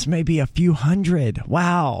to guess maybe a few hundred.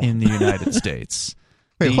 Wow. In the United States.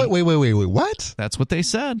 Wait, what? That's what they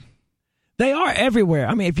said. They are everywhere.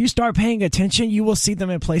 I mean, if you start paying attention, you will see them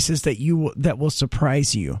in places that will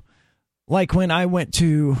surprise you. Like when I went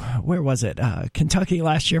to, where was it? Kentucky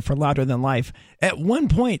last year for Louder Than Life. At one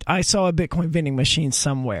point, I saw a Bitcoin vending machine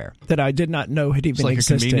somewhere that I did not know had even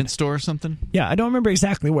existed. Like a convenience store or something? Yeah, I don't remember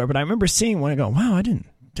exactly where, but I remember seeing one and going, wow, I didn't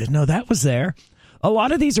know that was there. A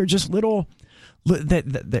lot of these are just little, they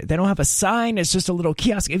don't have a sign. It's just a little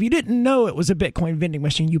kiosk. If you didn't know it was a Bitcoin vending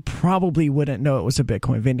machine, you probably wouldn't know it was a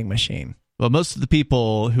Bitcoin vending machine. Well, most of the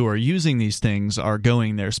people who are using these things are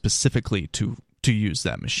going there specifically to use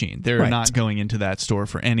that machine. They're not going into that store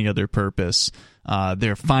for any other purpose.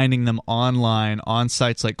 They're finding them online on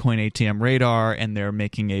sites like Coin ATM Radar, and they're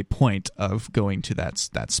making a point of going to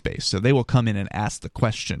that space. So they will come in and ask the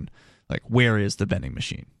question, like, where is the vending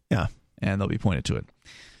machine? Yeah. And they'll be pointed to it.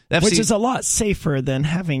 Which is a lot safer than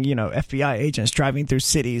having, FBI agents driving through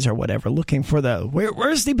cities or whatever looking for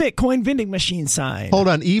where's the Bitcoin vending machine sign? Hold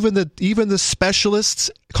on, even the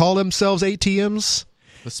specialists call themselves ATMs?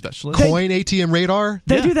 The specialists? Coin ATM Radar?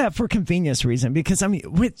 They do that for convenience reason, because I mean,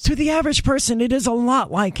 to the average person, it is a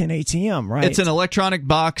lot like an ATM, right? It's an electronic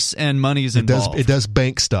box and money's involved. It does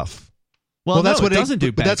bank stuff. Well, that's what it doesn't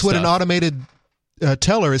do bank That's what an stuff. automated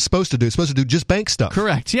teller is supposed to do. It's supposed to do just bank stuff.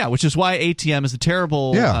 Correct, yeah, which is why ATM is a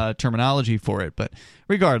terrible terminology for it. But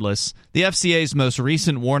regardless, the FCA's most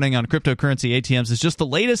recent warning on cryptocurrency ATMs is just the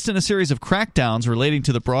latest in a series of crackdowns relating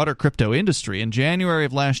to the broader crypto industry. In January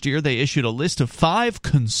of last year, they issued a list of 5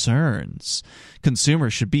 concerns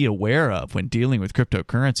consumers should be aware of when dealing with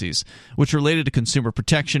cryptocurrencies, which related to consumer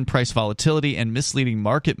protection, price volatility, and misleading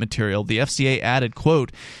market material. The FCA added,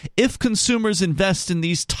 quote, "If consumers invest in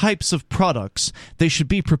these types of products, they should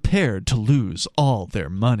be prepared to lose all their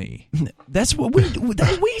money." That's what we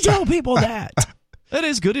tell people that. That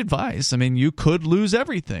is good advice. I mean, you could lose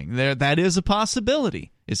everything. That is a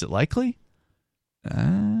possibility. Is it likely?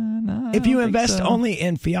 No, if you invest only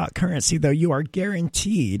in fiat currency, though, you are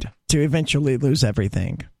guaranteed to eventually lose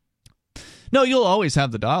everything. No, you'll always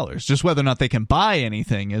have the dollars. Just whether or not they can buy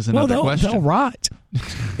anything is another question. They'll rot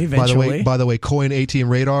eventually. By the way,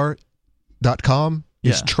 CoinATMRadar.com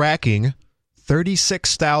is tracking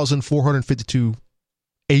 36,452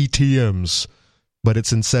 ATMs. But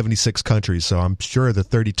it's in 76 countries, so I'm sure the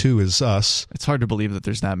 32 is us. It's hard to believe that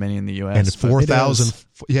there's that many in the U.S. And 4,000,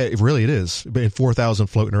 it really is. And 4,000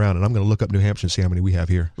 floating around, and I'm going to look up New Hampshire and see how many we have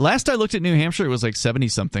here. Last I looked at New Hampshire, it was like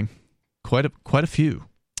 70-something. Quite a few.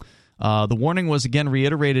 The warning was again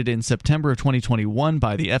reiterated in September of 2021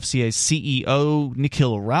 by the FCA's CEO,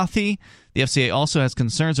 Nikhil Rathi. The FCA also has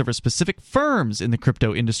concerns over specific firms in the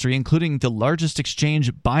crypto industry, including the largest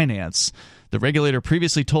exchange, Binance. The regulator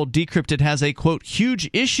previously told Decrypt it has a, quote, huge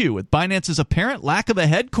issue with Binance's apparent lack of a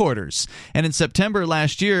headquarters. And in September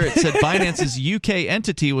last year, it said Binance's UK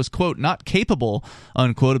entity was, quote, not capable,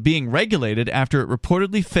 unquote, of being regulated after it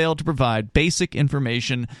reportedly failed to provide basic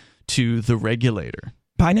information to the regulator.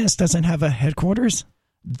 Binance doesn't have a headquarters?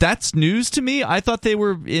 That's news to me. I thought they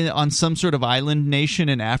were on some sort of island nation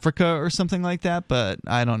in Africa or something like that, but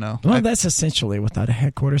I don't know. Well, that's essentially without a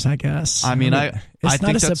headquarters, I guess. I mean, it's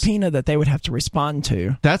not a subpoena that they would have to respond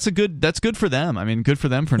to. That's good for them. I mean, good for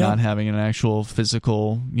them for not having an actual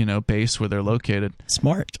physical, base where they're located.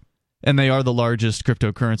 Smart. And they are the largest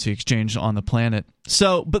cryptocurrency exchange on the planet.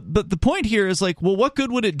 So, but the point here is like, well, what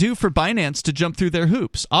good would it do for Binance to jump through their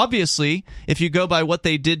hoops? Obviously, if you go by what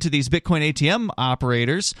they did to these Bitcoin ATM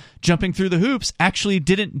operators, jumping through the hoops actually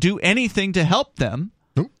didn't do anything to help them.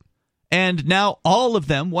 Nope. And now all of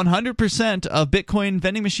them, 100% of Bitcoin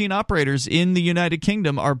vending machine operators in the United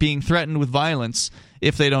Kingdom are being threatened with violence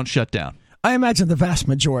if they don't shut down. I imagine the vast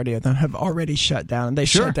majority of them have already shut down. They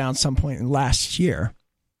shut down some point in last year.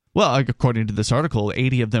 Well, according to this article,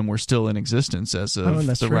 80 of them were still in existence as of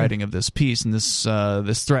the writing of this piece, and this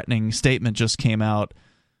threatening statement just came out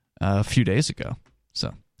a few days ago.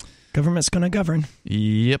 So, government's going to govern.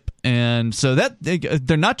 Yep, and so that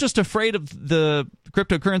they're not just afraid of the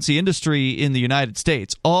cryptocurrency industry in the United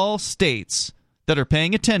States. All states that are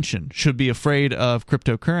paying attention should be afraid of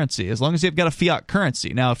cryptocurrency, as long as you've got a fiat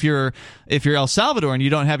currency. Now, if you're El Salvador and you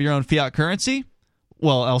don't have your own fiat currency,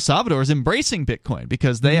 well, El Salvador is embracing Bitcoin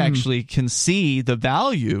because they actually can see the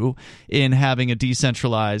value in having a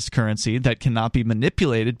decentralized currency that cannot be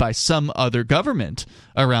manipulated by some other government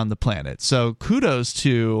around the planet. So kudos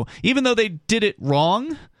to, even though they did it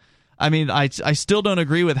wrong, I mean, I still don't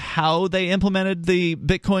agree with how they implemented the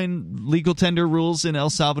Bitcoin legal tender rules in El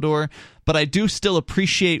Salvador, but I do still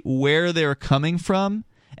appreciate where they're coming from.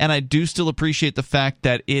 And I do still appreciate the fact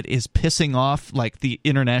that it is pissing off like the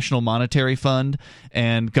International Monetary Fund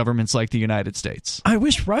and governments like the United States. I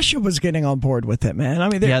wish Russia was getting on board with it, man. I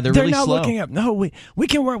mean, they're really now slow. looking up. No, we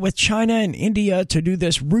can work with China and India to do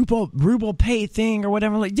this ruble pay thing or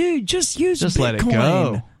whatever. Like, dude, just Bitcoin. Let it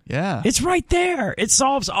go. Yeah. It's right there. It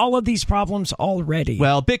solves all of these problems already.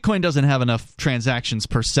 Well, Bitcoin doesn't have enough transactions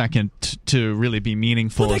per second to really be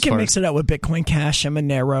meaningful. Well, they can mix it up with Bitcoin Cash and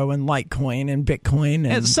Monero and Litecoin and Bitcoin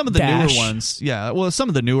and some of the Dash. newer ones. Yeah, well, some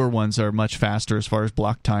of the newer ones are much faster as far as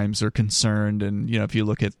block times are concerned. And, if you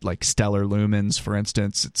look at like Stellar Lumens, for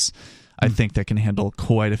instance, I think that can handle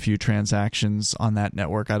quite a few transactions on that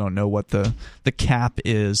network. I don't know what the cap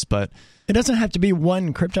is, but it doesn't have to be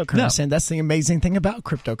one cryptocurrency, and that's the amazing thing about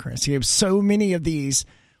cryptocurrency. You have so many of these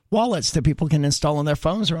wallets that people can install on their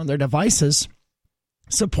phones or on their devices,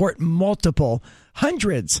 support multiple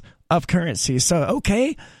hundreds of currencies. So,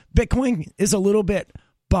 okay, Bitcoin is a little bit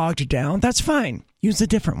bogged down. That's fine. Use a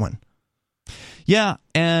different one. Yeah,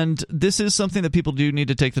 and this is something that people do need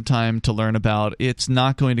to take the time to learn about. It's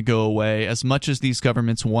not going to go away. As much as these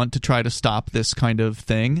governments want to try to stop this kind of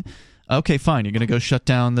thing, okay, fine, you're going to go shut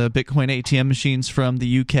down the Bitcoin ATM machines from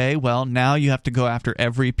the UK. Well, now you have to go after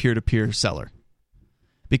every peer-to-peer seller.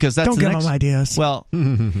 Because that's Don't give them ideas. Well,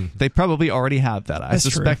 they probably already have that. I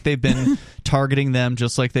suspect they've been targeting them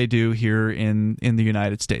just like they do here in the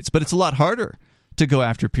United States. But it's a lot harder to go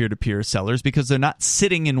after peer-to-peer sellers because they're not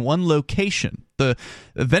sitting in one location. The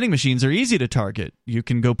vending machines are easy to target. You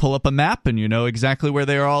can go pull up a map and you know exactly where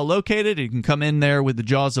they are all located. You can come in there with the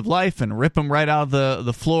jaws of life and rip them right out of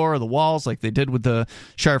the floor or the walls like they did with the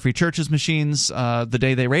Shire Free Churches machines the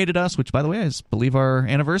day they raided us, which, by the way, I believe our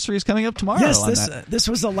anniversary is coming up tomorrow. Yes, this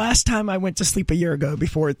was the last time I went to sleep a year ago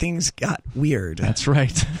before things got weird. That's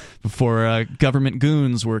right. Before government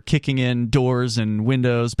goons were kicking in doors and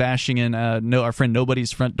windows, bashing in our friend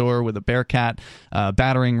Nobody's front door with a Bearcat,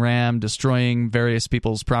 battering ram, destroying various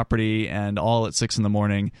people's property, and all at 6 a.m.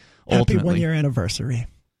 Happy 1-year anniversary.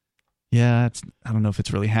 Yeah, I don't know if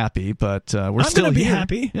it's really happy, but we're I'm still gonna here. Be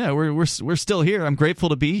happy. Yeah, we're still here. I'm grateful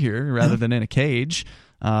to be here rather than in a cage.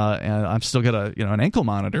 And I've still got an ankle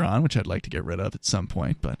monitor on, which I'd like to get rid of at some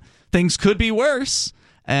point. But things could be worse.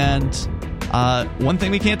 And one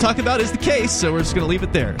thing we can't talk about is the case, so we're just going to leave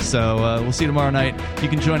it there. So we'll see you tomorrow night. You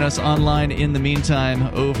can join us online in the meantime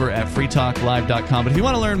over at freetalklive.com. But if you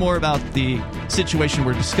want to learn more about the situation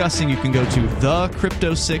we're discussing, you can go to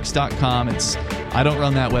thecrypto6.com. I don't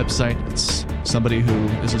run that website. It's somebody who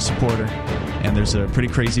is a supporter. And there's a pretty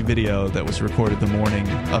crazy video that was recorded the morning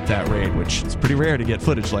of that raid, which is pretty rare to get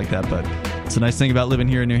footage like that, but it's a nice thing about living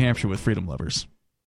here in New Hampshire with freedom lovers.